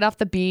just right off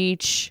the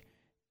beach.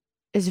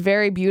 It's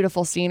very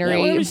beautiful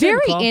scenery. Yeah,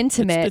 very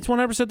intimate. It's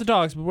 100% the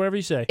dogs, but whatever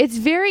you say. It's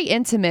very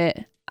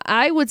intimate.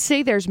 I would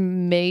say there's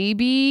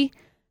maybe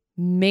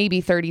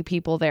 30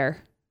 people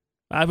there.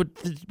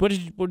 What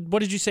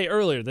did you say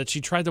earlier? That she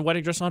tried the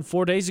wedding dress on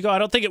 4 days ago? I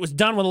don't think it was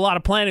done with a lot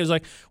of planning. It was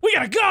like, we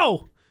gotta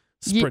go!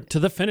 Sprint to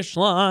the finish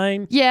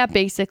line. Yeah,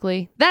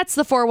 basically. That's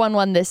the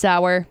 411 this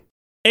hour.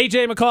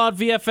 AJ McCall at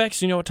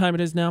VFX. You know what time it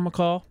is now,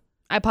 McCall?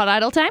 iPod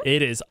Idle time?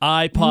 It is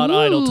iPod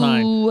Idle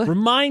time.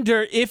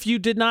 Reminder, if you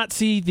did not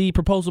see the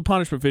proposal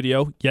punishment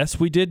video, yes,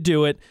 we did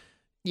do it.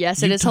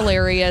 Yes, it is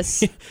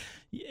hilarious.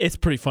 It's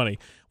pretty funny.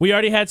 We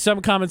already had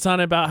some comments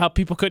on it about how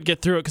people couldn't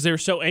get through it because they were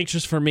so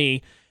anxious for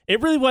me. It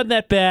really wasn't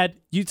that bad.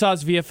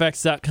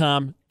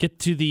 UtahsVFX.com. Get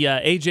to the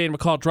AJ and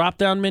McCall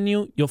drop-down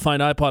menu. You'll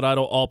find iPod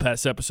Idol all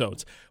past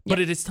episodes. But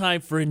it is time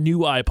for a new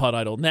iPod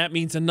Idol. And that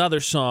means another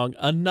song,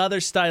 another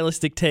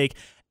stylistic take,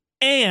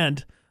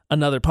 and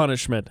another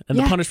punishment. And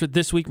the punishment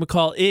this week,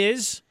 McCall,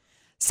 is...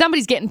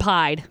 Somebody's getting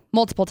pied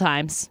multiple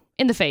times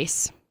in the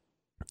face.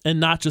 and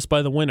not just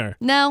by the winner.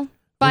 No,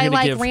 by gonna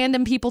like give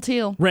random people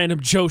too. Random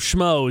Joe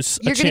Schmoes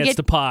You're a gonna chance get-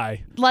 to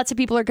pie. Lots of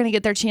people are going to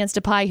get their chance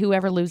to pie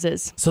whoever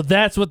loses. So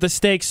that's what the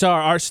stakes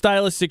are. Our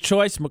stylistic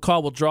choice,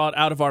 McCall will draw it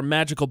out of our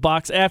magical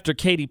box after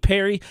Katy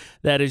Perry.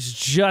 That is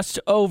just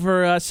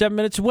over 7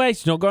 minutes away,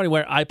 so don't go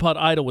anywhere. iPod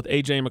Idol with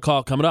AJ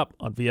McCall coming up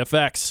on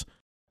VFX.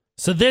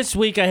 So this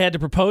week I had to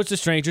propose to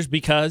strangers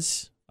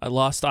because I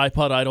lost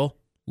iPod Idol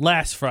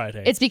last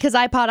Friday. It's because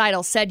iPod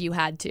Idol said you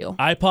had to.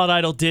 iPod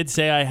Idol did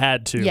say I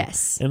had to.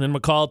 Yes. And then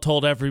McCall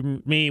told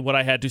me what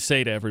I had to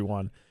say to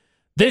everyone.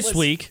 This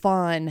week,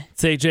 Fun.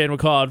 it's AJ and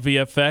McCall at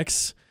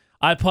VFX.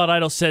 iPod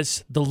Idol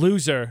says the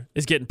loser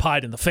is getting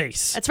pied in the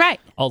face. That's right.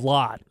 A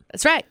lot.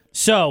 That's right.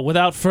 So,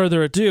 without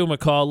further ado,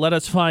 McCall, let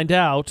us find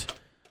out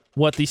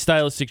what the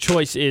stylistic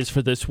choice is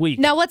for this week.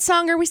 Now, what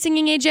song are we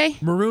singing,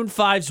 AJ? Maroon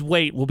 5's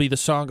Wait will be the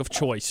song of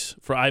choice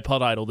for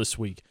iPod Idol this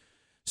week.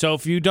 So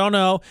if you don't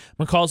know,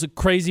 McCall's a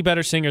crazy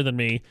better singer than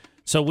me.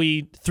 So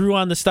we threw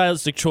on the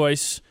stylistic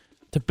choice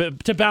to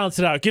balance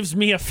it out. It gives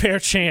me a fair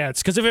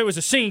chance. Because if it was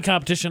a singing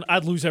competition,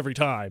 I'd lose every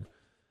time.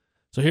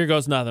 So here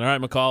goes nothing. All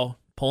right, McCall,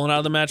 pulling out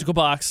of the magical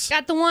box.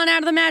 Got the one out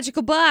of the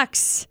magical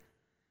box.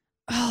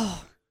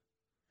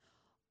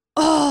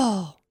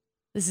 Oh,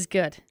 this is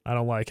good. I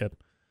don't like it.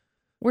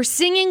 We're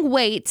singing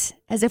Wait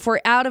as if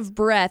we're out of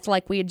breath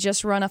like we had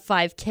just run a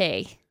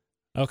 5K.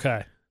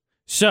 Okay.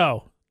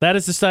 So that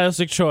is the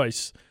stylistic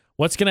choice.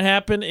 What's going to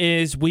happen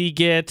is we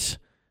get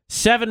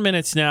 7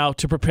 minutes now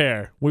to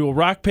prepare. We will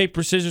rock,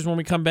 paper, scissors when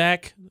we come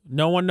back.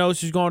 No one knows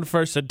who's going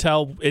first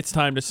until it's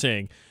time to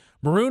sing.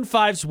 Maroon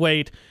 5's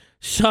Wait,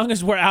 sung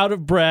as we're out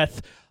of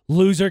breath,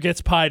 loser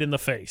gets pied in the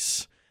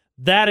face.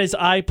 That is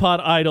iPod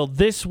Idol.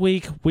 This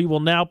week, we will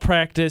now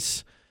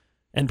practice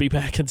and be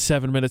back in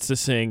 7 minutes to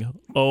sing.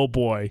 Oh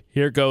boy,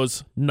 here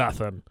goes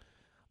nothing.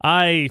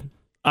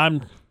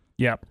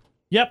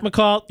 Yep,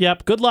 McCall,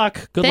 yep, good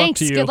luck. Good luck Thanks.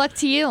 to you. Good luck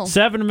to you.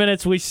 7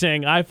 minutes we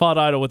sing iPod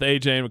Idol with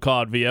AJ and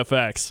McCall at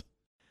VFX.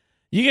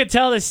 You can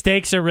tell the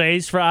stakes are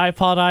raised for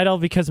iPod Idol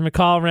because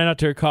McCall ran out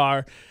to her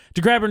car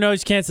to grab her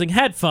noise-canceling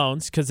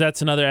headphones, because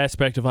that's another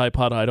aspect of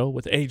iPod Idol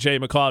with AJ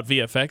McCall at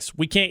VFX.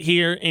 We can't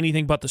hear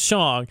anything but the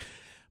song,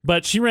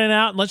 but she ran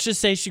out, and let's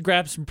just say she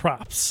grabbed some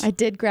props. I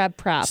did grab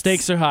props.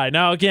 Stakes are high.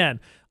 Now, again,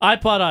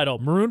 iPod Idol,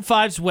 Maroon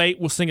 5's Wait.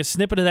 We'll sing a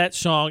snippet of that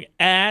song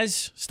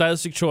as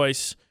stylistic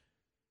choice.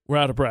 We're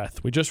out of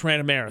breath. We just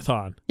ran a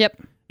marathon.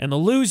 Yep. And the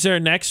loser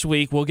next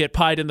week will get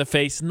pied in the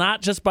face,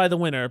 not just by the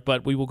winner,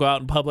 but we will go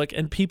out in public,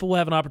 and people will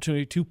have an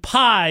opportunity to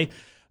pie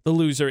the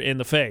loser in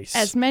the face.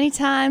 As many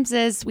times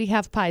as we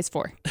have pies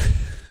for.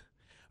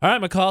 All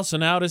right, McCall, so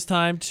now it is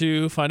time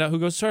to find out who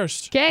goes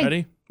first. Okay.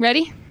 Ready?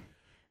 Ready?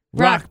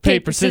 Rock,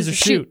 paper, scissors,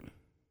 shoot.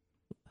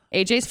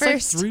 AJ's It's like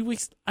first, 3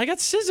 weeks. I got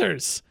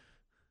scissors.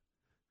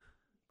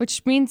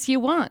 which means you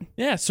won.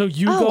 Yeah, so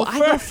you go first. I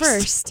go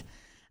first.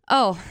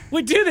 Oh,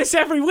 We do this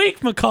every week,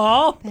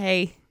 McCall.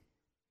 hey.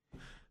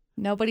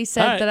 Nobody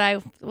said All right. that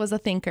I was a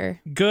thinker.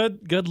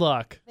 Good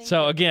luck.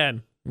 So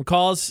again,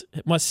 McCall's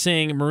must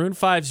sing Maroon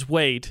 5's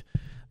Wait.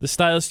 The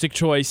stylistic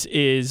choice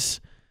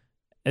is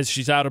as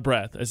she's out of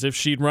breath, as if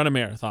she'd run a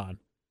marathon.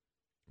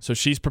 So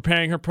she's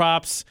preparing her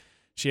props.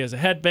 She has a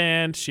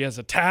headband. She has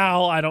a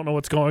towel. I don't know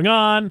what's going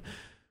on.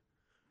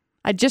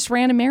 I just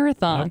ran a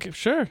marathon. Okay,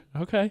 sure.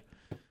 Okay.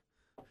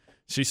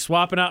 She's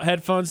swapping out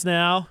headphones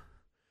now,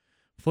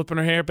 flipping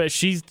her hair, but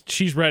she's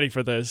ready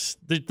for this.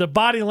 The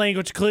body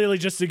language clearly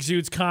just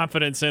exudes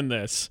confidence in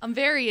this. I'm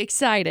very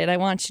excited. I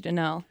want you to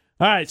know.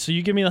 All right, so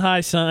you give me the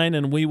high sign,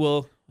 and we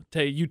will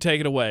take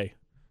it away.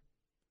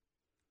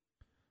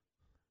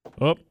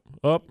 Up.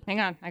 Hang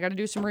on. I got to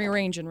do some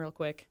rearranging real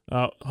quick.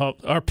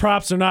 Our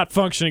props are not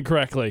functioning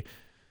correctly.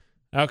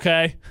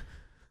 Okay.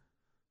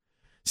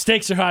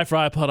 Stakes are high for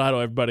iPod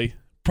Idol, everybody.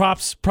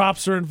 Props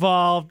are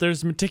involved.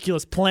 There's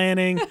meticulous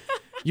planning.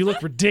 You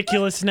look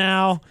ridiculous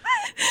now.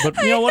 But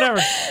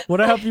whatever. Would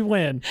I help you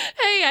win?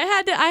 Hey,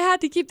 I had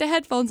to keep the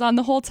headphones on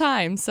the whole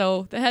time,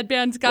 so the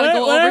headband's got to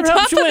go Whatever over top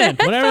helps you of win.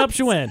 the Whatever helps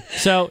you headphones. win.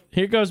 So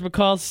here goes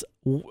McCall's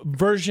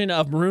version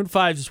of Maroon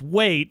 5's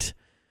Wait,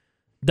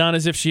 done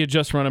as if she had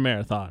just run a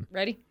marathon.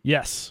 Ready?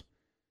 Yes.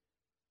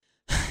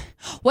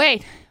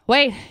 Wait.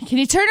 Can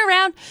you turn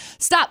around?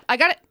 Stop. I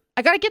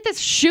gotta get this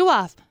shoe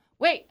off.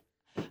 Wait.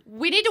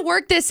 We need to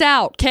work this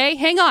out, okay?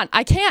 Hang on.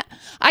 I can't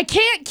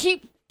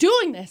keep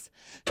doing this.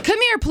 Come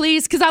here,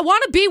 please, because I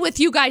want to be with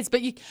you guys,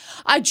 but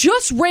I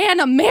just ran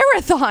a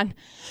marathon.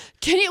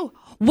 Can you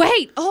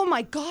wait? Oh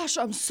my gosh,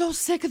 I'm so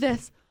sick of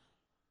this.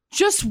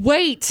 Just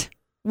wait.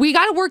 We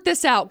got to work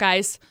this out,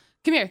 guys.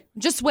 Come here.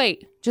 Just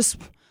wait.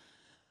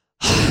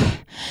 I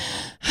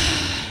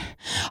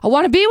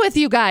want to be with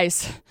you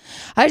guys.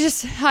 I'm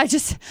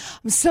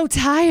so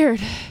tired.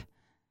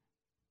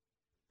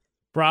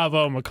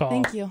 Bravo, McCall.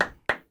 Thank you.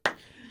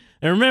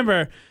 And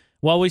remember,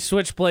 while we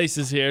switch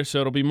places here, so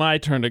it'll be my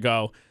turn to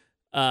go,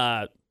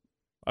 our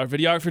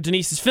videographer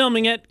Denise is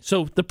filming it.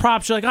 So the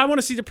props, you're like, I want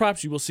to see the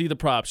props. You will see the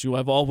props. You will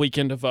have all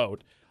weekend to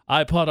vote.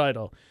 iPod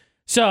Idol.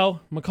 So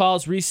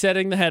McCall's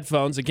resetting the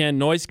headphones. Again,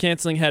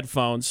 noise-canceling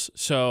headphones.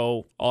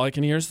 So all I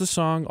can hear is the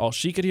song. All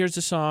she could hear is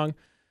the song.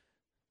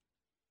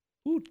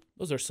 Ooh,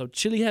 those are so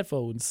chilly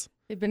headphones.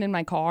 They've been in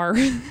my car.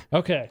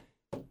 Okay.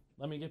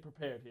 Let me get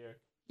prepared here.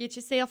 Get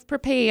yourself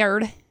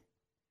prepared.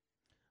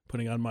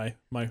 Putting on my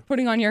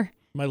Putting on your...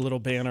 my little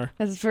banner.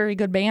 That's a very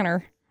good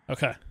banner.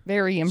 Okay.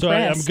 Very So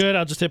impressed. I'm good.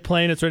 I'll just hit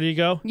play and it's ready to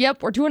go.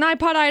 Yep, we're doing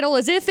iPod Idol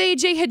as if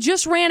AJ had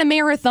just ran a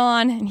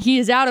marathon and he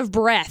is out of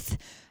breath.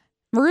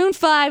 Maroon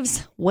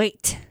 5's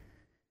Wait.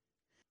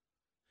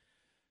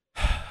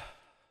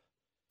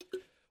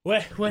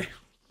 Wait.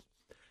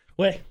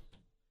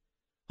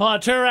 Hold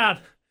on, turn around.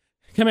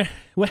 Come here.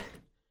 Wait.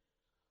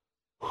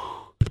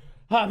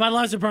 My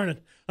lungs are burning.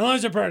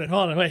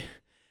 Hold on, wait.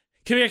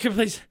 Come here,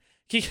 please.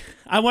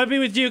 I want to be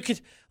with you.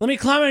 Let me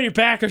climb on your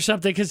back or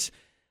something, because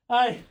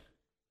I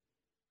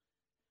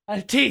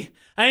need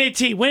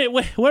tea. Wait,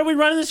 what are we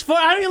running this for?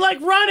 I don't even like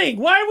running.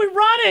 Why are we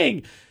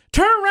running?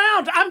 Turn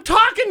around. I'm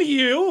talking to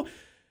you.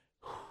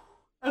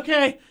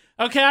 Okay,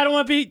 I don't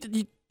want to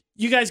be...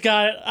 You guys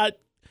got it.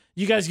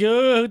 You guys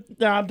go.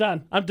 No, I'm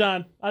done. I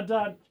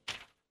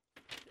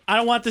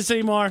don't want this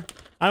anymore.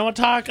 I don't want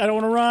to talk. I don't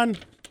want to run.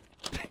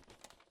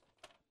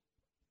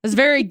 That's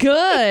very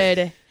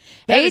good.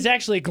 That is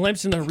actually a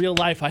glimpse into real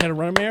life. I had to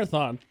run a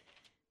marathon.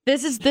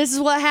 This is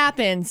what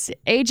happens.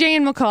 AJ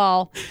and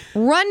McCall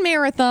run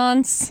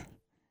marathons.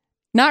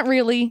 Not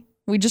really.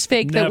 We just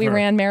faked that we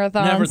ran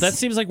marathons. Never. That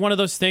seems like one of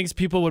those things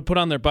people would put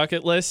on their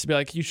bucket list. Be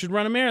like, you should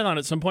run a marathon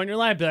at some point in your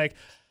life. Be like,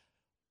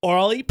 or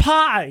I'll eat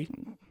pie.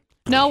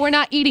 No, we're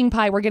not eating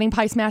pie. We're getting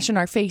pie smashed in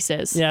our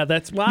faces. Yeah,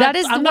 that's why.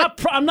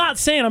 I'm not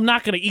saying I'm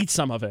not going to eat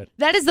some of it.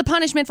 That is the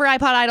punishment for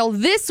iPod Idol.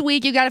 This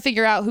week, you got to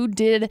figure out who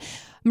did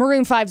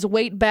Maroon 5's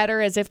Wait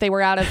better, as if they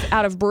were out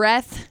of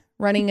breath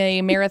running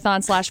a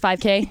marathon /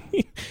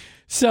 5K.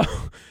 So,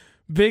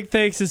 big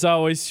thanks as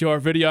always to our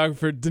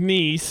videographer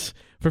Denise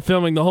for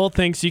filming the whole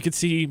thing, so you could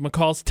see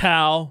McCall's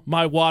towel,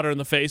 my water in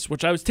the face,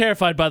 which I was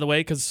terrified, by the way,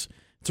 because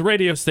it's a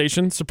radio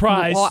station.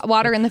 Surprise!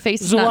 Water in the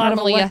face. There's a lot of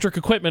electric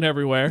equipment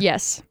everywhere.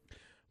 Yes.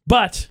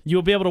 But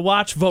you'll be able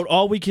to vote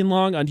all weekend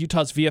long on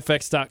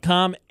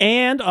utahsvfx.com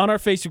and on our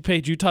Facebook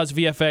page, Utah's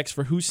VFX,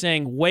 for who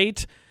sang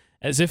Wait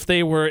as if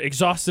they were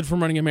exhausted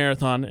from running a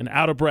marathon and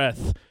out of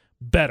breath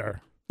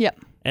better. Yep.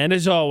 And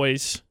as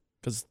always,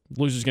 because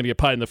loser's going to get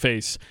pie in the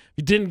face, if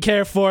you didn't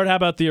care for it, how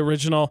about the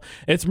original?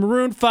 It's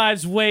Maroon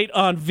 5's Wait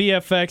on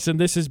VFX, and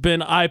this has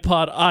been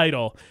iPod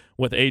Idol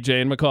with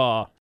AJ and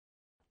McCall.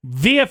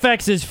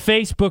 VFX's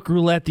Facebook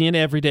roulette, the end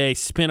of every day.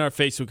 Spin our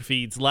Facebook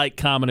feeds, like,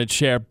 comment, and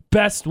share.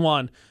 Best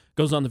one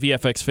goes on the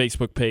VFX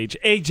Facebook page.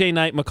 AJ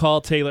Knight,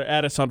 McCall Taylor,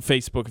 add us on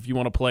Facebook if you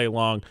want to play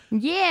along.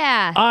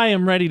 Yeah. I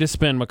am ready to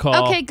spin,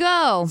 McCall. Okay,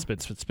 go.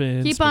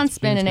 Spin. Keep on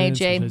spinning,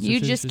 AJ. You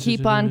just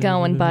keep on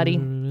going, buddy.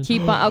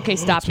 Keep on. Okay,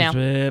 stop now.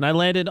 I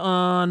landed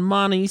on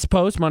Monty's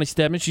post. Monty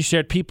Stedman. She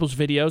shared people's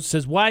videos. It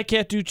says, why I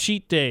can't do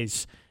cheat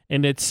days?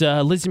 And it's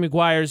Lizzie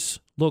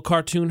McGuire's little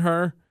cartoon,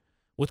 her,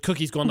 with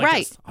cookies going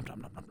like this.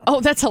 Oh,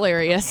 that's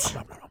hilarious.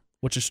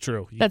 Which is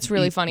true. That's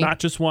really funny. Not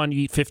just one,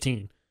 you eat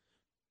 15.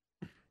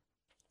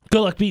 Good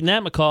luck beating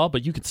that, McCall,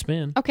 but you can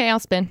spin. Okay, I'll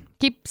spin.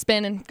 Keep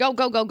spinning. Go.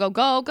 I'm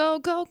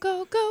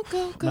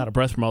out of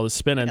breath from all this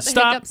spinning.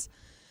 Stop. Hiccups.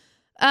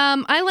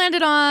 I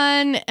landed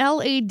on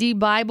LAD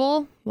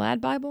Bible.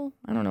 Lad Bible?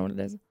 I don't know what it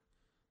is.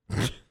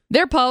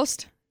 Their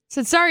post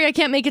said, sorry, I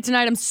can't make it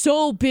tonight. I'm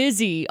so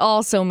busy.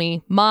 Also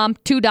me. Mom,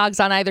 2 dogs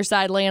on either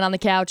side laying on the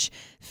couch,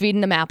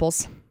 feeding them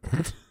apples.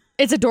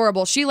 It's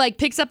adorable. She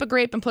picks up a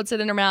grape and puts it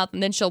in her mouth,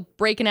 and then she'll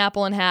break an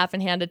apple in half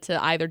and hand it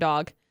to either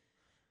dog.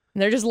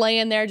 And they're just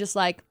laying there just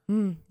like,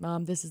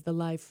 Mom, this is the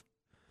life.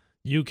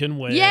 You can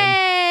win.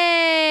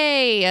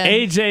 Yay!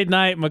 AJ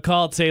Knight,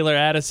 McCall Taylor,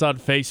 add us on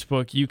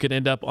Facebook. You can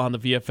end up on the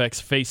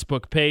VFX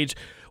Facebook page.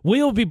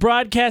 We will be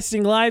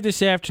broadcasting live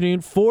this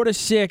afternoon, 4 to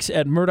 6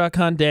 at Murdoch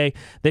Hyundai.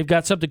 They've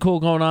got something cool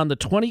going on, the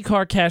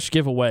 20-car cash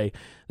giveaway.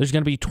 There's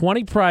going to be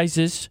 20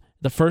 prizes.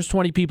 The first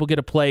 20 people get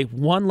to play.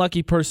 One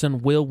lucky person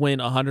will win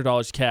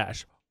 $100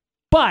 cash.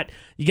 But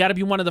you got to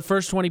be one of the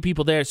first 20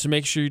 people there, so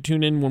make sure you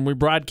tune in when we're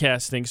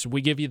broadcasting. So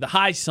we give you the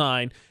high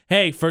sign.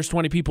 Hey, first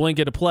 20 people ain't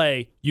get to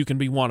play. You can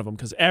be one of them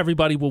because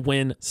everybody will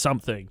win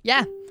something.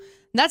 Yeah,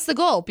 that's the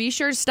goal. Be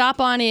sure to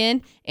stop on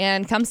in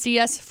and come see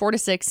us 4 to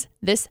 6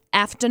 this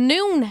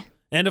afternoon.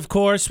 And, of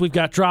course, we've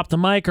got Drop the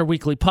Mic, our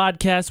weekly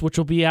podcast, which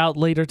will be out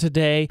later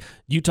today.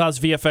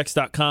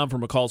 UtahsVFX.com for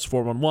McCall's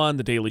 411,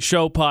 The Daily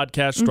Show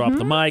podcast, Drop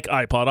the Mic,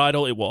 iPod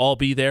Idol. It will all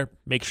be there.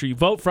 Make sure you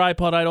vote for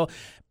iPod Idol.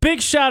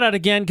 Big shout out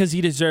again because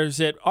he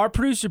deserves it. Our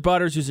producer,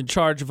 Butters, who's in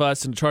charge of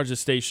us, in charge of the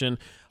station,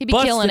 he be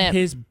killing it. Busted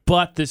his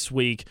butt this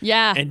week.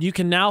 Yeah. And you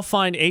can now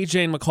find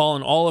AJ and McCall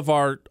and all of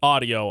our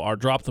audio, our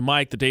Drop the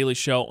Mic, The Daily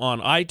Show, on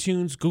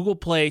iTunes, Google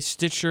Play,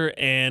 Stitcher,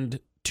 and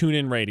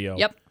TuneIn Radio.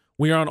 Yep.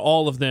 We are on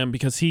all of them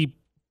because he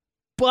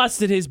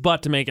busted his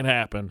butt to make it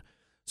happen.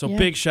 So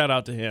big shout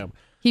out to him.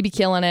 He be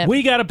killing it.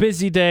 We got a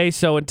busy day,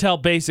 so until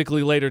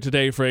basically later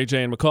today for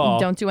AJ and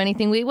McCall. Don't do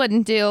anything we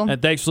wouldn't do. And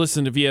thanks for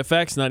listening to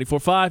VFX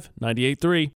 94.5, 98.3.